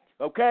faggot,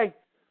 okay?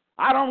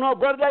 I don't know,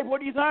 Brother Dave,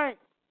 what do you think,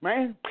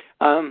 man?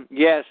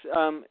 Yes,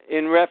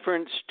 in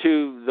reference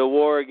to the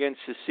war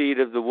against the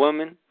seed of the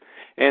woman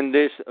and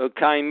this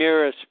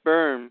chimera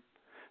sperm,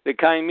 the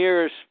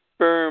chimera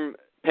sperm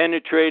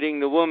penetrating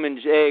the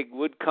woman's egg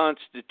would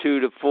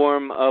constitute a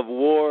form of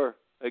war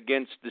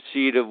against the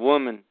seed of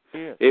woman.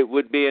 Yes. It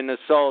would be an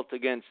assault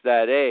against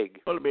that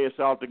egg. Well, it'd be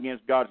assault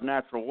against God's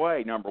natural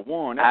way, number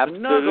one. That's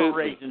another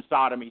reason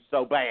sodomy's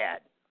so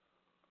bad.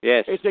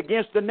 Yes. It's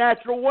against the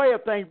natural way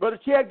of things. Brother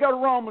Chad, go to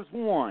Romans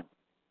 1.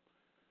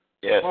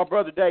 Yes. While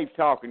Brother Dave's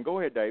talking. Go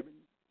ahead, David.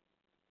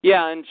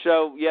 Yeah, and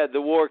so,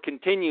 the war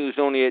continues,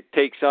 only it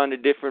takes on a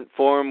different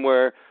form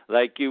where,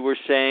 like you were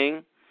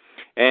saying,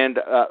 and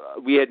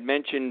we had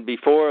mentioned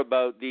before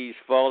about these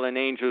fallen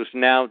angels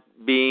now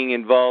being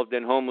involved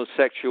in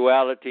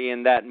homosexuality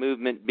and that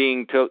movement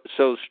being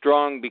so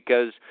strong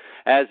because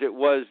as it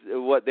was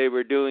what they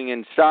were doing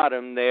in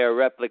Sodom, they are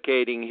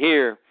replicating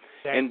here.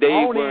 And they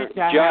were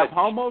judged. Have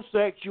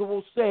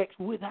homosexual sex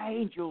with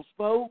angels,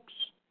 folks.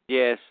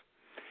 Yes.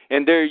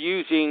 And they're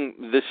using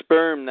the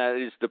sperm that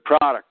is the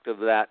product of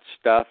that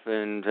stuff.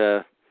 And,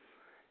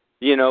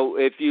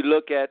 if you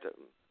look at,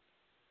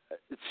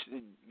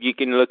 you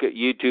can look at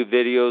YouTube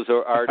videos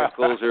or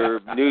articles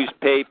or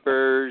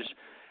newspapers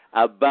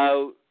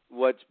about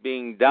what's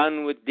being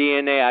done with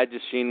DNA. I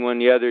just seen one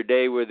the other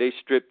day where they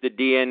stripped the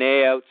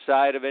DNA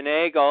outside of an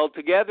egg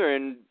altogether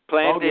and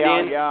planted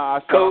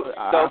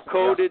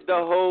coated the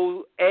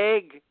whole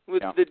egg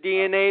with the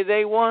DNA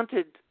they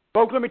wanted.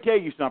 Folks, let me tell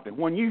you something.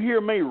 When you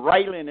hear me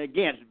railing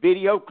against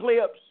video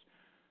clips,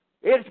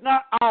 it's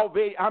not all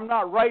video. I'm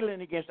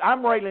railing against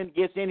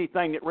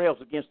anything that rails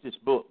against this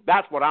book.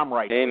 That's what I'm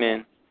railing Amen.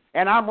 against.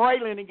 And I'm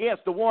railing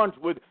against the ones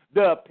with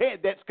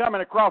that's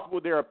coming across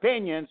with their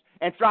opinions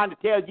and trying to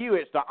tell you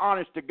it's the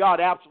honest to God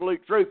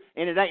absolute truth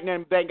and it ain't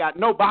nothing, they ain't got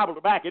no Bible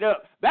to back it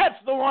up. That's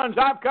the ones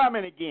I'm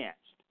coming against.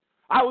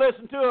 I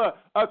listened to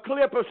a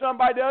clip of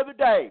somebody the other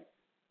day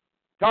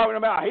talking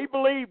about he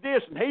believed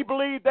this and he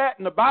believed that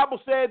and the Bible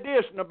said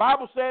this and the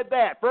Bible said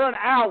that for an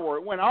hour.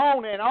 It went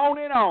on and on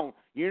and on.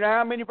 You know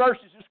how many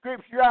verses of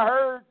Scripture I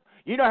heard?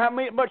 You know how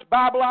much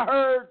Bible I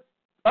heard?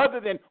 Other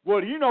than,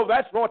 well,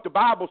 that's what the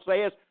Bible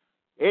says.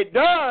 It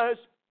does.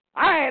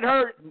 I had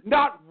heard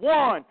not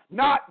one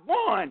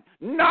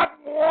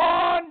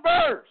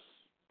verse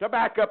to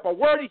back up a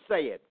word he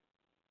said.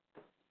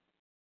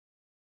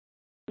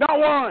 Not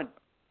one.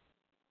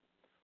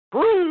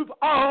 Prove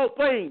all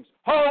things.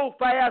 Hold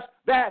fast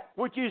that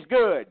which is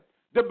good.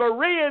 The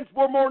Bereans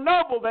were more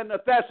noble than the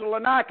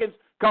Thessalonians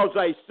because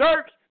they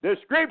searched the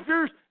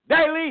Scriptures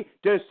daily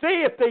to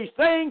see if these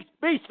things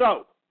be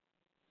so.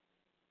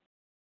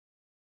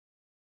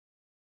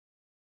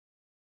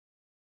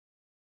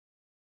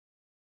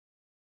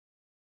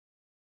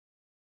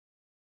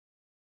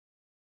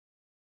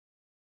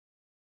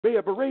 Be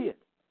a Berean.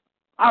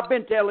 I've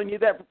been telling you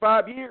that for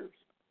 5 years.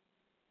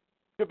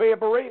 To be a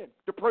Berean,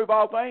 to prove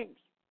all things.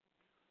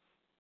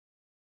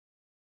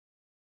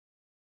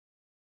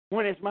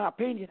 When it's my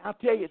opinion, I'll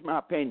tell you it's my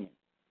opinion.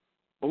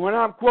 But when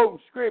I'm quoting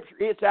Scripture,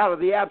 it's out of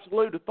the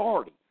absolute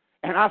authority.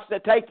 And I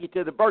take you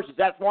to the verses.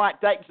 That's why it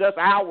takes us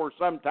hours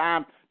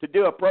sometimes to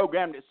do a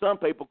program that some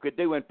people could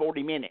do in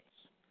 40 minutes.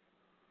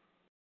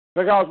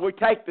 Because we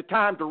take the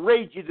time to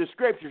read you the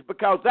Scriptures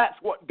because that's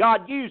what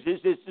God uses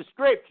is the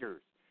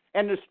Scriptures.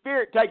 And the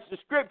Spirit takes the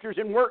Scriptures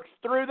and works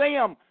through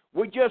them.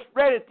 We just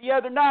read it the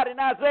other night in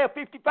Isaiah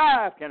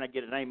 55. Can I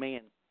get an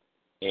amen?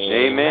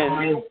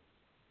 Amen.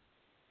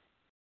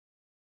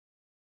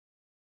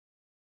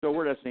 So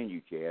where did I send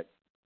you, Chad?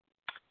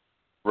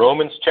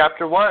 Romans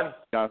chapter 1.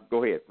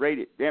 Go ahead. Read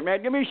it. Yeah,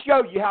 man, let me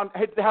show you how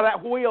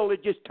that wheel,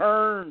 it just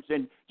turns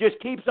and just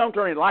keeps on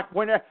turning.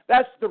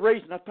 That's the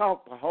reason I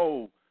taught the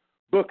whole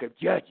book of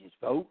Judges,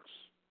 folks.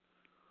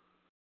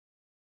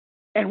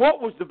 And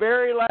what was the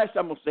very last,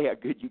 I'm going to see how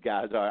good you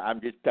guys are.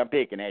 I'm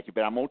picking at you,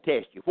 but I'm going to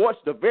test you. What's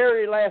the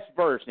very last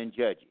verse in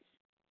Judges?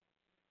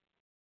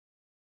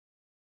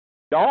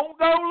 Don't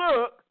go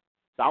look.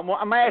 So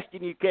I'm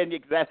asking you, can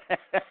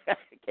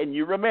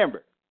you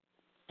remember?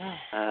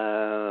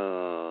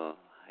 Oh,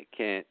 I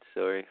can't,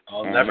 sorry.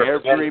 And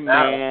every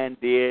man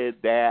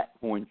did that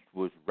which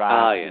was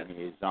right in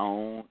his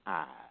own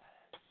eyes.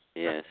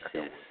 Yes.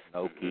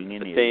 No king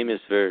in the Israel. Famous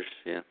verse,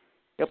 yeah.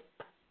 Yep.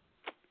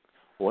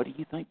 What do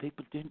you think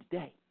people are doing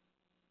today?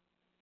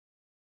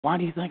 Why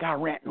do you think I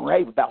rant and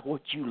rave about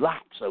what you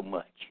like so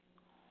much?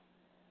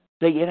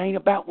 See, it ain't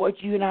about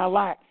what you and I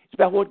like. It's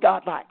about what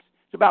God likes.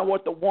 It's about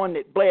what the one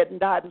that bled and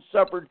died and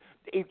suffered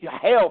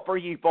hell for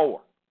you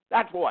for.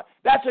 That's what.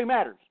 That's who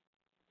matters.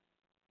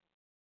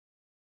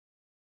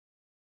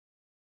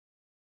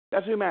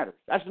 That's who matters.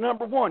 That's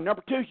number one.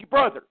 Number two is your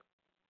brother.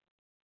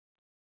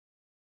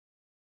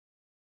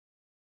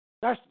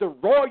 That's the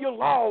royal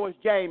law, as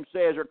James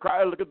says, or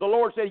the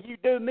Lord says, you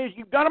doing this,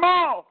 you've done them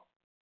all.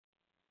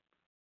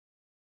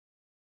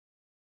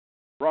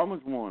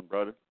 Romans 1,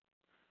 brother.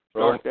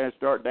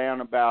 Start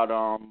down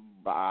about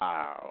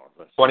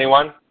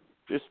 21.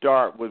 Just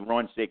start with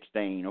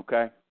 1:16,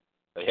 okay?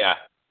 Yeah.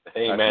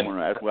 Amen.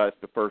 That's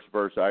the first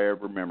verse I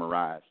ever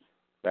memorized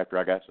after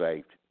I got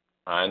saved.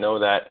 I know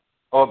that.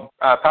 Oh,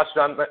 Pastor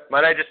John,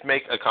 might I just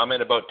make a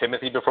comment about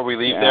Timothy before we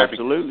leave there?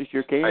 Absolutely,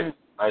 sure can.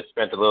 I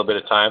spent a little bit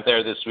of time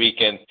there this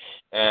week,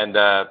 and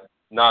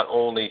not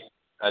only,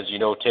 as you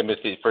know,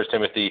 1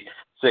 Timothy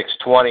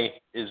 6:20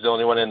 is the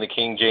only one in the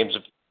King James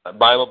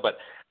Bible, but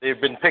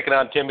they've been picking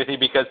on Timothy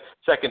because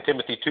 2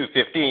 Timothy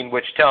 2:15,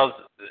 which tells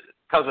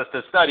us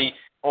to study,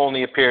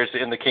 only appears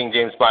in the King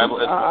James Bible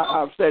as well.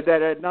 I've said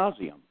that ad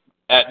nauseum.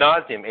 Ad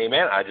nauseum,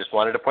 amen. I just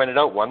wanted to point it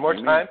out one more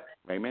time.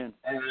 Amen.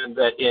 And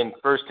that in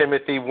 1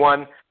 Timothy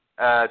 1,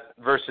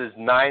 verses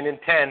 9 and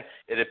 10,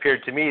 it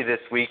appeared to me this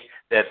week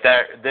that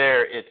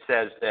there it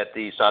says that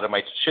the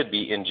Sodomites should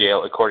be in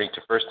jail according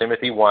to 1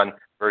 Timothy 1,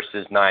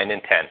 verses 9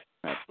 and 10.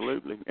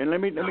 Absolutely. And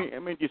let me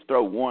just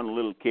throw one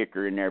little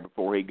kicker in there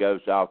before he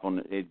goes off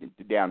on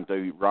down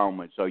through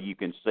Romans, so you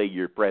can see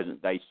your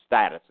present day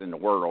status in the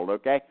world.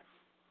 Okay,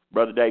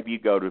 Brother Dave, you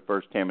go to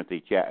 2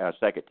 Timothy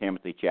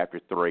chapter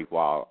 3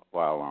 while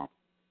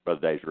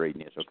Brother Dave's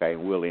reading this. Okay,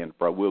 and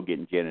we'll get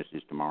in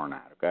Genesis tomorrow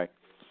night. Okay.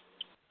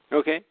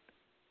 Okay.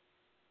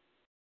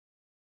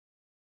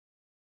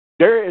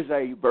 There is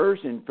a verse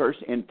in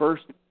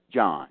First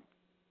John.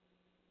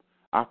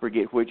 I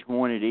forget which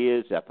one it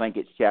is. I think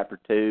it's chapter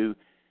 2.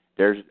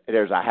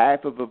 There's a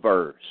half of a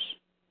verse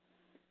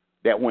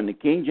that when the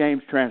King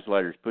James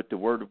translators put the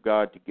Word of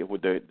God to get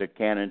with the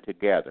canon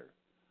together,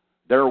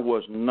 there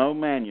was no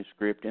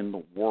manuscript in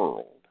the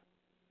world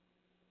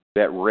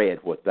that read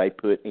what they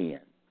put in.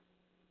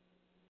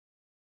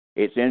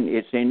 It's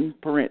in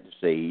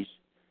parentheses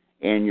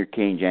in your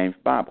King James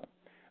Bible.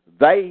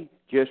 They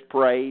just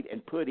prayed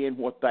and put in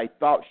what they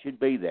thought should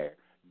be there.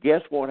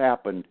 Guess what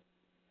happened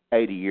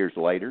 80 years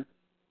later?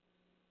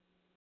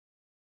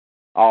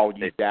 All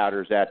you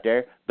doubters out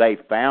there, they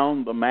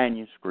found the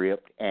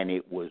manuscript, and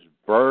it was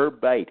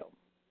verbatim.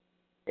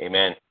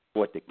 Amen.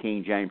 What the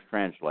King James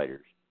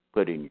translators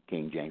put in your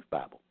King James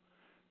Bible.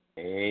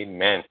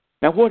 Amen.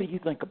 Now, what do you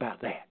think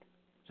about that?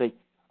 See,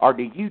 or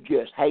do you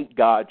just hate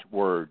God's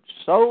Word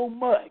so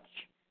much,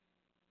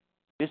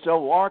 this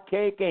old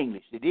archaic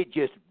English, that it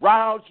just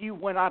riles you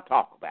when I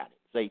talk about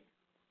it? See,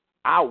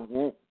 I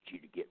want you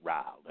to get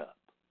riled up.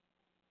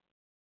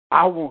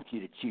 I want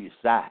you to choose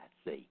sides,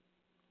 see,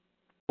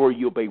 or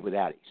you'll be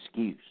without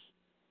excuse.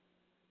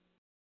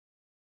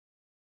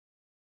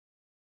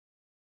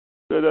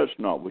 So that's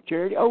not what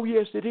charity. Oh,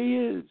 yes, it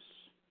is.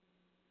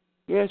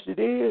 Yes, it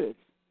is.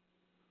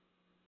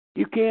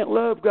 You can't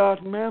love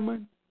God's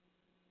mammon.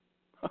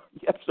 I'm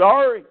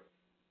sorry.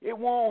 It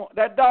won't.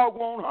 That dog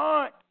won't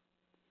hunt.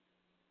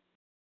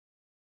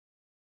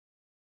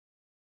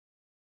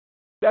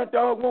 That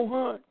dog won't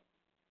hunt.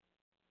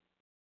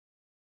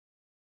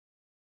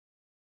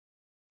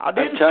 I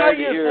didn't say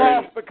you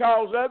was lost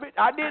because of it.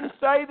 I didn't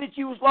say that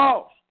you was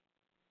lost.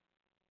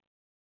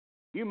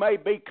 You may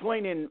be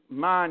cleaning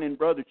mine and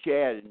Brother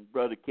Chad and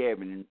Brother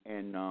Kevin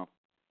and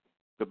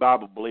the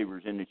Bible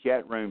believers in the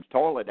chat room's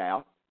toilet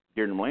out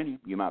during the millennium.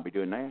 You might be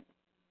doing that.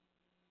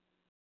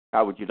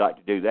 How would you like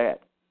to do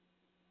that?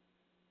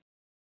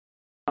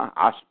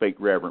 I speak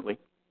reverently,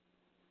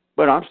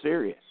 but I'm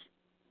serious.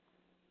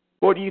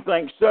 What do you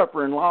think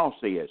suffering loss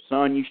is?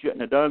 Son, you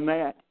shouldn't have done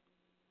that.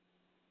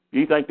 Do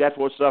you think that's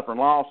what suffering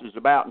loss is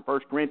about in 1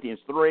 Corinthians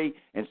 3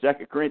 and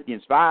 2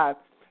 Corinthians 5?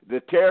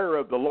 The terror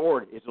of the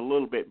Lord is a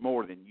little bit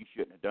more than you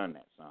shouldn't have done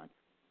that, son.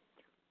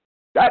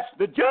 That's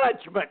the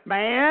judgment,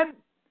 man.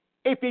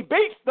 If he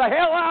beats the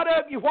hell out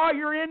of you while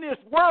you're in this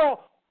world,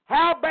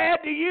 how bad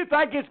do you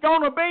think it's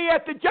going to be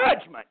at the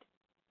judgment?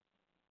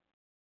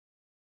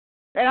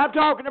 And I'm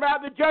talking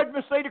about the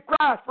judgment seat of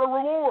Christ for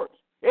rewards.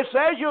 It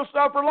says you'll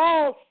suffer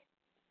loss.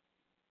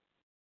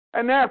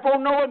 And therefore,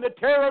 knowing the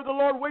terror of the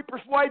Lord, we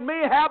persuade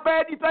me. How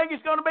bad do you think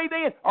it's going to be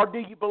then? Or do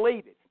you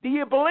believe it? Do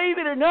you believe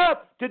it enough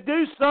to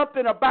do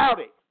something about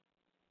it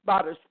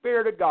by the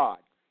Spirit of God?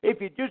 If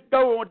you just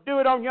don't do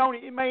it on your own,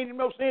 it makes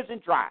no sense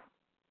in trying.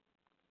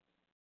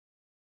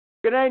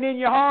 If it ain't in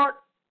your heart,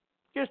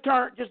 just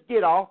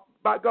get off.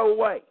 But go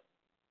away.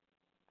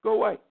 Go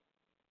away.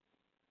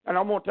 And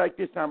I'm going to take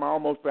this time. I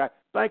almost forgot.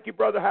 Thank you,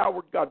 Brother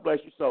Howard. God bless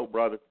your soul,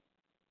 brother.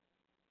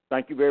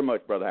 Thank you very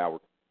much, Brother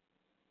Howard.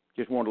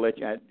 Just wanted to let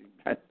you.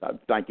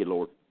 Thank you,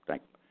 Lord.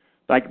 Thank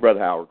you, Brother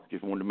Howard.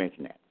 Just wanted to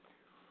mention that.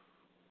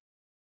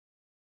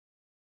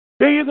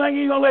 Do you think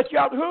he's going to let you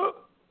off the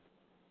hook?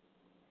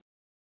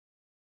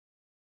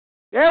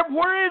 Yeah,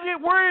 where is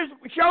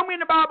it? Show me in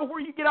the Bible where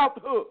you get off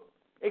the hook,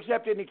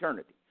 except in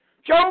eternity.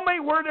 Show me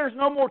where there's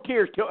no more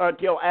tears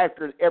until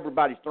after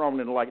everybody's thrown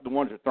in the lake. The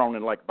ones that are thrown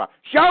in the lake of fire.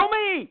 Show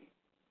me.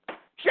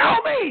 Show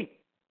me.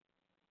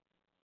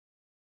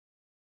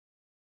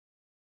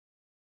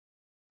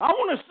 I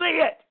want to see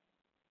it.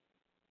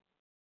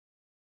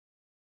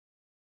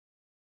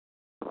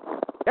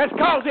 That's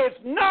because it's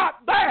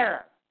not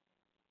there.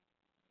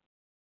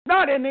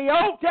 Not in the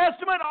Old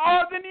Testament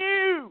or the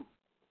New.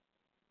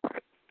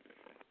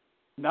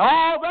 And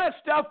all that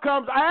stuff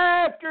comes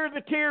after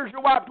the tears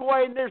are wiped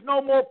away and there's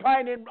no more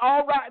pain. And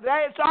all right,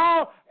 that's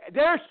all.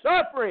 They're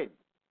suffering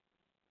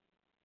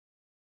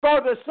for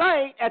the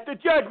saint at the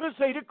judgment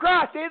seat of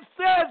Christ. It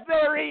says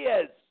there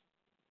is.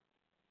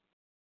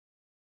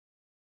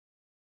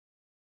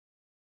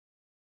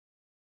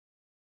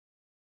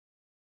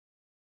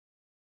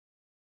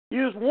 He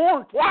was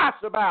warned twice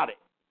about it.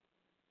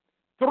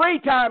 3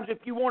 times if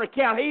you want to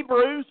count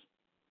Hebrews.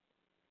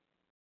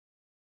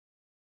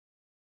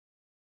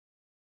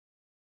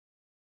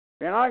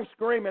 And I can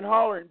scream and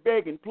holler and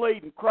beg and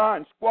plead and cry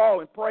and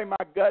squall and pray my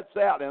guts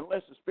out. And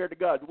unless the Spirit of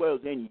God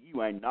dwells in you,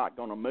 you ain't not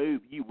going to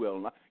move. You will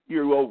not.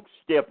 You old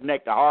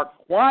stiff-necked heart.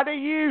 Why do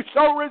you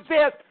so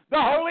resist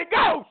the Holy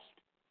Ghost?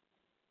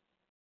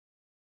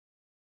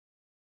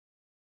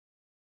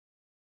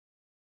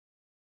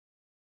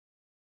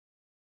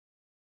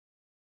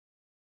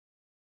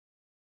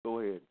 Go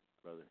ahead,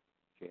 Brother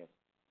Chad.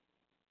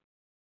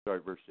 Sorry,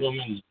 verse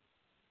 6.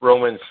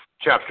 Romans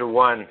chapter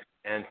 1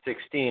 and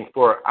 16.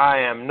 For I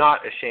am not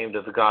ashamed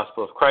of the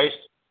gospel of Christ,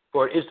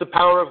 for it is the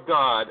power of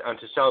God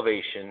unto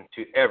salvation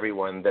to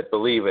everyone that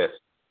believeth,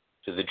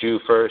 to the Jew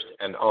first,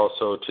 and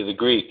also to the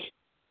Greek.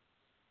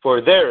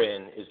 For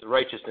therein is the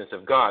righteousness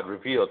of God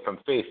revealed from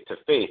faith to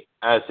faith,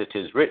 as it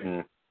is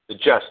written, the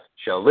just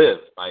shall live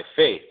by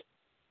faith.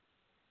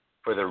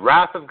 For the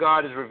wrath of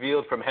God is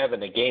revealed from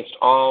heaven against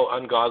all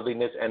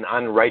ungodliness and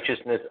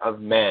unrighteousness of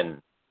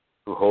men,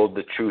 who hold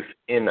the truth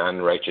in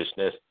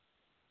unrighteousness,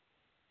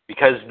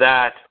 because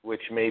that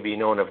which may be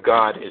known of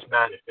God is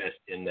manifest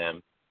in them,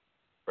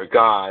 for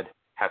God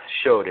hath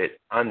showed it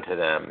unto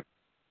them.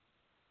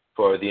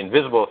 For the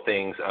invisible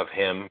things of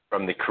him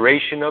from the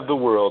creation of the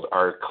world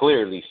are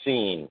clearly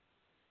seen,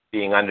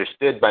 being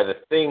understood by the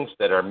things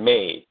that are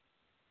made,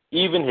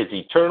 even his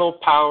eternal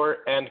power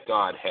and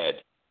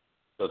Godhead,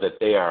 so that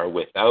they are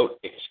without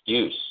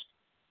excuse.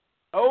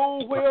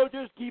 Oh, well,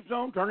 just keeps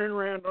on turning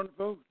around on the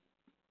folks.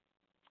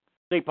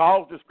 See,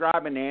 Paul's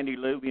describing the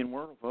antediluvian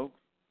world, folks.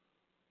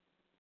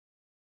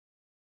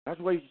 That's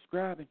what he's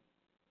describing.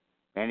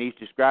 And he's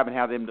describing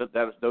how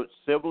those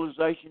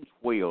civilizations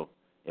will.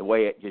 The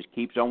way it just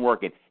keeps on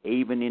working,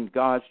 even in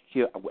God's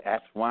children.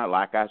 That's why,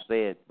 like I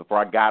said, before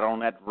I got on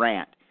that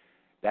rant,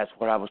 that's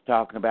what I was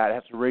talking about.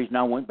 That's the reason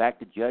I went back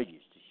to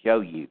Judges, to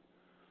show you,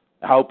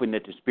 hoping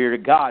that the Spirit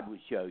of God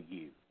would show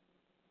you.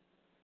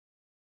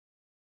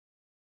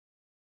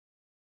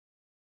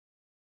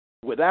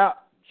 Without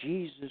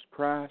Jesus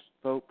Christ,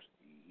 folks,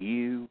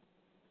 you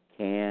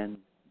can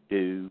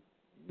do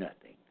nothing.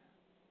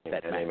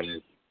 That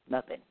matters.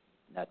 Nothing.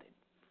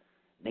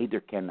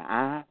 Neither can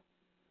I.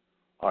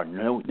 Or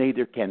no,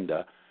 neither can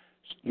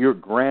your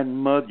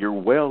grandmother, your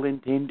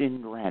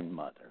well-intending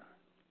grandmother.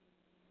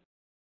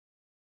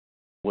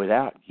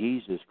 Without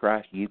Jesus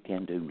Christ, you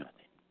can do nothing.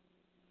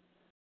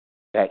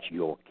 That's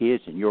your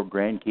kids and your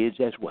grandkids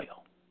as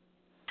well.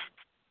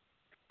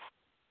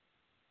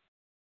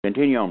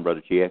 Continue on,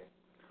 Brother Chad.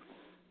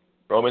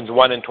 Romans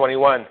 1 and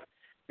 21.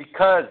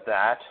 Because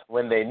that,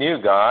 when they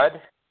knew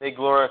God, they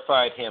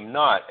glorified him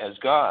not as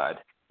God,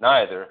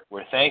 neither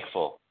were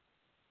thankful,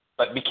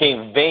 but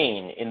became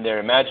vain in their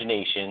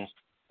imaginations,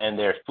 and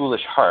their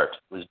foolish heart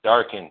was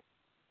darkened.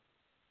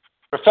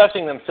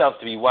 Professing themselves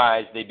to be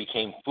wise, they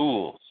became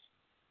fools,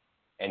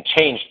 and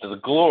changed the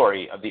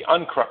glory of the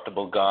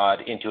uncorruptible God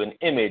into an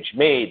image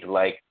made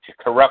like to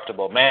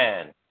corruptible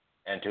man,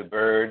 and to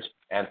birds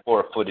and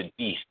four-footed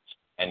beasts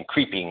and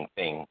creeping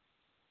things.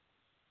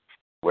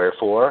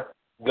 Wherefore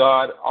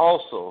God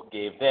also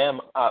gave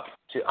them up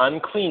to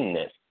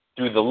uncleanness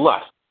through the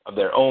lust of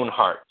their own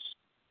hearts,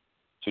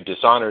 to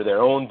dishonor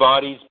their own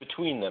bodies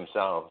between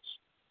themselves,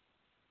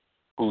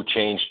 who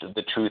changed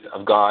the truth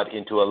of God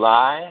into a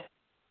lie,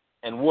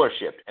 and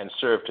worshipped and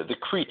served the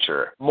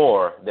creature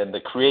more than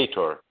the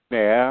Creator.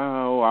 Yeah,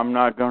 I'm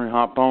not going to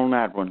hop on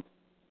that one.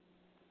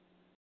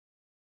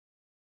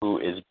 Who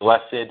is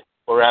blessed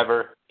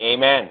forever.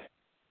 Amen.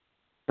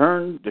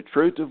 Turn the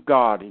truth of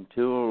God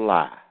into a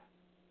lie.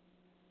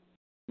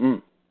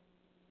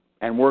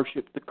 And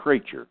worship the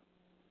creature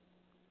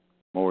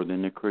more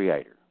than the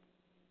Creator.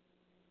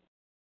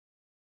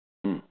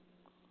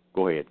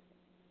 Go ahead.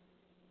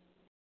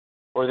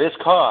 For this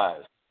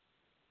cause,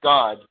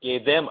 God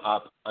gave them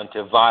up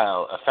unto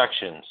vile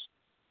affections.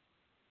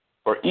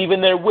 For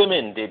even their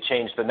women did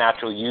change the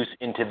natural use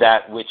into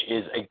that which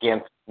is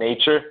against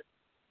nature.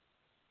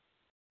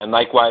 And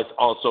likewise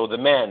also the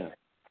men,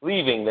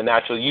 leaving the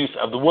natural use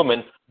of the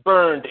woman,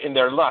 burned in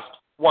their lust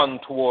one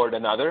toward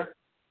another.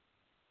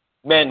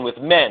 Men with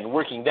men,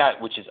 working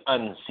that which is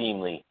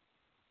unseemly,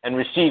 and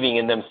receiving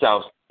in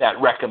themselves that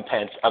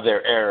recompense of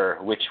their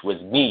error which was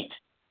meet.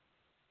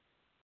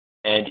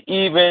 And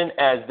even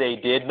as they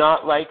did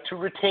not like to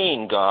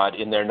retain God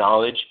in their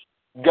knowledge,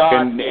 God...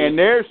 And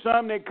there's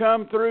some that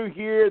come through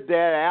here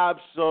that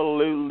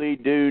absolutely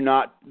do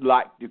not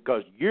like,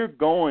 because you're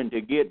going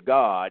to get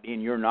God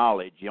in your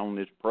knowledge on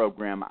this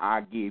program.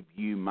 I give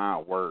you my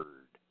word.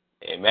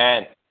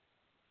 Amen.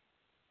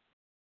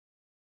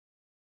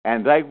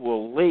 And they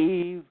will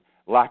leave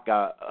like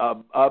a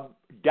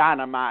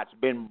dynamite's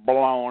been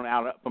blown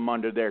out from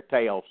under their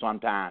tail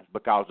sometimes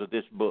because of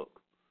this book.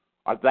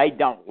 Or they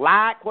don't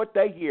like what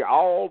they hear.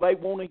 All they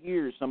want to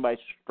hear is somebody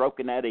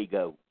stroking that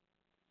ego.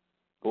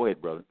 Go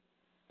ahead, brother.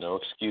 No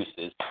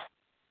excuses.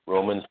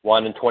 Romans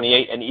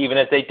 1:28, and even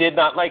as they did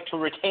not like to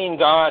retain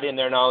God in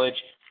their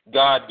knowledge,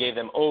 God gave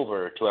them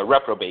over to a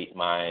reprobate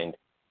mind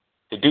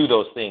to do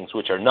those things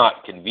which are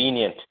not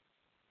convenient,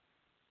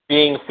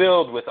 being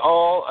filled with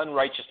all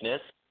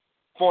unrighteousness,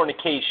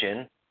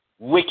 fornication,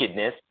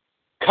 wickedness,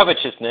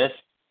 covetousness,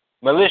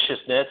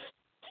 maliciousness,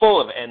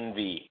 full of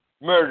envy,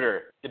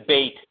 murder,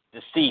 debate,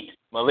 deceit,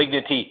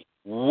 malignity,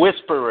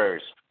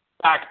 whisperers,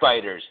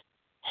 backbiters,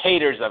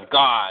 haters of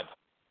God,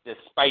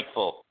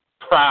 despiteful,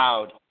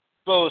 proud,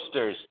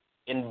 boasters,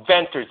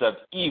 inventors of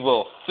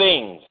evil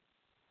things,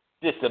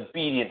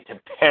 disobedient to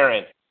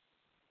parents,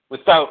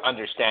 without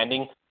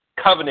understanding,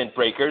 covenant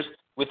breakers,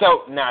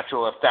 without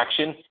natural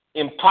affection,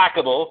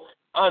 implacable,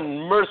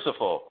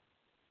 unmerciful,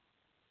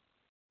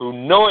 who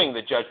knowing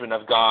the judgment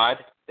of God,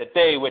 that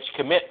they which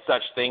commit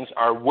such things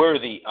are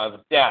worthy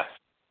of death,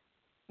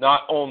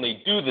 not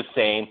only do the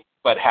same,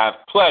 but have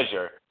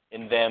pleasure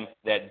in them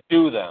that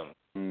do them.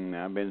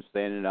 I've been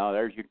standing out.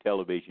 There's your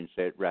television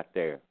set right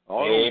there.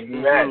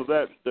 Amen. All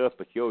that stuff,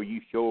 but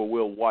you sure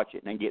will watch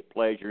it and get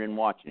pleasure in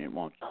watching it,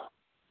 won't you?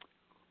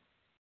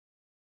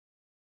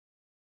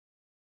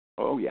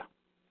 Oh, yeah.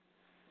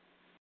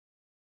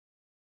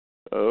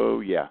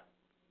 Oh, yeah.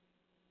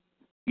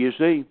 You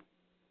see,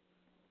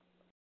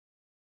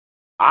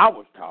 I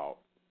was taught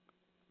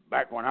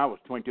back when I was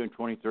 22 and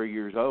 23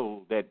 years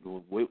old that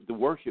the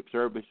worship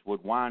service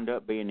would wind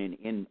up being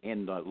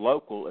in the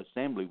local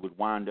assembly would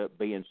wind up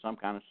being some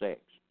kind of sex.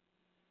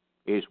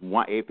 If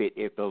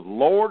the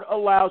Lord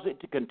allows it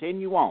to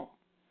continue on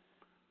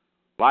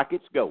like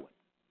it's going,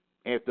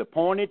 if the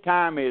appointed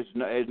time is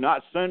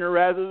not sooner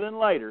rather than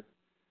later,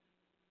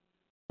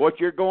 what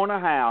you're going to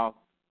have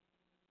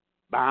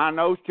behind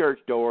those church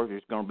doors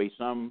is going to be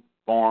some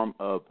form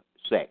of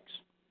sex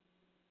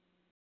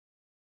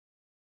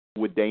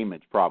with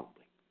demons, probably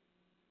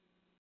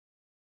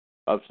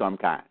of some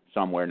kind,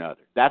 somewhere or another.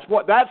 That's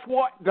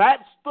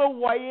the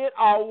way it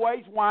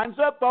always winds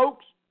up,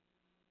 folks.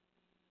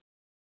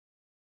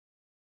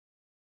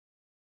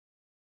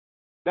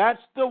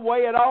 That's the way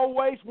it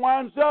always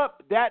winds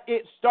up. That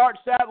it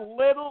starts out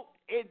little.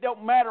 It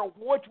don't matter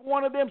which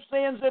one of them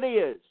sins it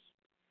is.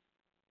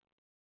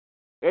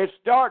 It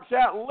starts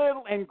out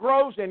little and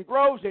grows and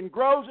grows and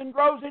grows and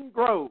grows and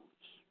grows.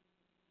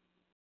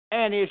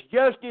 And it's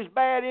just as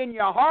bad in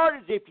your heart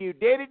as if you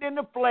did it in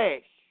the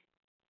flesh.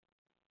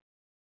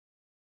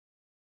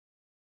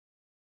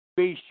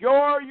 Be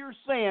sure your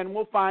sin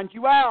will find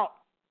you out.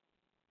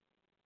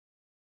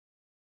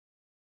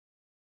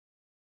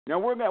 Now,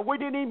 we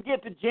didn't even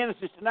get to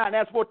Genesis tonight, and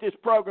that's what this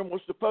program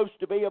was supposed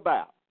to be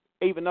about.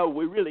 Even though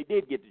we really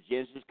did get to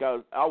Genesis,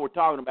 because all we're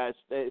talking about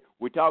is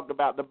we talked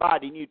about the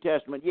body, New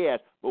Testament, yes,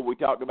 but we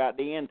talked about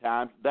the end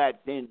times. That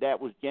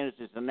was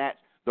Genesis, and that's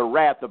the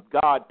wrath of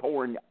God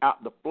pouring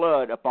out the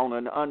flood upon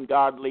an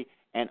ungodly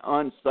and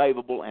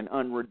unsavable and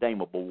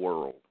unredeemable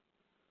world.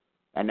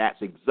 And that's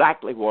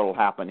exactly what will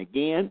happen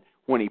again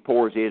when he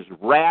pours his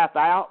wrath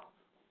out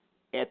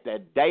at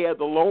the day of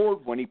the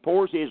Lord, when he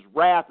pours his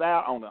wrath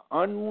out on the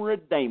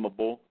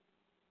unredeemable,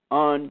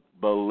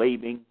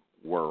 unbelieving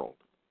world.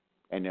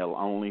 And there'll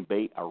only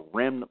be a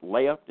remnant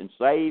left and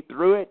saved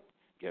through it,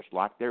 just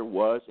like there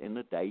was in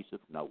the days of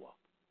Noah.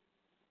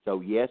 So,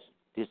 yes,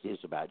 this is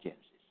about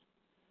Genesis.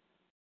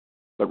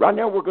 But right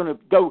now we're going to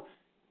go,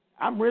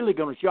 I'm going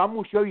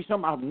to show you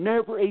something I've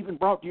never even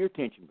brought to your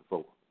attention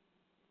before.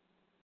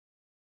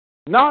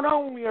 Not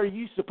only are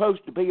you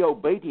supposed to be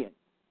obedient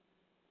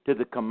to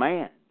the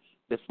commands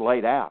that's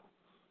laid out,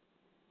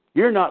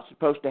 you're not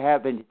supposed to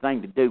have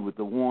anything to do with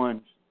the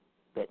ones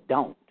that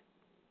don't.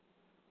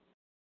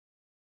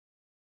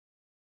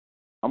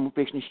 I'm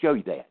going to show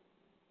you that.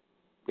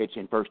 It's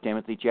in 1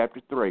 Timothy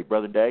chapter 3.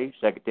 Brother Dave,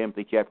 2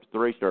 Timothy chapter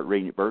 3, start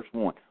reading at verse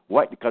 1.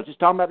 What? Because it's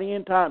talking about the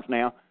end times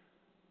now.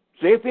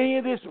 See if any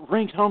of this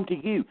rings home to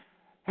you.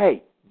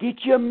 Hey, get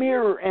you a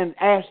mirror and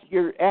ask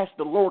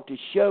the Lord to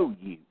show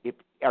you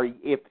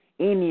if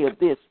any of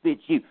this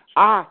fits you.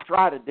 I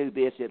try to do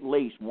this at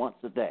least once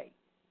a day.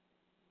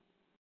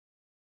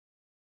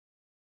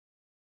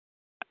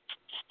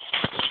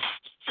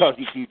 Because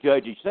if you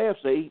judge yourself,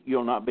 see,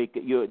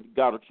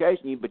 God will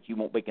chasten you, but you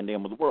won't be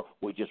condemned with the world.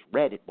 We just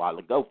read it a while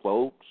ago,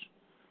 folks.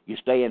 You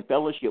stay in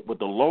fellowship with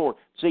the Lord.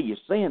 See, your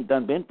sin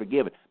done been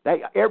forgiven.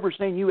 Every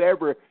sin you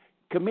ever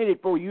committed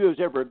for you is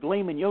ever a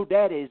gleam in your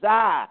daddy's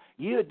eye.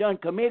 You had done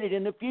committed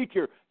in the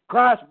future.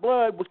 Christ's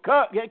blood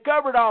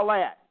covered all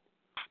that.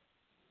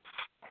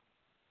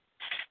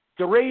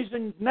 The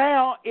reason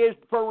now is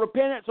for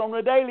repentance on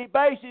a daily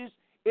basis,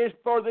 is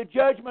for the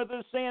judgment of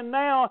the sin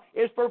now,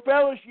 is for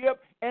fellowship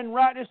and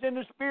rightness in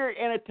the Spirit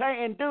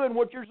and doing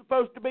what you're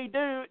supposed to be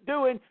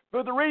doing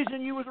for the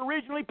reason you was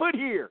originally put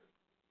here.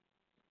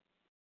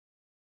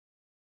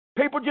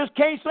 People just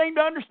can't seem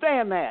to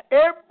understand that.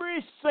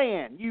 Every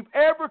sin you've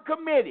ever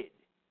committed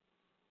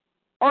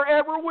or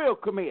ever will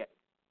commit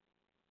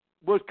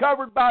was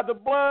covered by the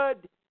blood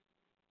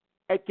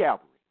at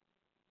Calvary.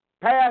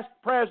 Past,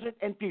 present,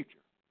 and future.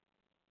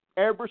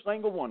 Every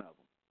single one of them.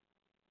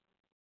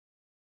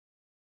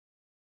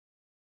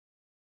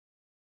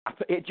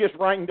 It just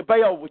rang the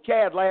bell with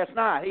Chad last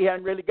night. He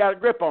hadn't really got a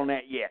grip on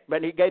that yet,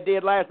 but he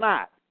did last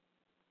night.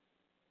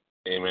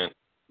 Amen.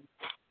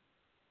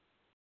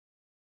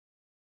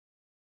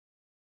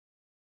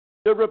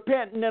 The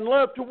repenting and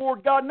love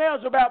toward God now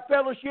is about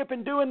fellowship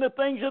and doing the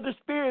things of the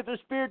Spirit. The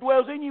Spirit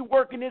dwells in you,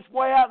 working its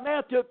way out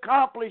now to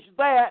accomplish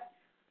that.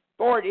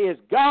 For it is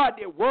God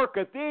that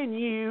worketh in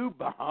you,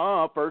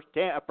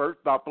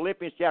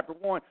 Philippians chapter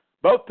 1,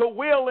 both to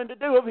will and to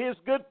do of His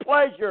good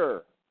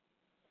pleasure.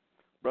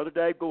 Brother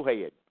Dave, go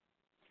ahead.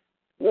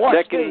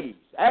 Watch these.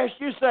 Ask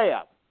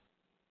yourself.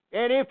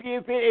 And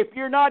if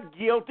you're not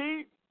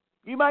guilty,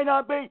 you may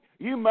not be.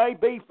 You may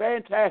be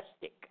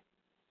fantastic.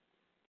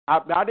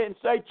 I didn't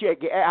say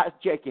check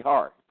your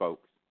heart,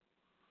 folks.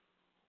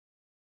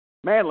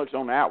 Man looks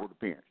on the outward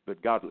appearance,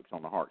 but God looks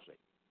on the heart. See,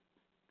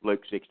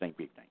 Luke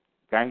 16:15.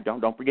 Okay,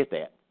 don't forget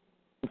that.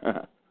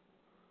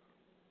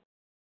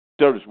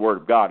 So does the Word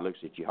of God looks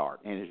at your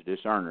heart and is a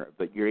discerner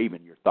of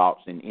your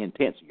thoughts and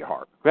intents of your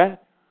heart. Okay.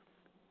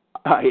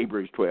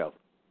 Hebrews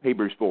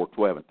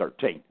 4:12 and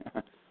 13.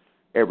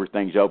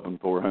 Everything's open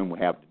for whom we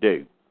have to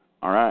do.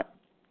 All right,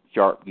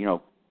 sharp,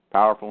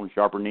 powerful and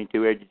sharper than any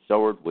two-edged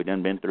sword. We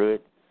done been through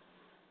it.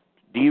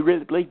 Do you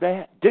really believe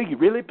that? Do you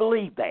really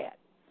believe that?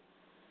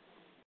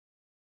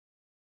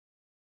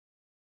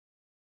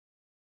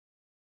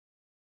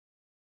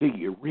 Do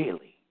you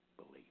really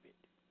believe it?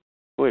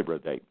 Go ahead,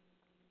 Brother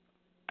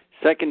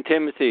Dave. 2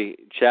 Timothy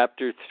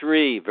chapter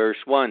 3, verse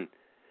 1.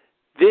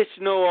 This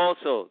know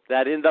also,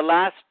 that in the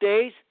last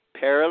days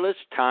perilous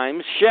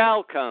times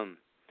shall come.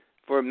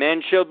 For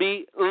men shall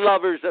be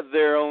lovers of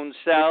their own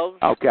selves.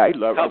 Okay,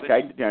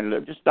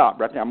 just stop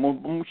right there. I'm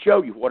going to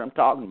show you what I'm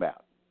talking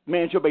about.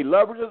 Men shall be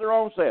lovers of their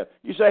own selves.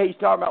 You say he's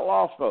talking about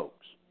lost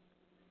folks.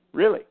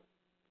 Really?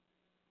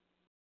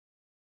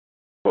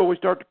 Well, we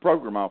start the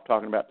program off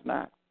talking about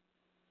tonight.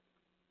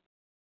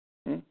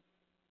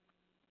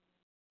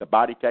 The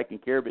body taking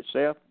care of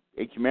itself,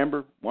 each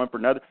member, one for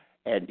another,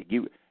 and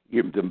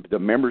the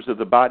members of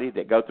the body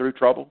that go through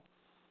trouble,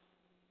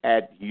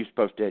 and you're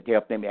supposed to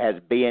help them as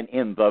being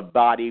in the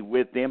body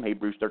with them,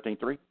 Hebrews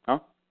 13:3. Huh?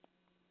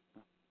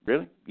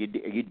 Really? You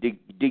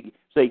dig?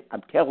 See,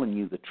 I'm telling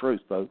you the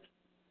truth, folks.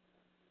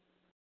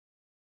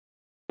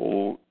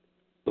 Oh,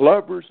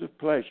 lovers of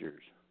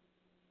pleasures.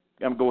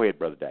 Go ahead,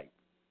 Brother Dave.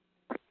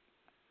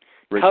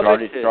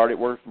 Start at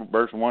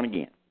verse 1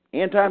 again.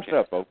 End time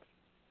stuff, folks.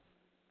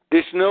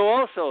 This know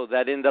also,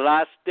 that in the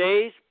last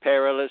days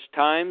perilous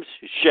times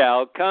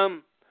shall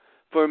come.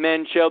 For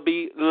men shall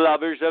be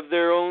lovers of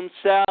their own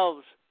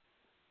selves,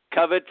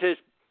 covetous,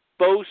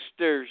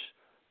 boasters,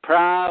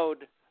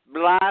 proud,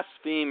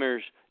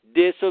 blasphemers,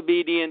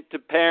 disobedient to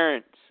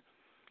parents,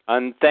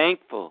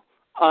 unthankful,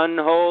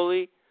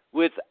 unholy,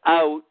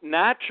 without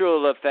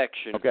natural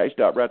affection. Okay,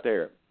 stop right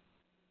there.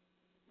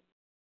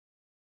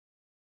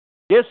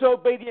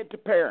 Disobedient to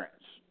parents.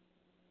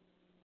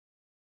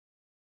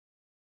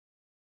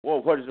 Well,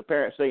 what does the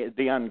parent say?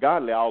 The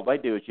ungodly, all they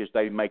do is just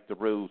they make the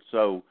rules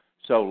so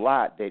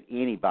light that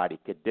anybody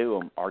could do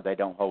them, or they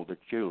don't hold their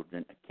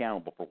children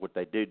accountable for what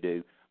they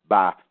do.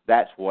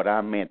 That's what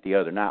I meant the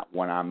other night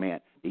when I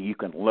meant that you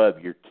can love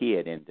your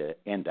kid into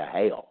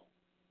hell.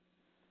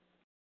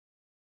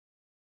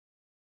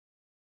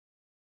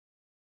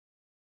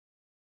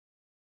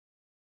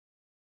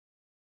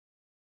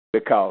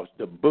 Because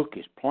the book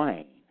is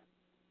plain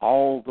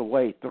all the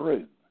way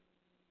through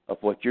of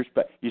what you're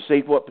supposed. You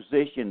see what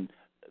position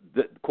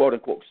the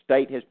quote-unquote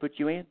state has put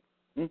you in?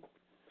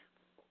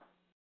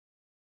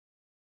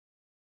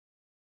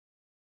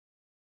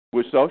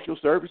 With social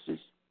services,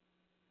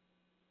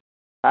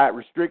 it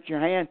restricts your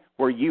hand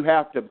where you're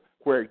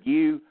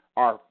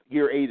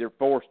either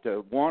forced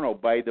to, one,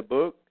 obey the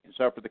book and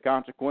suffer the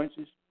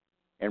consequences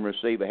and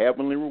receive a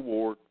heavenly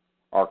reward,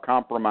 or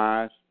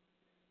compromise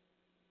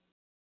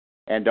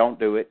and don't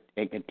do it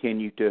and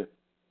continue to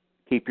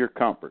keep your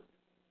comfort.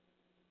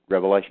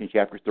 Revelation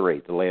chapter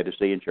 3, the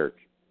Laodicean church.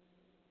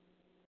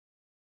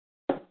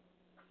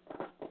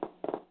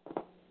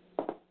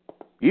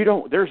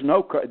 There's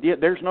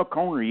no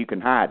corner you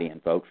can hide in,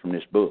 folks, from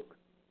this book.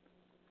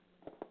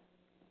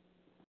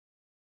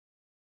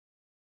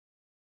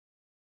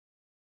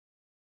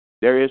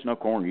 There is no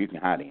corner you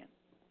can hide in.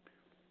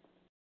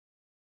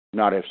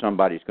 Not if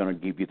somebody's going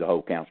to give you the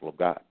whole counsel of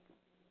God.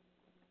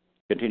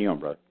 Continue on,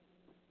 brother.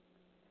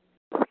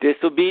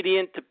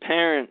 Disobedient to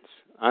parents,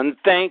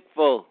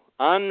 unthankful,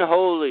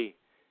 unholy,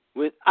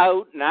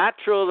 without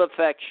natural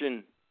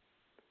affection,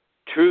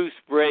 truce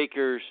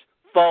breakers,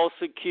 false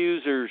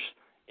accusers,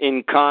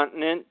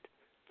 incontinent,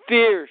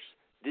 fierce,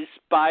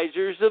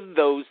 despisers of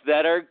those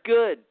that are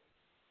good,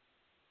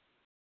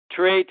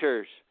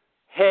 traitors,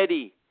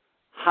 heady,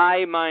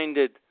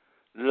 high-minded,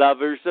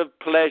 lovers of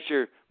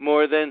pleasure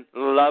more than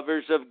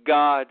lovers of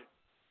God.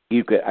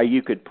 You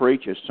could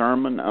preach a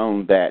sermon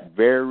on that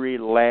very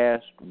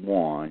last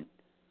one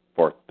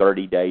for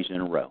 30 days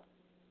in a row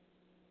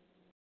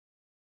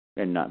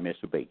and not miss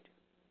a beat.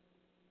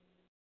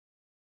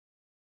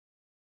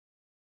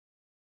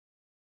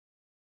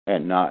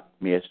 And not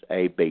miss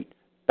a beat.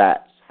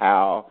 That's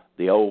how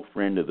the old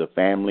friend of the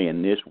family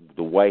and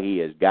the way he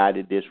has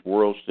guided this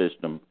world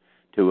system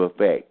to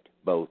affect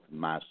both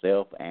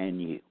myself and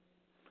you.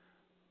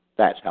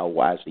 That's how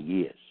wise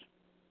he is.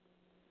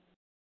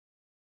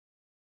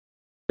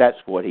 That's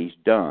what he's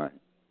done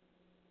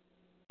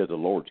to the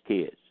Lord's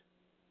kids.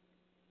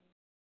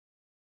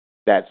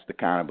 That's the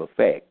kind of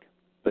effect.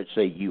 But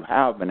see, you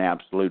have an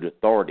absolute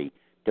authority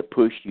to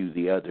push you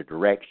the other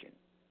direction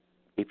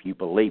if you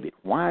believe it.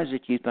 Why is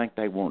it you think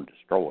they want to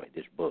destroy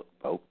this book,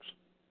 folks?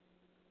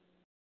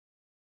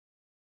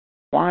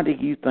 Why do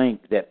you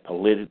think that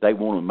they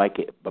want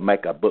to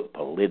make a book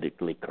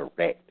politically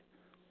correct?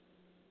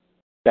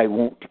 They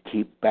want to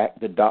keep back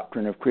the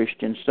doctrine of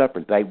Christian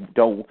suffering. Every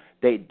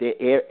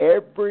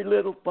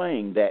little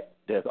thing that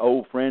the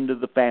old friend of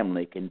the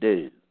family can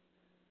do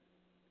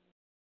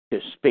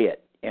to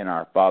spit in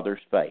our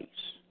Father's face,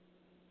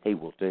 he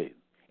will do.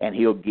 And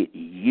he'll get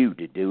you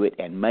to do it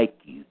and make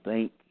you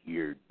think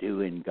you're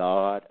doing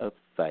God a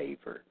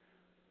favor.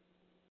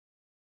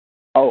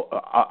 Oh,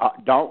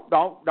 don't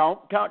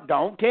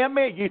tell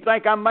me you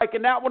think I'm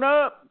making that one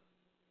up.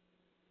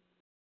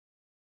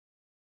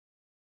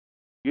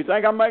 You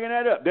think I'm making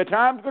that up? The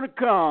time's going to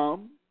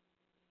come,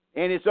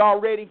 and it's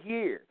already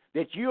here,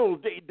 that he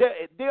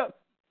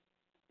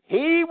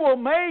will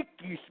make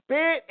you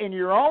spit in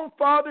your own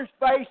Father's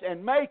face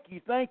and make you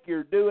think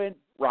you're doing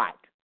right.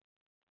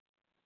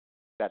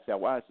 That's how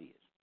wise he is.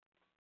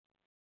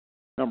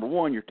 Number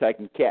one, you're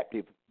taken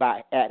captive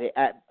by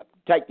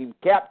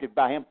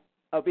him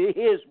of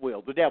his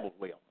will, the devil's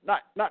will,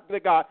 not the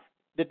God,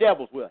 the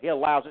devil's will. He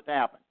allows it to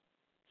happen.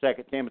 2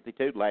 Timothy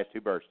 2, the last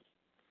two verses.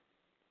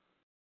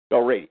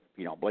 Go read it. If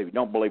you don't believe it,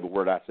 don't believe a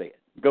word I said.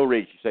 Go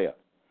read it yourself.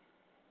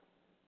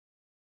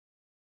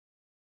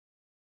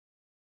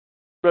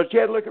 Brother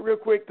Chad, look at real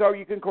quick, though,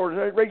 you can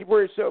read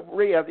where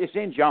it's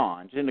in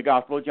John. It's in the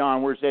Gospel of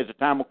John where it says the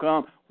time will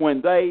come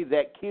when they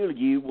that kill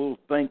you will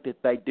think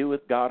that they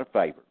doeth God a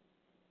favor.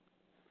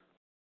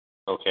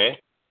 Okay.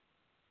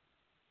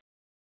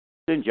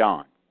 It's in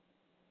John.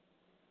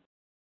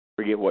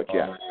 Forget what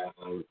chapter.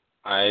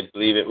 I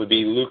believe it would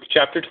be Luke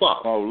chapter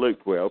 12. Oh,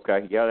 Luke 12.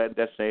 Okay. Yeah,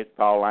 that's it.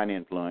 Pauline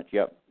influence.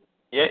 Yep.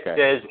 Yeah, it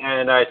says,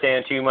 and I say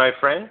unto you, my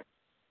friend,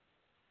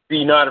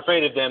 be not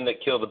afraid of them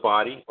that kill the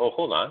body. Oh,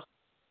 hold on.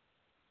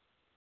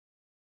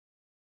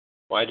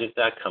 Why did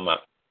that come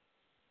up?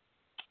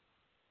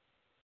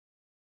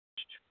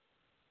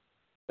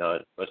 No,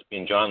 it must be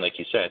in John, like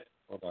you said.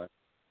 Hold on.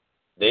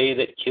 They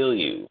that kill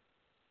you.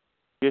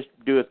 Just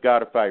doeth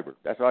God a favor.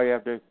 That's all you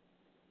have to do.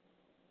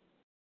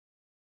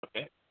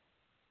 Okay.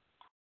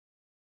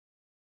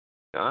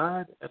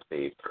 God a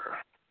favor.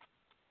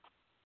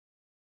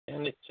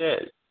 And it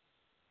says,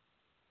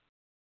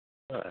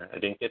 I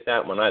didn't get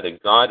that one either.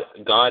 God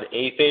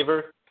a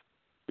favor?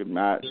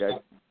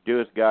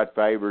 Doeth God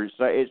favor.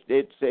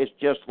 It's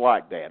just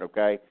like that,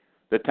 okay?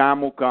 The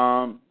time will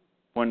come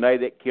when they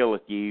that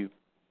killeth you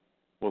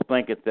will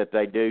think that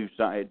they do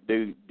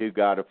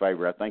God a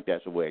favor. I think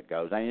that's the way it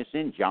goes. I mean, it's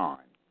in John.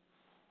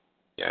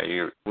 Yeah,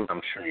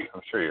 I'm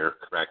sure you're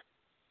correct.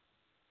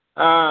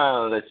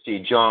 Let's see,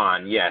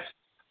 John. Yes,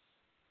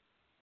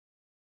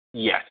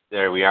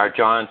 there we are.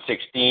 John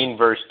 16,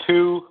 verse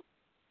 2.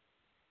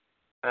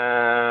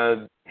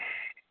 Let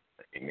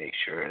me make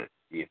sure.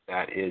 See if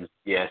that is,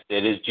 yes,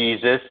 it is.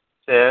 Jesus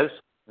says,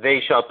 they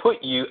shall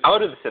put you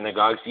out of the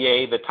synagogues.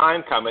 Yea, the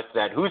time cometh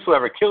that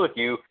whosoever killeth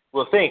you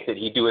will think that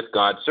he doeth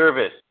God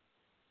service.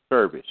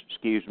 Service,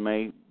 excuse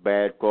me,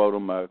 bad quote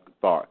on my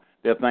part.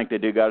 They'll think they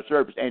do God a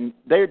service. And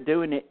they're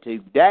doing it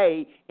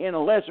today in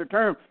a lesser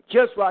term.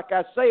 Just like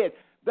I said,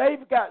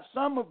 they've got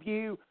some of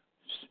you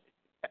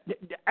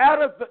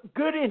out of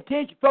good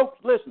intention. Folks,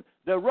 listen,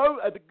 the road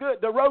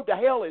to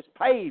hell is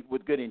paved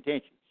with good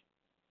intentions.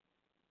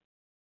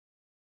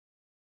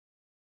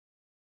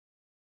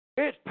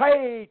 It's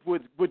paved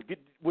with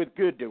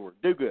good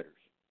do-gooders.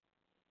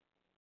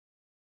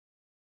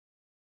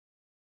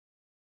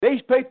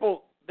 These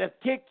people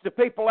that kick the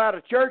people out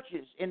of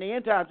churches in the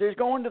end times, they're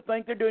going to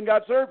think they're doing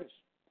God service.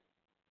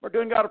 We're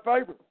doing God a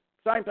favor.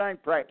 Same thing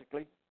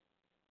practically.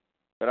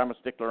 But I'm a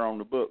stickler on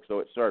the book, so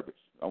it's service.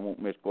 I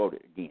won't misquote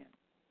it again.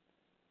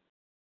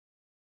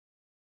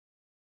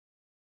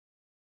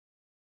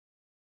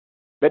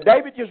 But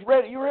David just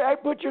read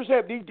it. Put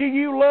yourself,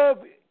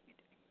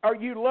 are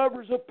you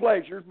lovers of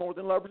pleasures more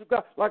than lovers of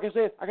God? Like I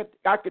said,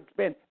 I could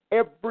spend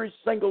every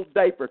single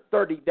day for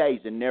 30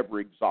 days and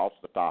never exhaust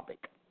the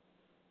topic.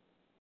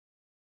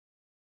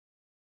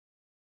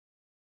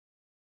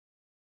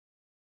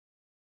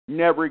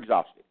 Never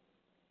exhaust it.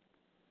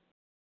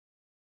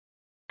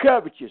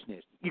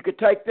 Covetousness. You could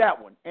take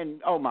that one,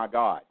 and oh my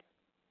God,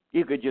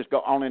 you could just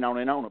go on and on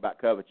and on about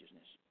covetousness.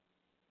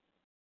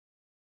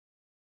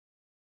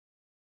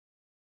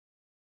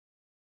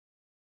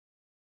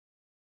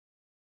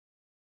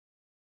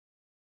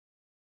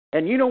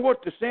 And you know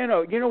what the sin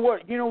of? You know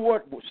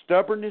what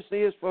stubbornness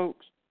is,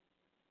 folks?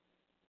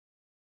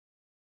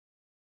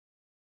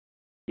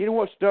 You know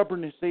what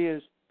stubbornness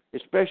is?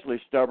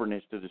 Especially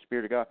stubbornness to the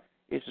Spirit of God.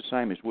 It's the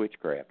same as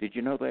witchcraft. Did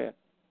you know that?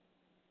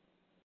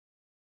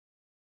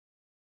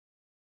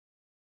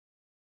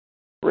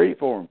 Read it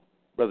for him,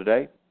 Brother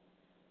Dave.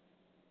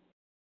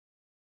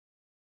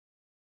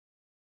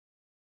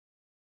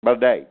 Brother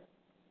Dave.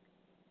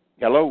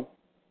 Hello?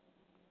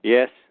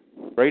 Yes.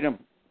 Read them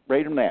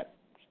that.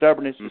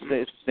 Stubbornness is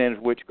the sin of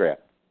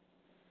witchcraft.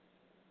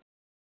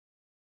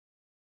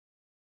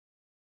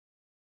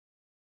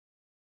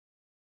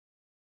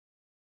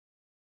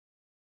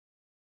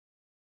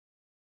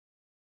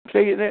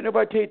 See,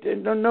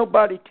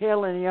 nobody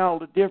telling y'all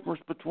the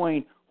difference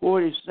between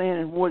what is sin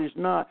and what is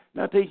not.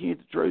 Not teaching you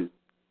the truth.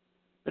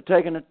 They're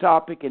taking a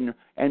topic and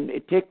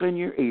tickling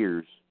your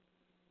ears.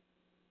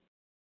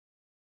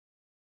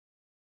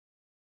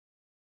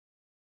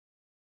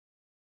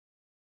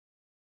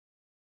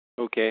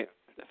 Okay.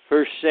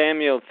 1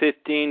 Samuel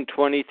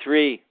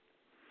 15:23.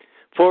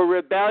 For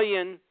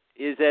rebellion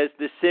is as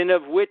the sin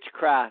of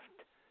witchcraft,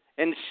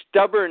 and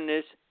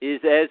stubbornness is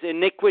as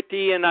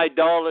iniquity and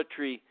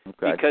idolatry.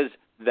 Okay. Because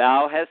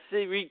thou hast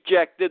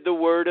rejected the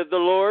word of the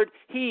Lord,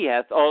 he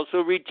hath also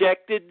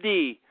rejected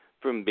thee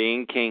from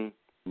being king.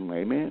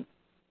 Amen.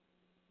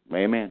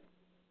 Amen.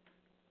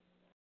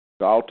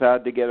 It's all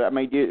tied together. I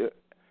mean,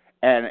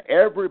 and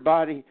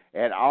everybody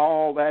and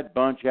all that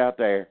bunch out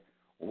there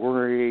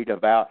worried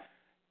about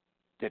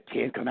the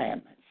Ten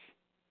Commandments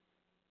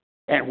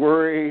and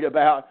worried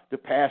about the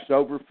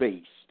Passover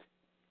feast.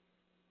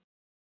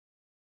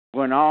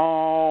 When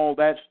all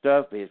that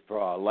stuff is for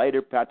a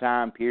later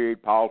time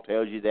period, Paul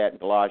tells you that in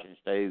Colossians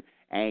 2,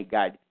 ain't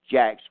got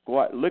jack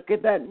squat. Look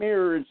at that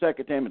mirror in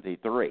 2 Timothy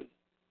 3.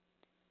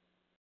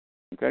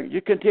 Okay,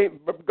 you continue,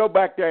 go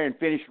back there and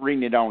finish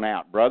reading it on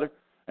out, brother,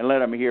 and let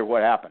them hear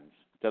what happens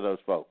to those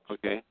folks.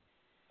 Okay.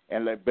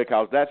 And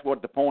because that's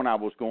what the point I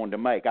was going to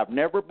make. I've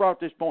never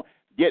brought this point.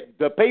 Yet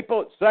the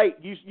people say,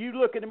 you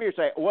look in the mirror and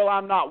say, well,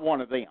 I'm not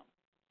one of them.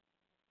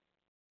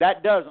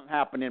 That doesn't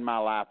happen in my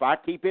life. I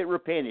keep it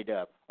repented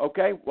of.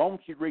 Okay, why don't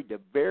you read the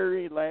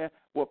very last,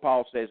 what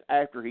Paul says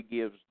after he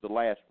gives the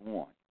last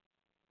one.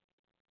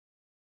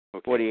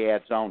 Okay. What he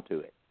adds on to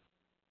it.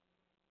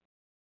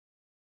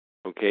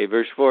 Okay,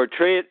 verse 4.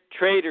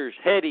 Traitors,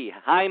 heady,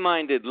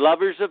 high-minded,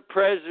 lovers of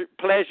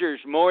pleasures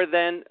more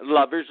than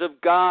lovers of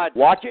God.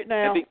 Watch it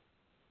now.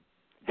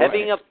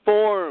 Having a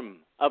form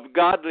of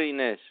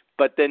godliness,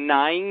 but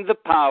denying the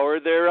power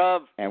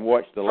thereof. And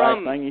what's the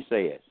last thing he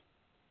says?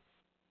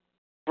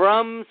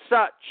 From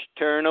such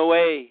turn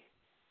away.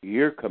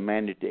 You're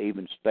commanded to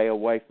even stay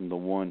away from the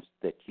ones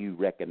that you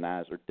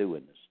recognize are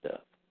doing this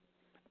stuff.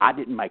 I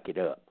didn't make it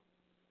up.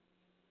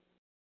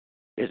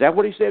 Is that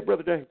what he said,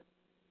 Brother Dave?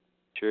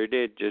 Sure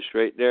did, just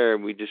right there.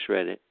 We just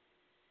read it.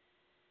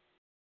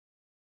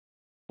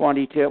 Why do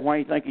you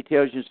think he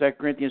tells you in 2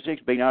 Corinthians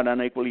 6, be not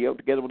unequally yoked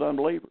together with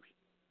unbelievers?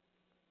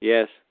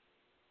 Yes.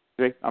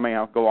 See? I mean,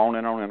 I'll go on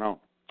and on and on.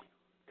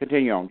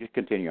 Continue on. Just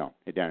continue on.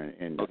 Hit down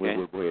and okay.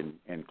 We'll go ahead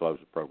and close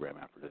the program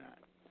after that.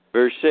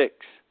 Verse 6.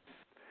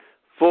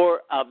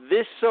 For of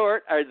this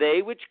sort are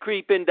they which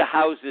creep into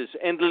houses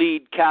and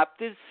lead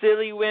captive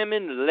silly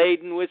women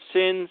laden with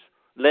sins,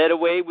 led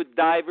away with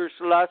divers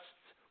lusts,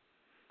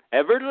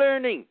 ever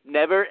learning,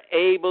 never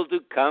able to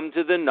come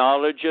to the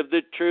knowledge of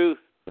the truth.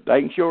 But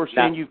they can sure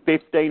send you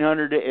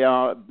 1,500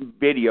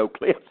 video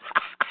clips.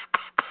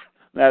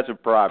 That's a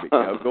private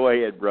joke. Go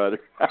ahead, brother.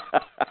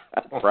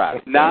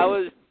 Private. Now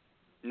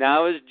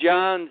as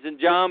John's and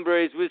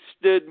Jambres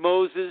withstood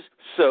Moses,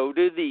 so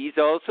do these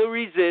also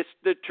resist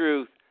the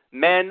truth.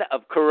 Men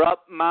of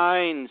corrupt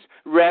minds,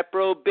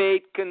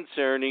 reprobate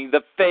concerning the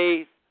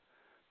faith.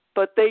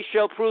 But they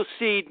shall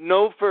proceed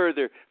no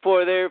further,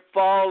 for their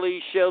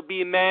folly shall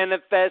be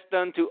manifest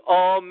unto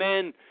all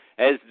men,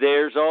 as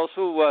theirs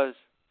also was.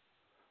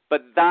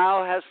 But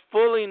thou hast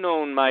fully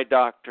known my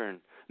doctrine,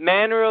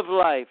 manner of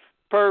life,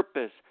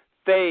 purpose,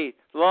 faith,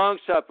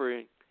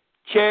 longsuffering,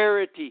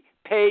 charity,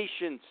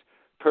 patience,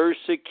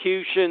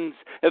 persecutions,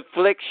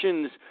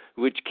 afflictions,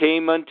 which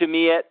came unto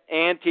me at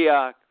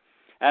Antioch,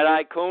 at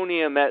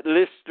Iconium, at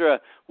Lystra,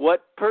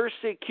 what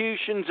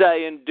persecutions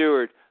I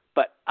endured,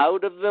 but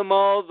out of them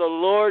all the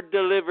Lord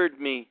delivered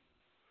me.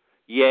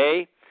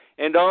 Yea,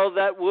 and all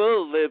that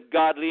will live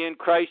godly in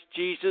Christ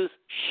Jesus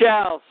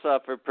shall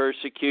suffer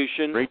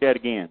persecution. Read that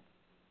again.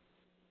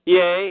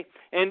 Yea,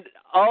 and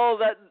all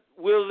that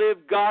will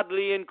live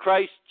godly in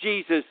Christ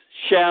Jesus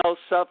shall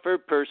suffer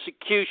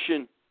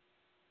persecution.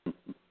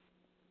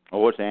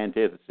 What's the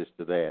antithesis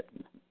to that?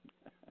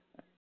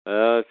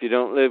 If you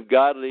don't live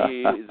godly,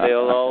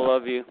 they'll all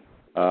love you.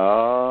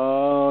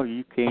 Oh,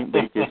 you can't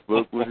beat this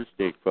book with a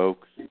stick,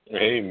 folks.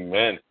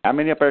 Amen. How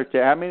many out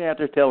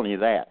there telling you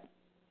that?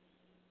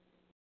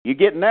 You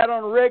getting that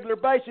on a regular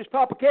basis,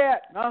 Papa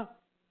Cat? Huh?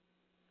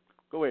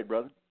 Go ahead,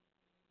 brother.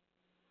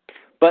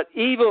 But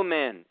evil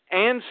men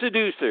and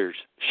seducers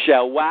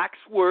shall wax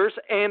worse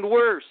and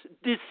worse,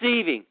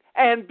 deceiving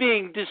and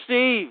being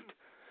deceived.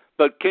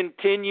 But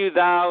continue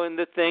thou in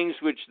the things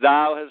which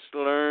thou hast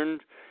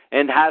learned,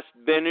 and hast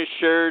been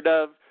assured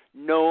of,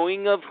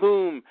 knowing of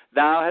whom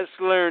thou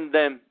hast learned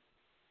them,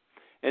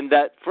 and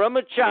that from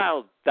a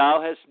child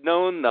thou hast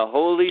known the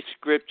holy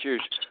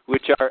Scriptures,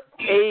 which are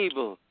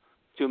able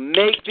to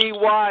make thee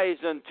wise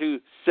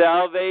unto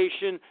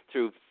salvation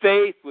through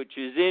faith which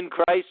is in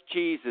Christ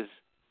Jesus.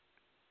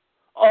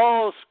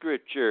 All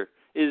Scripture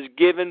is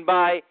given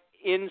by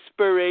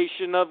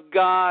inspiration of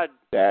God.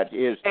 That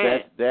is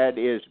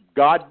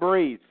God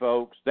breathed,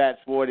 folks. That's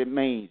what it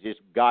means. It's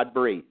God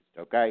breathed.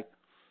 Okay.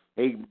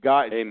 Amen.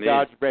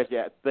 God's breath.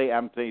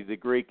 I'm saying the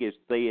Greek is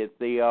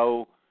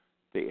theonomos,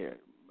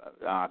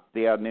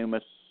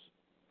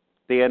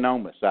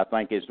 I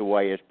think is the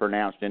way it's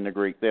pronounced in the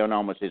Greek.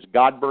 Theonomos is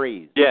God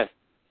breathed. Yes.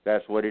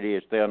 That's what it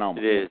is, theonomos.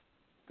 It is.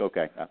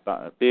 Okay. I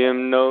thought.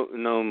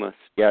 Theonomos.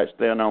 Yeah, it's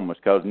theonomos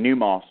because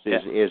pneumos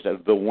is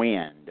the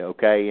wind,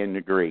 okay, in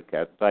the Greek.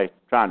 I'm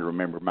trying to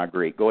remember my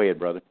Greek. Go ahead,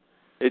 brother.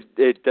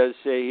 It does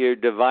say here,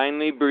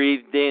 divinely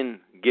breathed in,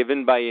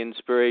 given by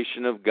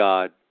inspiration of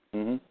God.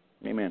 Mm-hmm.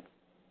 Amen.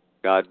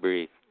 God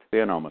breathed.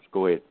 Theonomos.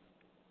 Go ahead.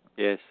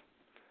 Yes.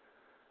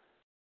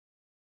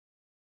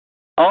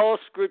 All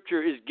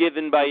Scripture is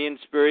given by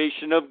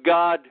inspiration of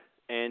God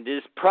and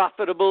is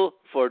profitable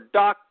for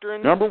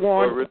doctrine. Number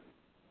one.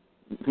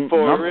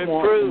 For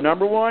reproof.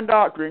 Number one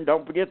doctrine.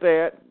 Don't forget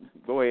that.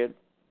 Go ahead.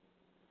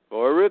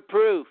 For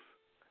reproof.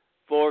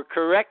 For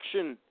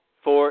correction.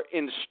 For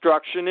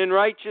instruction in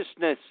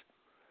righteousness.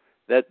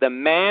 That the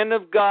man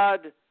of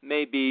God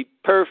may be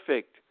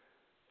perfect,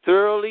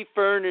 thoroughly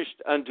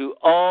furnished unto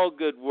all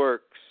good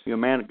works. You a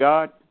man of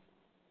God?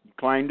 You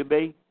claim to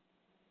be?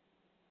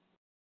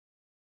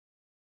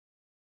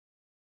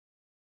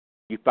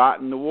 You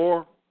fighting the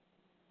war?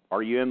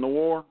 Are you in the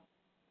war?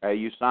 Are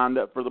you signed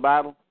up for the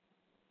battle?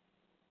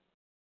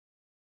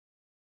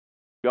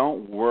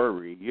 Don't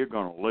worry, you're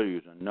going to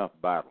lose enough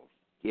battles.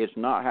 It's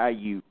not how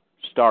you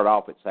start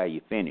off, it's how you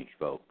finish,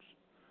 folks.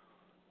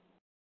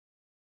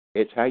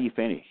 It's how you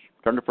finish.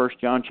 Turn to 1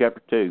 John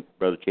chapter 2,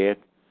 Brother Chad.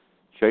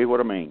 Show you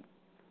what I mean.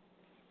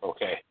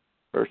 Okay.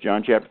 1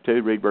 John chapter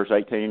 2, read verse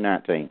 18 and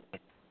 19.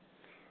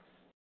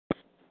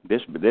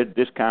 This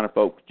kind of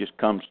folks just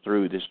comes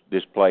through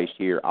this place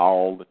here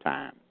all the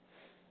time.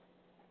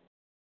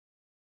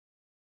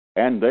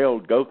 And they'll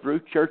go through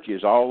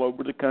churches all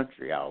over the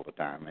country all the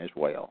time as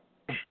well.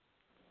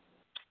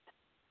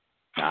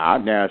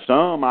 Now,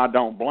 some I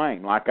don't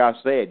blame. Like I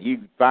said, you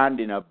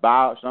finding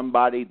about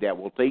somebody that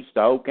will teach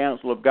the whole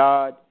counsel of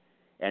God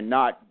and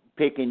not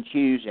pick and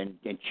choose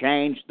and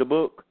change the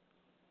book.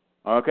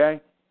 Okay?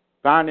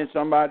 Finding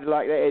somebody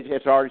like that,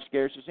 it's already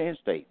scarce as hen's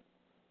teeth.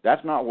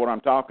 That's not what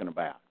I'm talking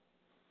about.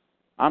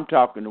 I'm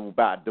talking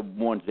about the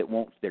ones that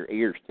wants their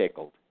ears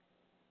tickled.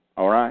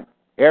 All right?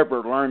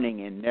 Ever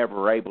learning and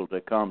never able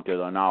to come to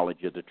the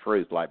knowledge of the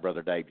truth like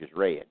Brother Dave just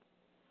read.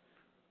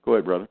 Go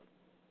ahead, brother.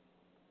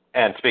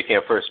 And speaking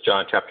of 1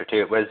 John chapter 2,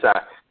 it was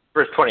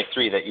verse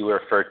 23 that you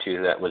referred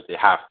to that was the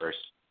half verse.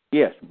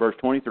 Yes, verse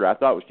 23. I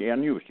thought I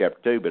knew it was chapter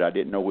 2, but I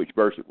didn't know which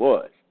verse it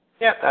was.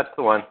 Yeah, that's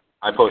the one.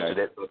 I posted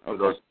it for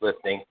those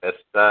listening. That's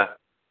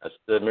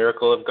the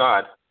miracle of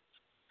God.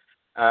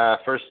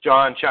 1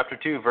 John chapter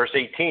 2, verse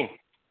 18.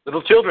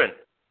 Little children,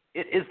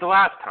 it is the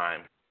last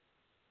time.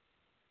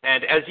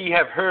 And as ye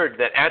have heard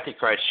that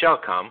Antichrist shall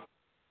come,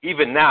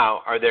 even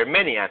now are there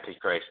many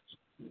Antichrists,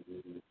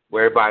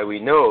 whereby we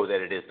know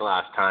that it is the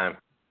last time.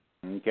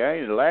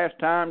 Okay, the last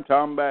time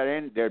talking about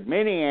there's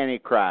many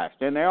Antichrists,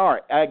 and they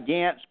are.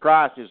 Against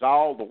Christ is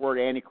all the word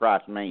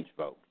Antichrist means,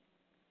 folks.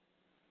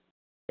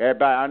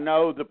 Everybody, I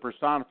know the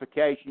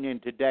personification in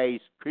today's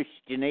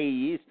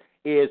Christianese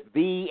is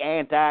the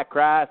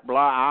Antichrist,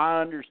 blah, I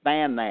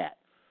understand that.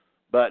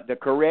 But the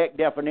correct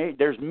definition,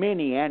 there's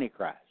many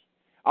Antichrists.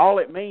 All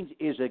it means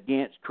is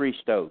against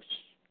Christos.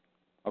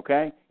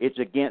 Okay? It's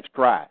against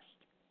Christ.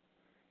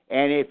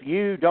 And if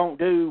you don't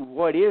do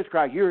what is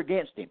Christ, you're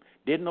against him.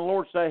 Didn't the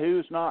Lord say,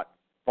 who's not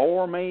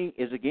for me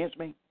is against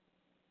me?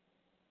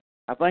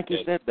 I think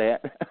he said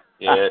that.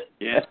 Yeah.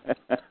 Yeah.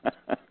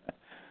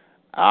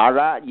 All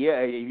right.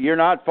 Yeah, you're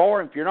not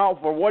for him. If you're not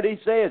for what he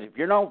says, if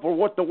you're not for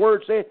what the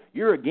Word says,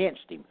 you're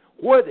against him,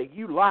 whether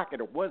you like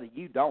it or whether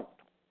you don't.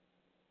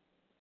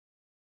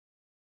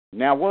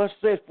 Now, let's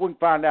see if we can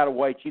find out a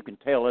way that you can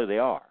tell who they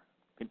are.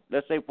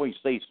 Let's see if we can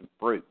see some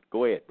fruit.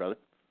 Go ahead, brother.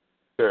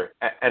 Sure.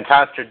 And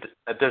Pastor,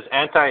 does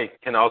anti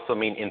can also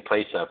mean in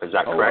place of? Is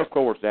that correct? Of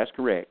course, that's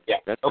correct. Yeah.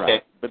 That's okay.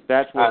 Right. But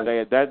that's what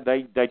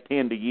they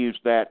tend to use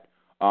that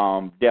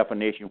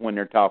definition when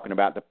they're talking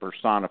about the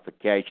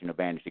personification of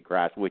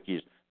Antichrist, which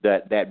is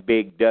that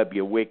big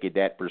W wicked,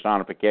 that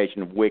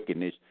personification of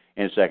wickedness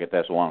in 2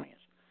 Thessalonians.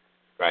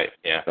 Right.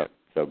 Yeah.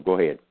 So go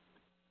ahead.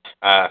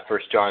 1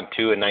 John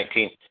 2 and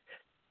 19.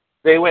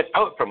 They went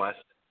out from us,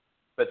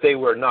 but they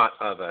were not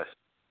of us.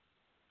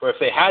 For if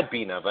they had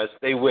been of us,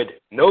 they would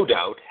no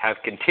doubt have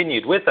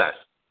continued with us.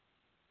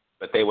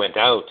 But they went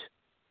out,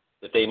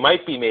 that they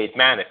might be made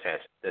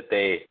manifest, that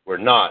they were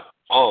not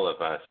all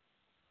of us.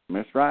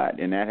 That's right,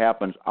 and that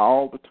happens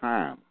all the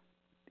time.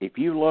 If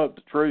you love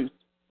the truth,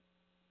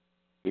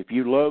 If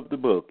you love the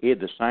book,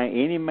 the same.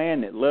 Any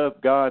man that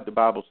loved God, the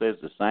Bible says,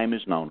 the same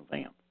is known of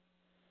them.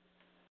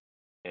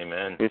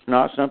 Amen. It's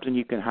not something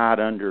you can hide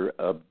under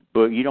a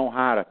book. You don't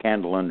hide a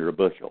candle under a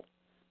bushel.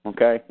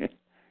 Okay?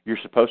 You're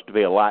supposed to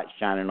be a light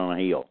shining on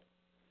a hill.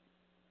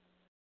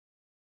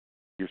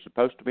 You're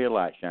supposed to be a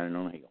light shining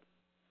on a hill.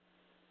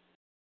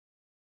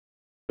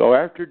 So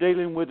after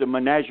dealing with the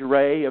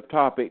menagerie of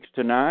topics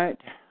tonight,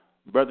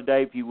 Brother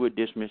Dave, if you would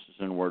dismiss us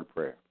in a word of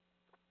prayer.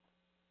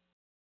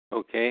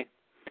 Okay.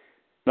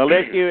 Now,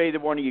 let's give either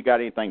one of you got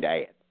anything to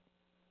add.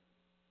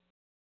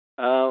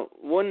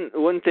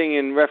 One thing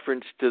in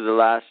reference to the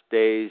last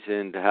days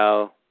and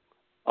how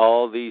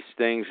all these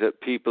things that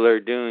people are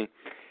doing.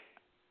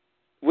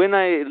 When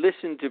I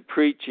listen to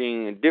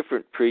preaching and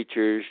different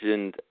preachers,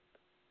 and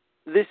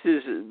this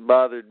has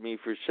bothered me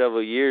for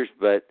several years,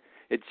 but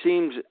it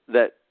seems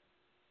that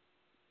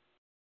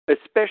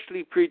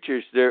especially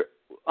preachers, they're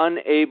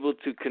unable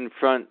to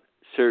confront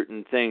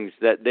certain things,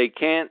 that they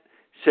can't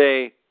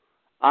say,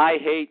 I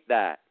hate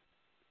that.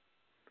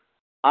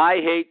 I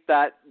hate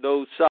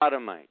those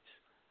sodomites.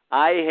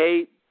 I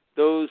hate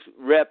those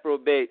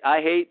reprobate.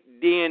 I hate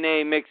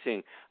DNA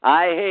mixing.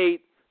 I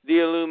hate the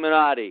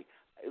Illuminati.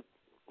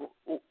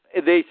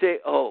 They say,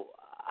 oh,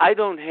 I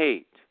don't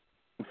hate.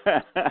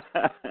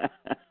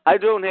 I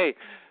don't hate.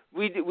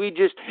 We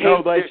just hate.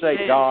 No, they say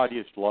sins. God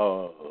is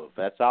love.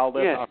 That's all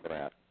they talk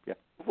about. Yeah.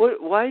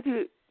 What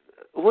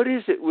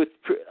is it with?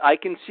 I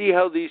can see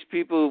how these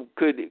people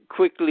could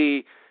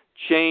quickly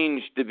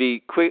change to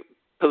be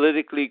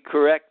politically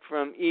correct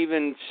from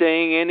even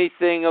saying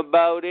anything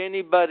about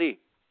anybody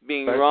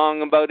being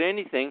wrong about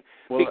anything,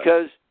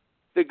 because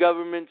the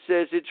government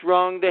says it's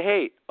wrong to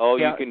hate. All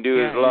you can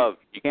do is love.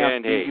 You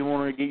can't hate. You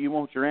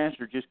want your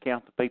answer? Just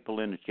count the people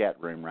in the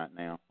chat room right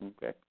now.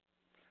 Okay.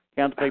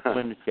 Count the people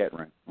in the chat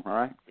room. All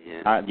right.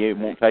 Yeah. It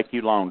won't take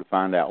you long to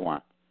find out why.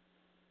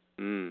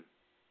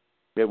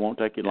 It won't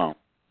take you long.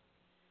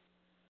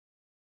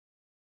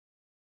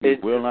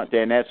 It will not,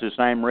 and that's the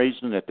same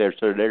reason that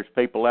there's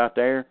people out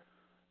there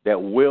that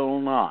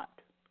will not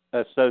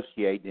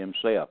associate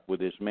themselves with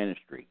this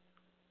ministry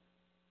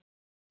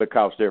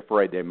because they're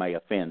afraid they may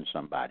offend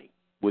somebody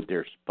with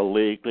their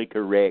politically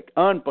correct,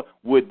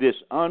 with this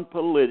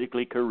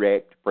unpolitically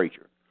correct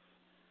preacher.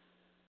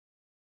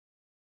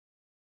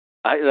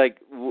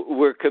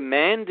 We're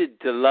commanded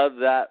to love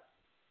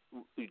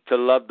to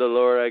love the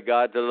Lord our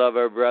God, to love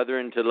our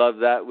brethren, to love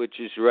that which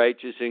is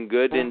righteous and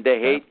good, and to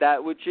hate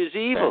that which is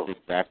evil. That's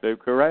exactly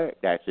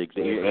correct. That's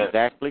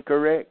exactly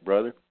correct,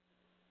 brother.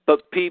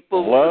 But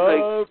people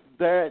love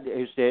that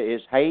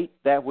is hate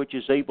that which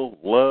is evil,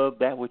 love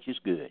that which is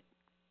good.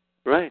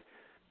 Right.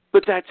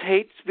 But that's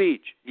hate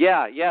speech.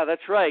 Yeah,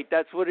 that's right.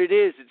 That's what it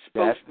is. It's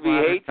supposed to be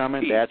hate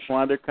speech. That's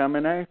why they're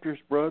coming after us,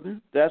 brother.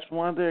 That's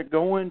why they're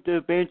going to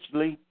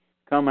eventually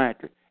come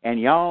after us. And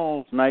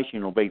y'all's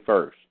nation will be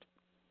first.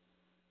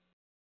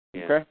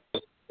 Yeah. Okay?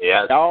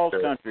 Yeah. Y'all's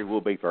country will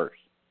be first.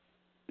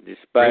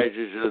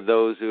 Despisers of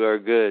those who are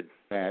good.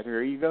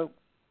 There you go.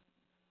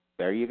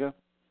 There you go.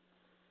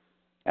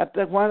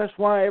 That's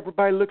why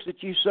everybody looks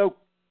at you so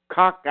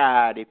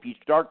cockeyed if you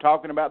start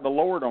talking about the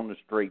Lord on the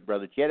street,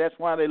 Brother Chet. That's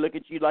why they look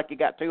at you like you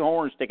got two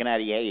horns sticking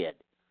out of your head.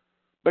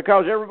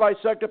 Because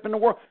everybody's sucked up in the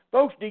world.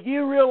 Folks, do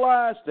you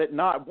realize that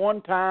not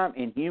one time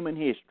in human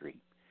history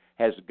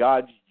has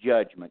God's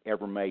judgment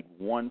ever made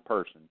one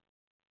person?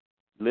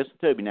 Listen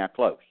to me now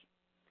close.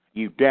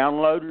 You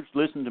downloaders,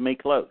 listen to me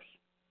close.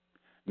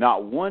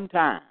 Not one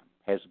time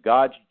has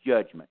God's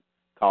judgment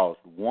caused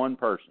one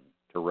person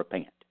to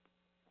repent.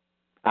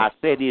 I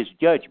said his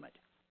judgment.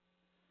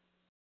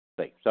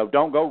 See, so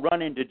don't go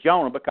running to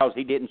Jonah because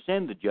he didn't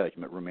send the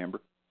judgment,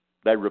 remember?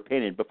 They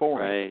repented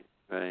before him.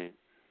 Right.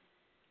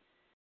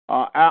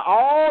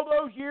 All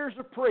those years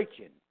of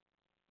preaching,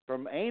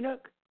 from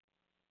Enoch,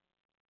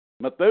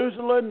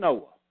 Methuselah, and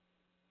Noah,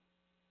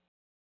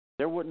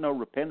 there wasn't no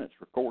repentance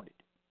recorded.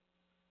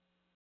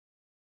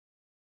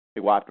 He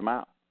wiped them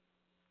out.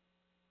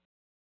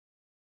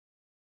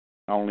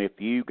 Only a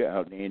few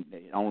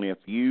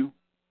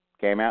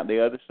came out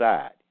the other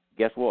side.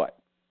 Guess what?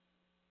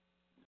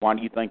 Why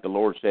do you think the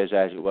Lord says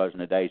as it was in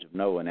the days of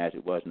Noah and as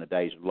it was in the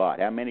days of Lot?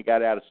 How many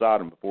got out of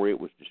Sodom before it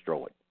was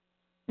destroyed?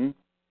 See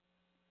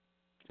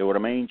what I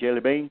mean, Jelly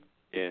Bean?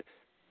 Yes.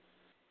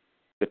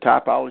 The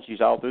typology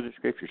is all through the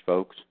Scriptures,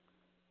 folks.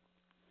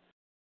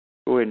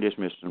 Go ahead and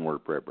dismiss us in word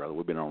of prayer, brother.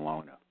 We've been on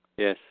long enough.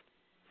 Yes.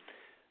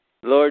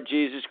 Lord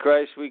Jesus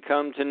Christ, we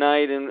come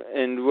tonight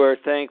and we're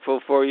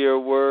thankful for your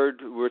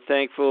word. We're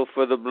thankful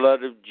for the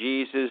blood of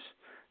Jesus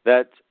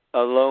that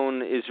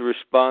alone is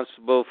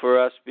responsible for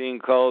us being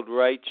called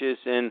righteous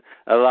and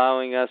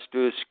allowing us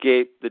to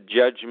escape the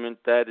judgment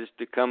that is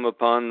to come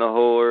upon the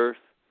whole earth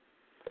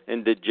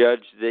and to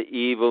judge the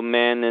evil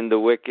men and the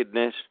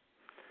wickedness.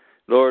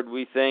 Lord,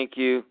 we thank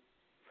you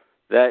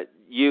that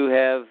you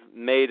have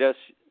made us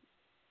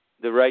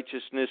the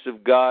righteousness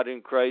of God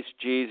in Christ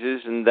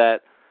Jesus, and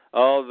that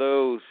all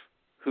those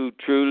who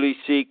truly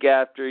seek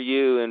after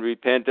you and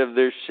repent of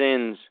their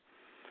sins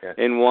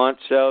and want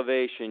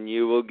salvation,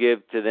 you will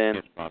give to them.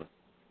 Yes, Father.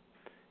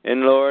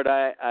 And Lord,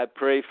 I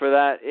pray for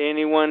that.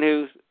 Anyone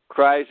who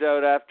cries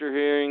out after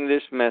hearing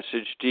this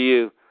message to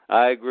you,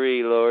 I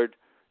agree, Lord,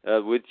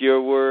 with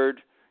your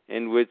word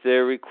and with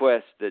their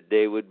request that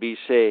they would be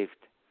saved.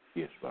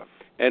 Yes, Father.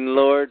 And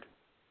Lord,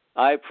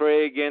 I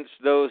pray against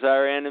those,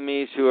 our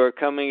enemies, who are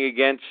coming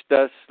against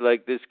us,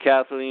 like this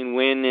Kathleen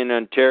Wynne in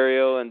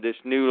Ontario and this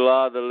new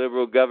law the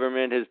Liberal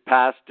government has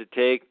passed to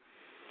take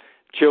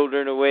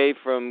children away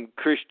from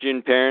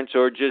Christian parents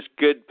or just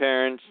good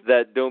parents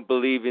that don't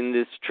believe in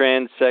this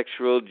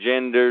transsexual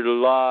gender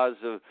laws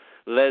of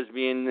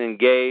lesbians and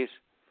gays.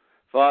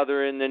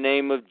 Father, in the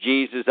name of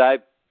Jesus, I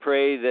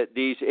pray that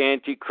these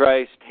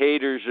Antichrist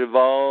haters of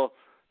all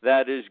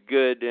that is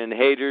good and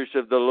haters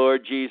of the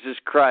Lord Jesus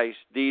Christ,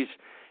 these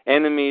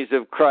enemies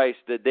of Christ,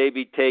 that they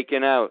be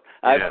taken out.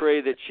 I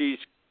pray that she's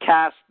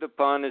cast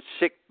upon a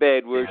sick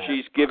bed where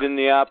she's given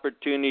the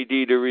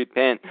opportunity to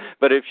repent.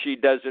 But if she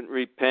doesn't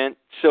repent,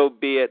 so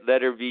be it.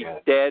 Let her be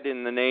dead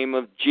in the name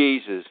of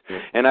Jesus.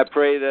 And I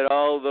pray that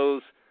all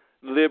those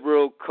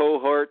liberal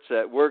cohorts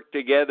that work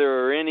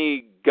together or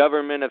any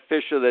government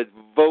official that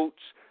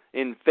votes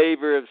in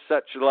favor of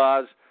such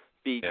laws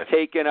be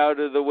taken out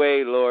of the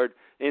way, Lord,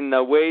 in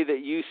the way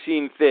that you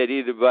seem fit,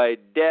 either by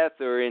death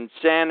or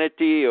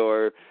insanity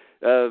or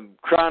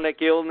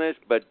chronic illness,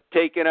 but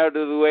taken out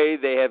of the way.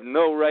 They have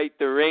no right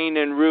to reign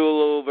and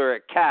rule over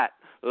a cat,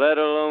 let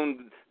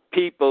alone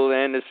people,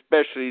 and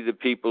especially the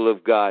people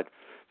of God.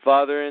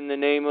 Father, in the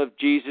name of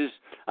Jesus,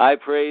 I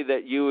pray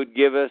that you would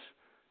give us,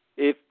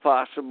 if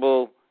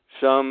possible,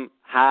 some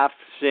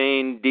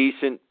half-sane,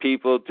 decent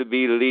people to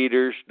be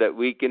leaders that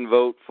we can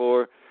vote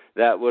for,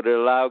 that would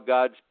allow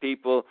God's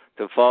people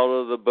to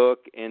follow the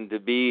book and to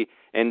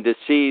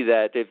see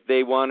that if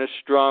they want a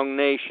strong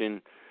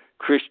nation,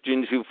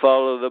 Christians who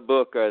follow the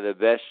book are the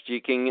best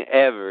you can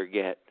ever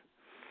get.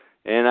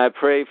 And I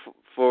pray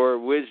for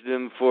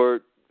wisdom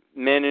for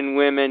men and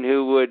women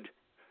who would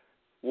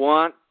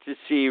want to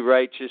see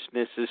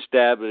righteousness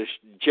established,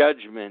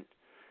 judgment,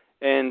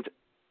 and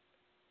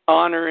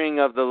honoring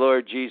of the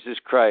Lord Jesus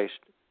Christ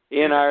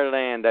in our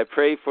land. I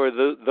pray for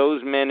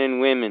those men and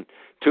women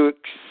to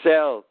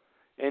excel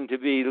and to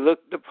be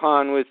looked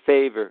upon with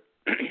favor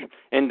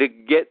and to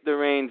get the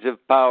reins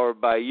of power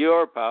by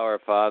your power,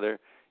 Father.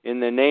 In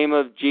the name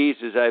of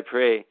Jesus, I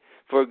pray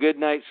for a good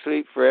night's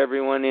sleep for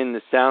everyone in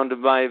the sound of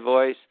my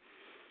voice,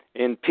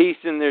 and peace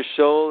in their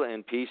soul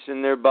and peace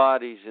in their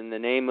bodies. In the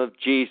name of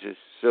Jesus,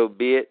 so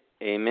be it.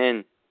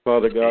 Amen.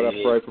 Father God, I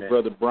pray for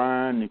Brother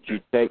Brian that you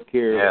take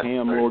care of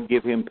him, Lord.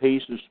 Give him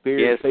peace of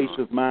spirit, peace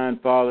of mind,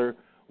 Father.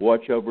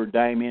 Watch over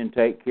Damien,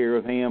 take care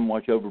of him.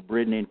 Watch over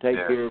Brittany and take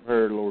care of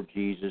her, Lord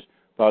Jesus.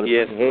 Father,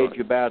 hedge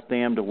about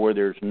them to where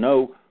there's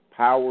no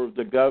power of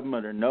the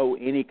government or no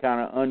any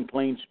kind of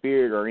unclean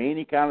spirit or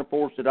any kind of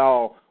force at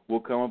all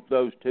will come up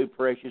those two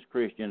precious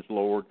Christians,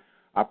 Lord.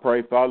 I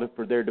pray, Father,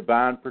 for their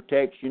divine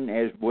protection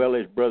as well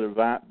as Brother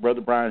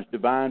Brian's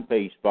divine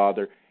peace,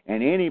 Father.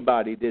 And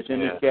anybody that's in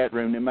the chat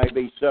room that may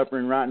be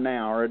suffering right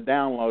now or a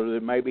downloader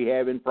that may be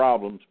having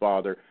problems,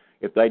 Father,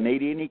 if they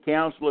need any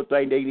counsel, if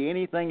they need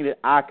anything that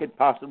I could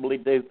possibly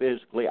do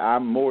physically,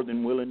 I'm more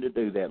than willing to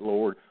do that,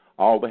 Lord.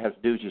 All they have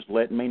to do is just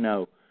let me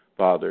know,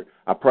 Father.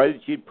 I pray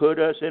that you'd put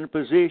us in a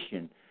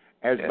position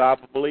as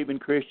Bible-believing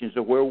Christians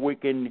of where we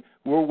can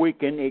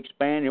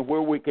expand and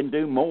where we can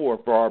do more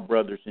for our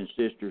brothers and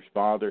sisters,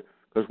 Father,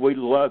 because we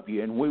love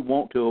you and we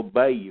want to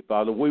obey you,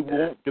 Father. We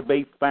want to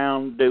be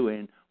found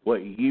doing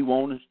what you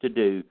want us to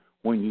do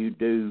when you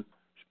do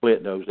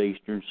split those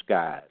eastern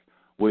skies.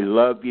 We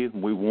love you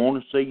and we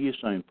want to see you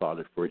soon,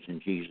 Father, for it's in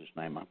Jesus'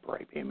 name I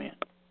pray. Amen.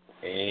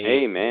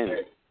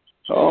 Amen.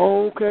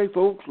 Okay,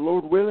 folks,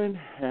 Lord willing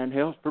and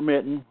health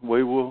permitting,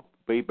 we will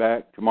be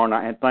back tomorrow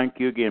night. And thank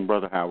you again,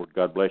 Brother Howard.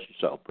 God bless you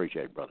so.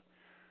 Appreciate it, brother.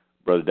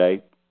 Brother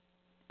Dave?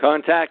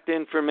 Contact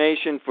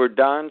information for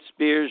Don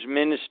Spears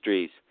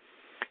Ministries.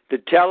 The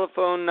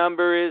telephone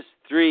number is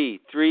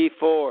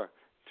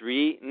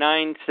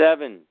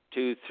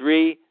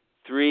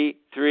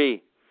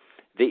 334-397-2333.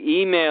 The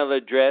email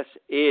address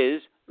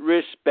is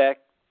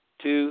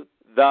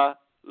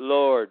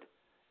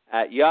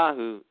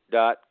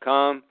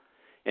respecttothelord@yahoo.com.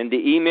 And the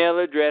email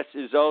address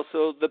is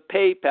also the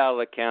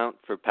PayPal account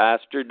for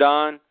Pastor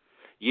Don.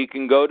 You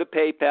can go to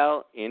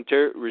PayPal,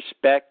 enter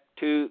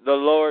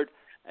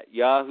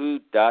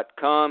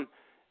respecttothelord@yahoo.com,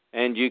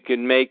 and you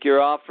can make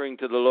your offering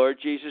to the Lord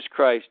Jesus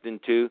Christ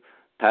into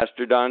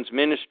Pastor Don's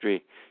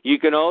ministry. You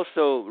can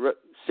also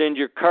send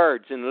your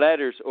cards and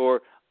letters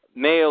or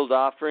mailed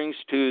offerings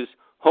to his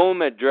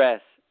home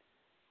address,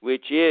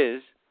 which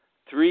is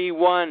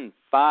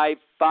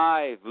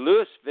 3155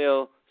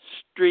 Louisville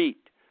Street,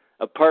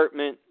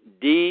 Apartment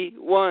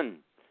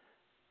D1,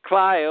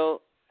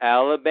 Clio,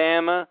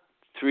 Alabama,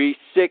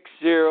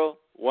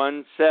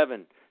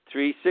 36017.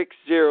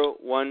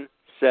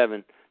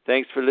 36017.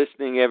 Thanks for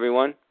listening,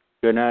 everyone.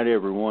 Good night,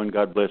 everyone.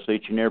 God bless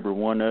each and every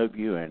one of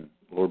you, and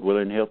Lord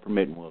willing, health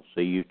permitting, we'll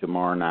see you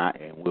tomorrow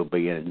night, and we'll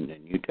be in the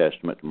New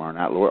Testament tomorrow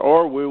night, Lord,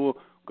 or we will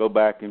go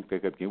back and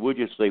pick up you. We'll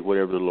just see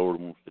whatever the Lord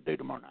wants to do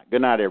tomorrow night.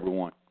 Good night,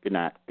 everyone. Good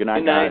night. Good night,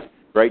 Good night. guys.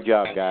 Great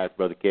job, guys.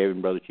 Brother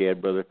Kevin, Brother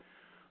Chad, Brother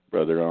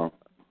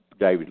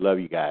David. Love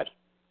you guys.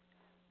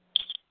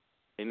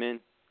 Amen.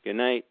 Good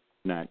night.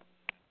 Good night.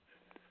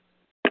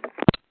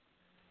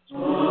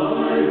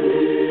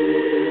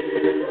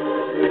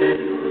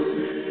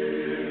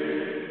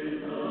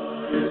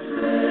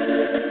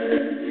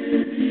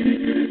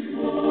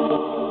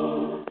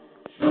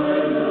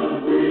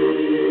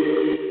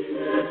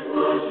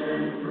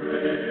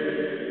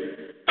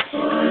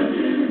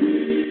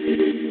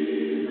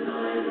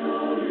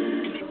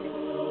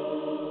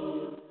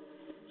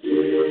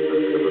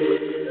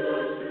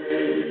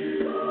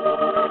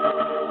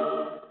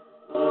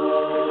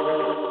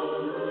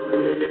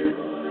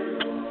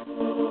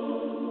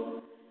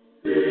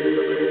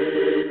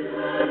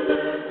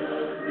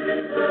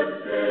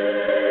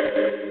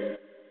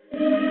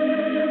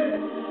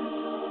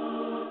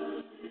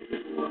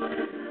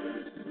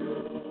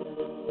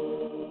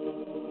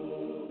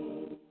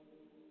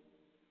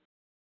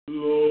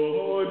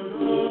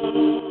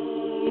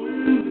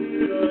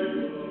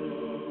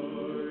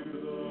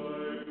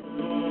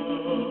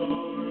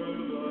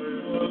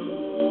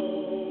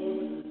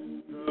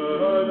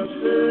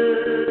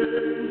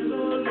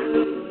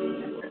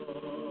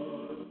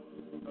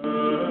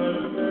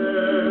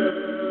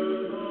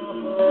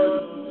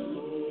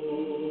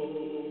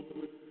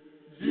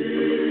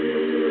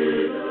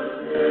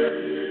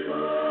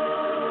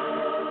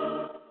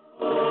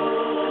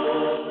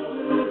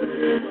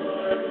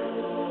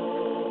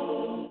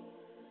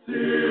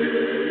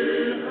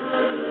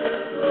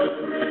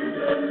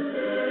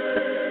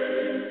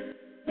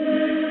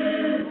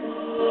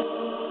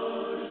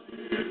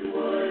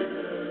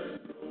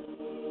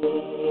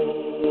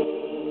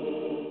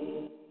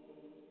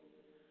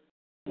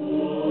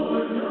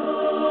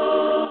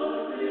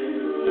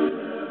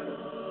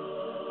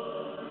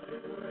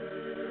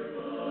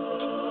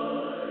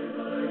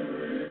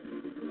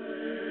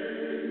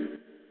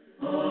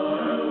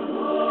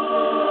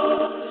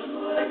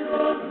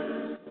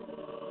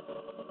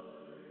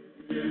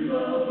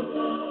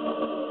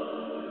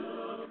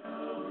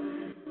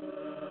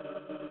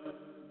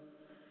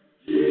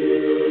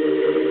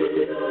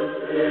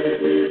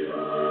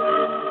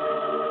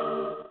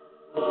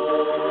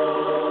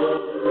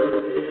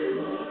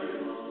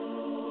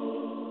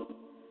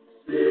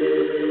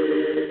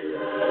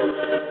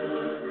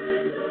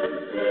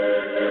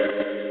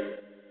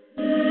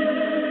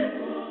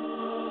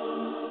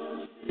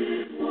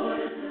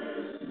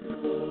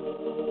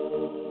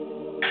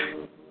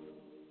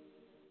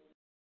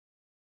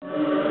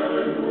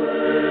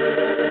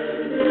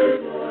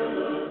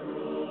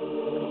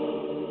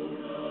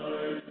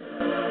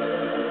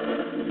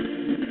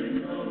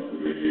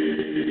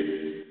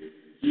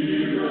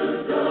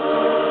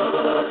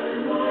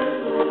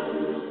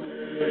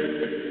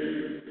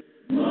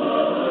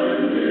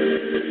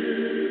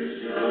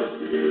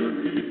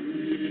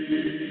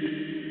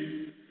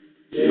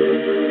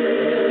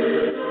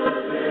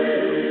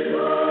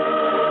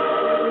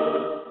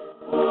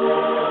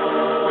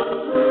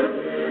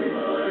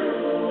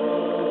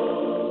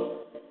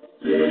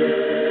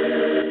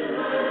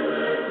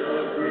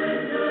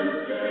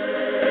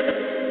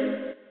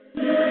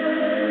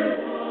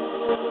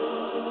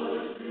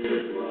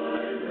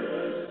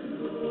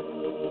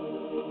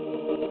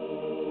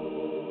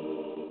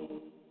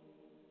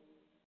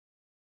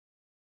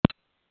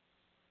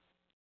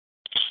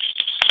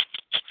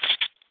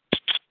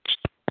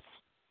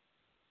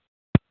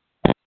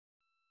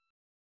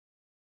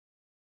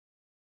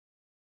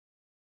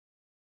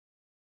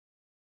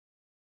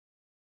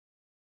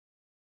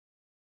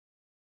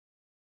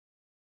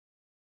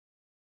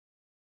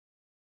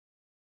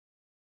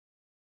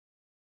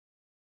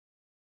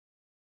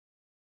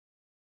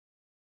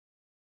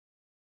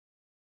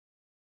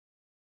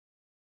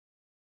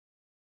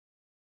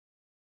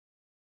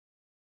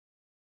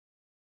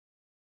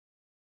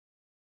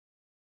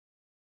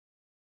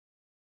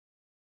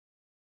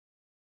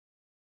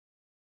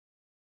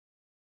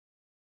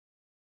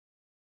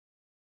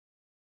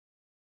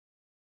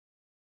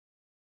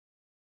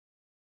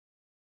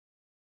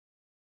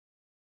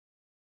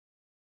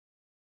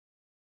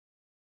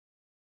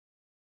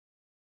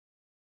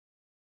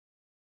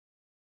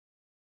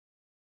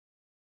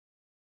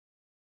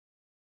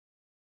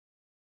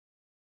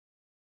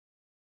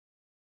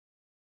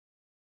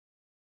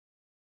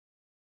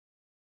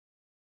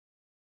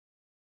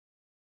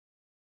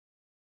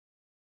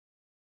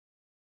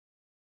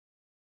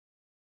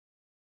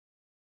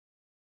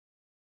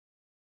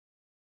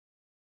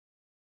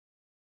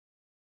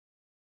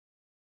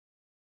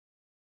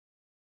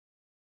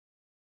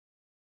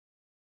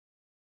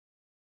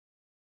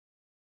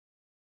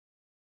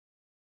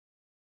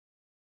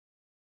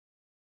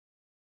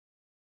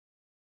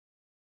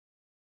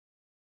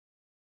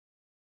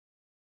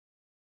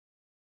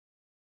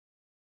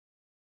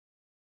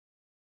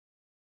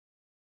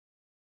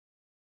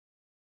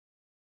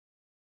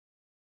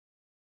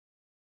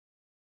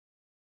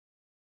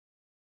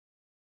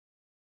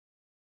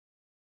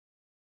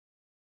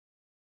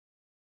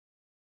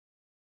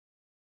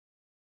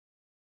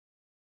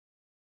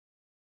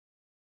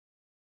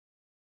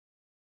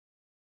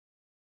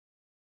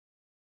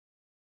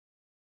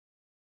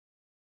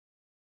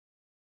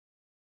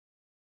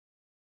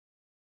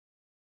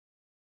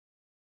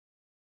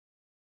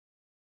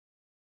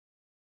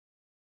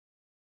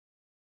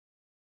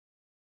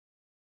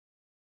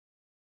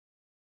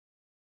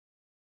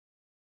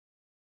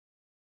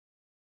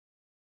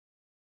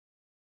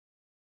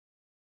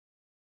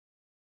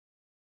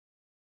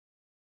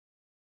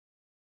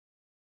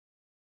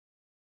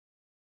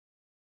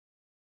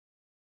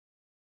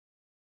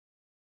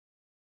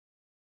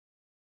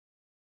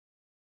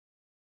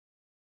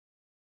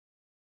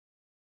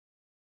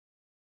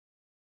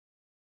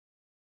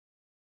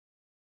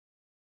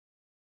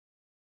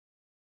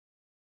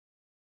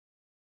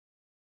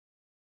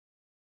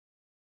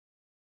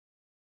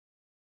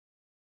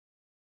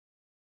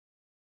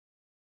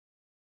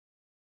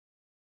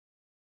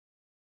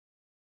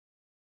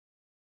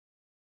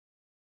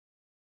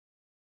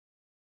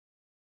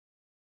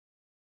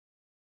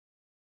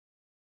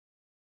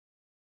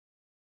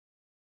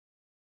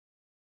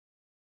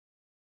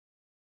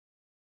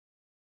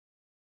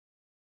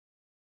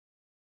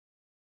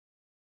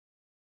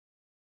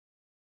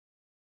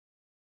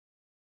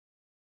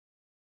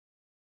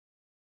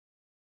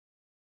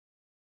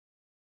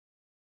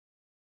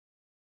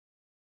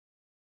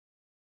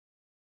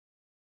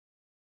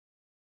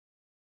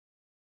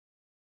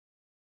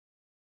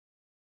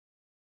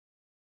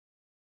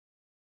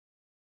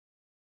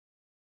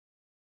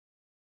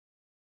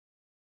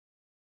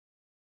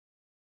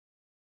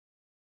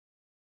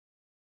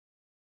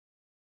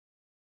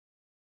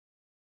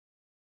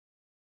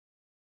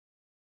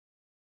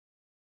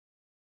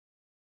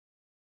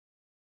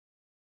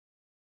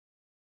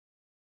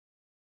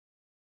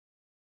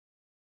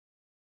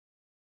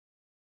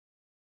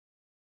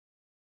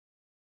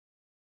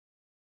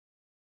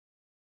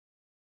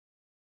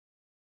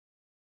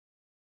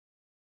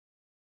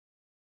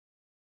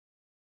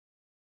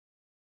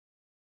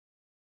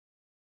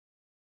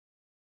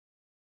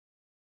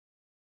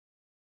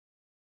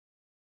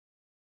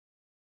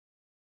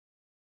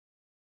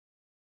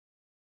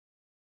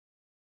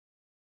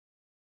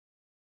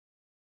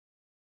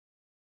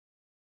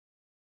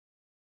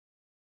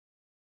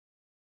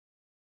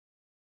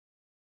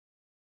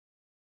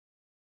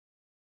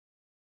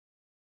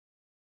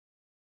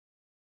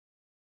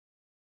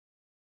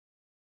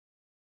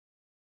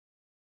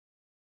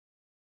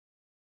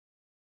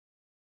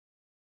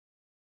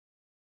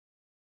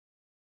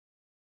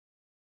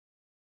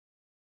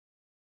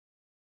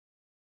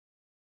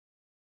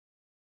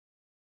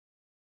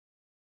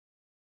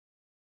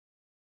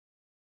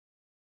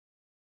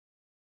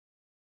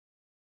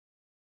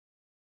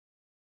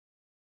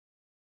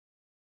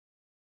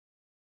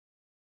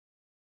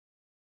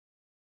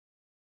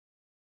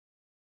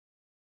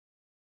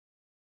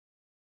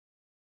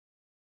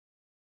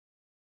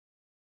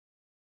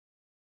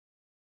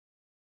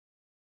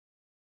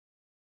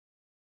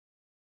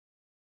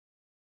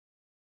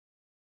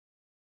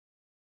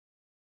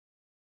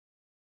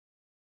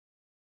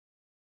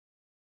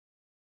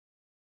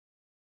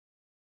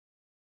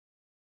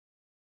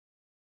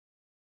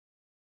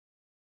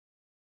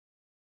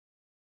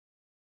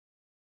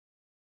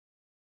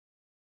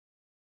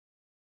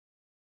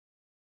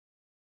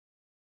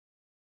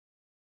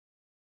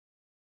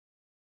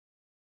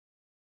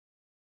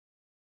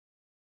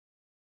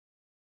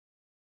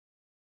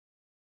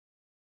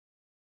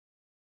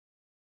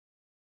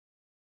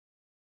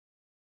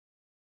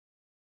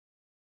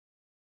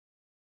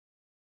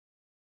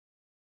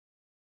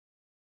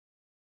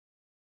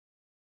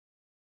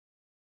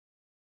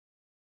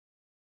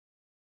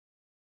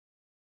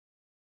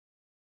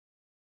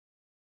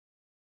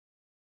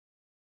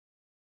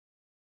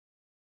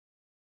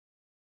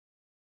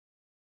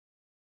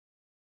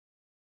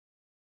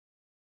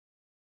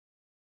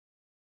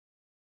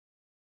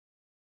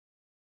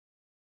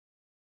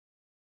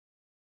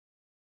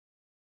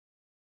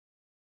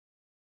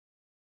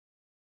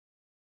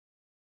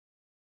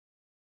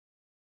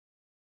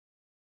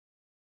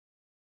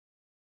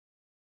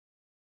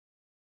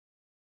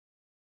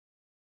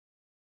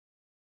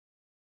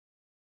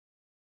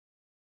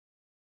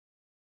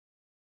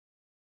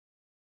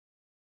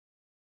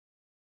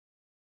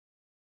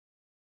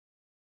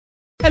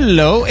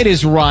 Hello, it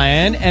is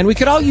Ryan, and we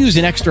could all use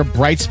an extra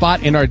bright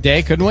spot in our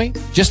day, couldn't we?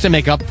 Just to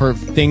make up for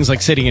things like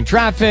sitting in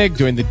traffic,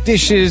 doing the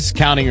dishes,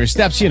 counting your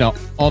steps, you know,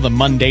 all the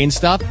mundane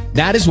stuff.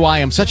 That is why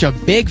I'm such a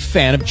big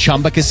fan of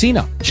Chumba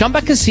Casino.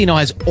 Chumba Casino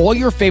has all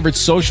your favorite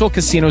social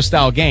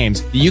casino-style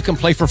games that you can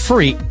play for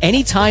free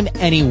anytime,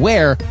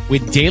 anywhere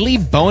with daily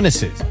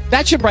bonuses.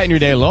 That should brighten your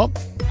day a little.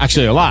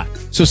 Actually, a lot.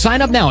 So sign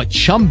up now at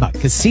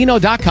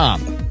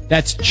ChumbaCasino.com.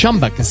 That's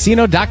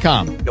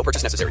ChumbaCasino.com. No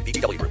purchase necessary.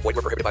 VGW Group. Void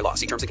where prohibited by law.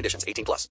 See terms and conditions. 18+.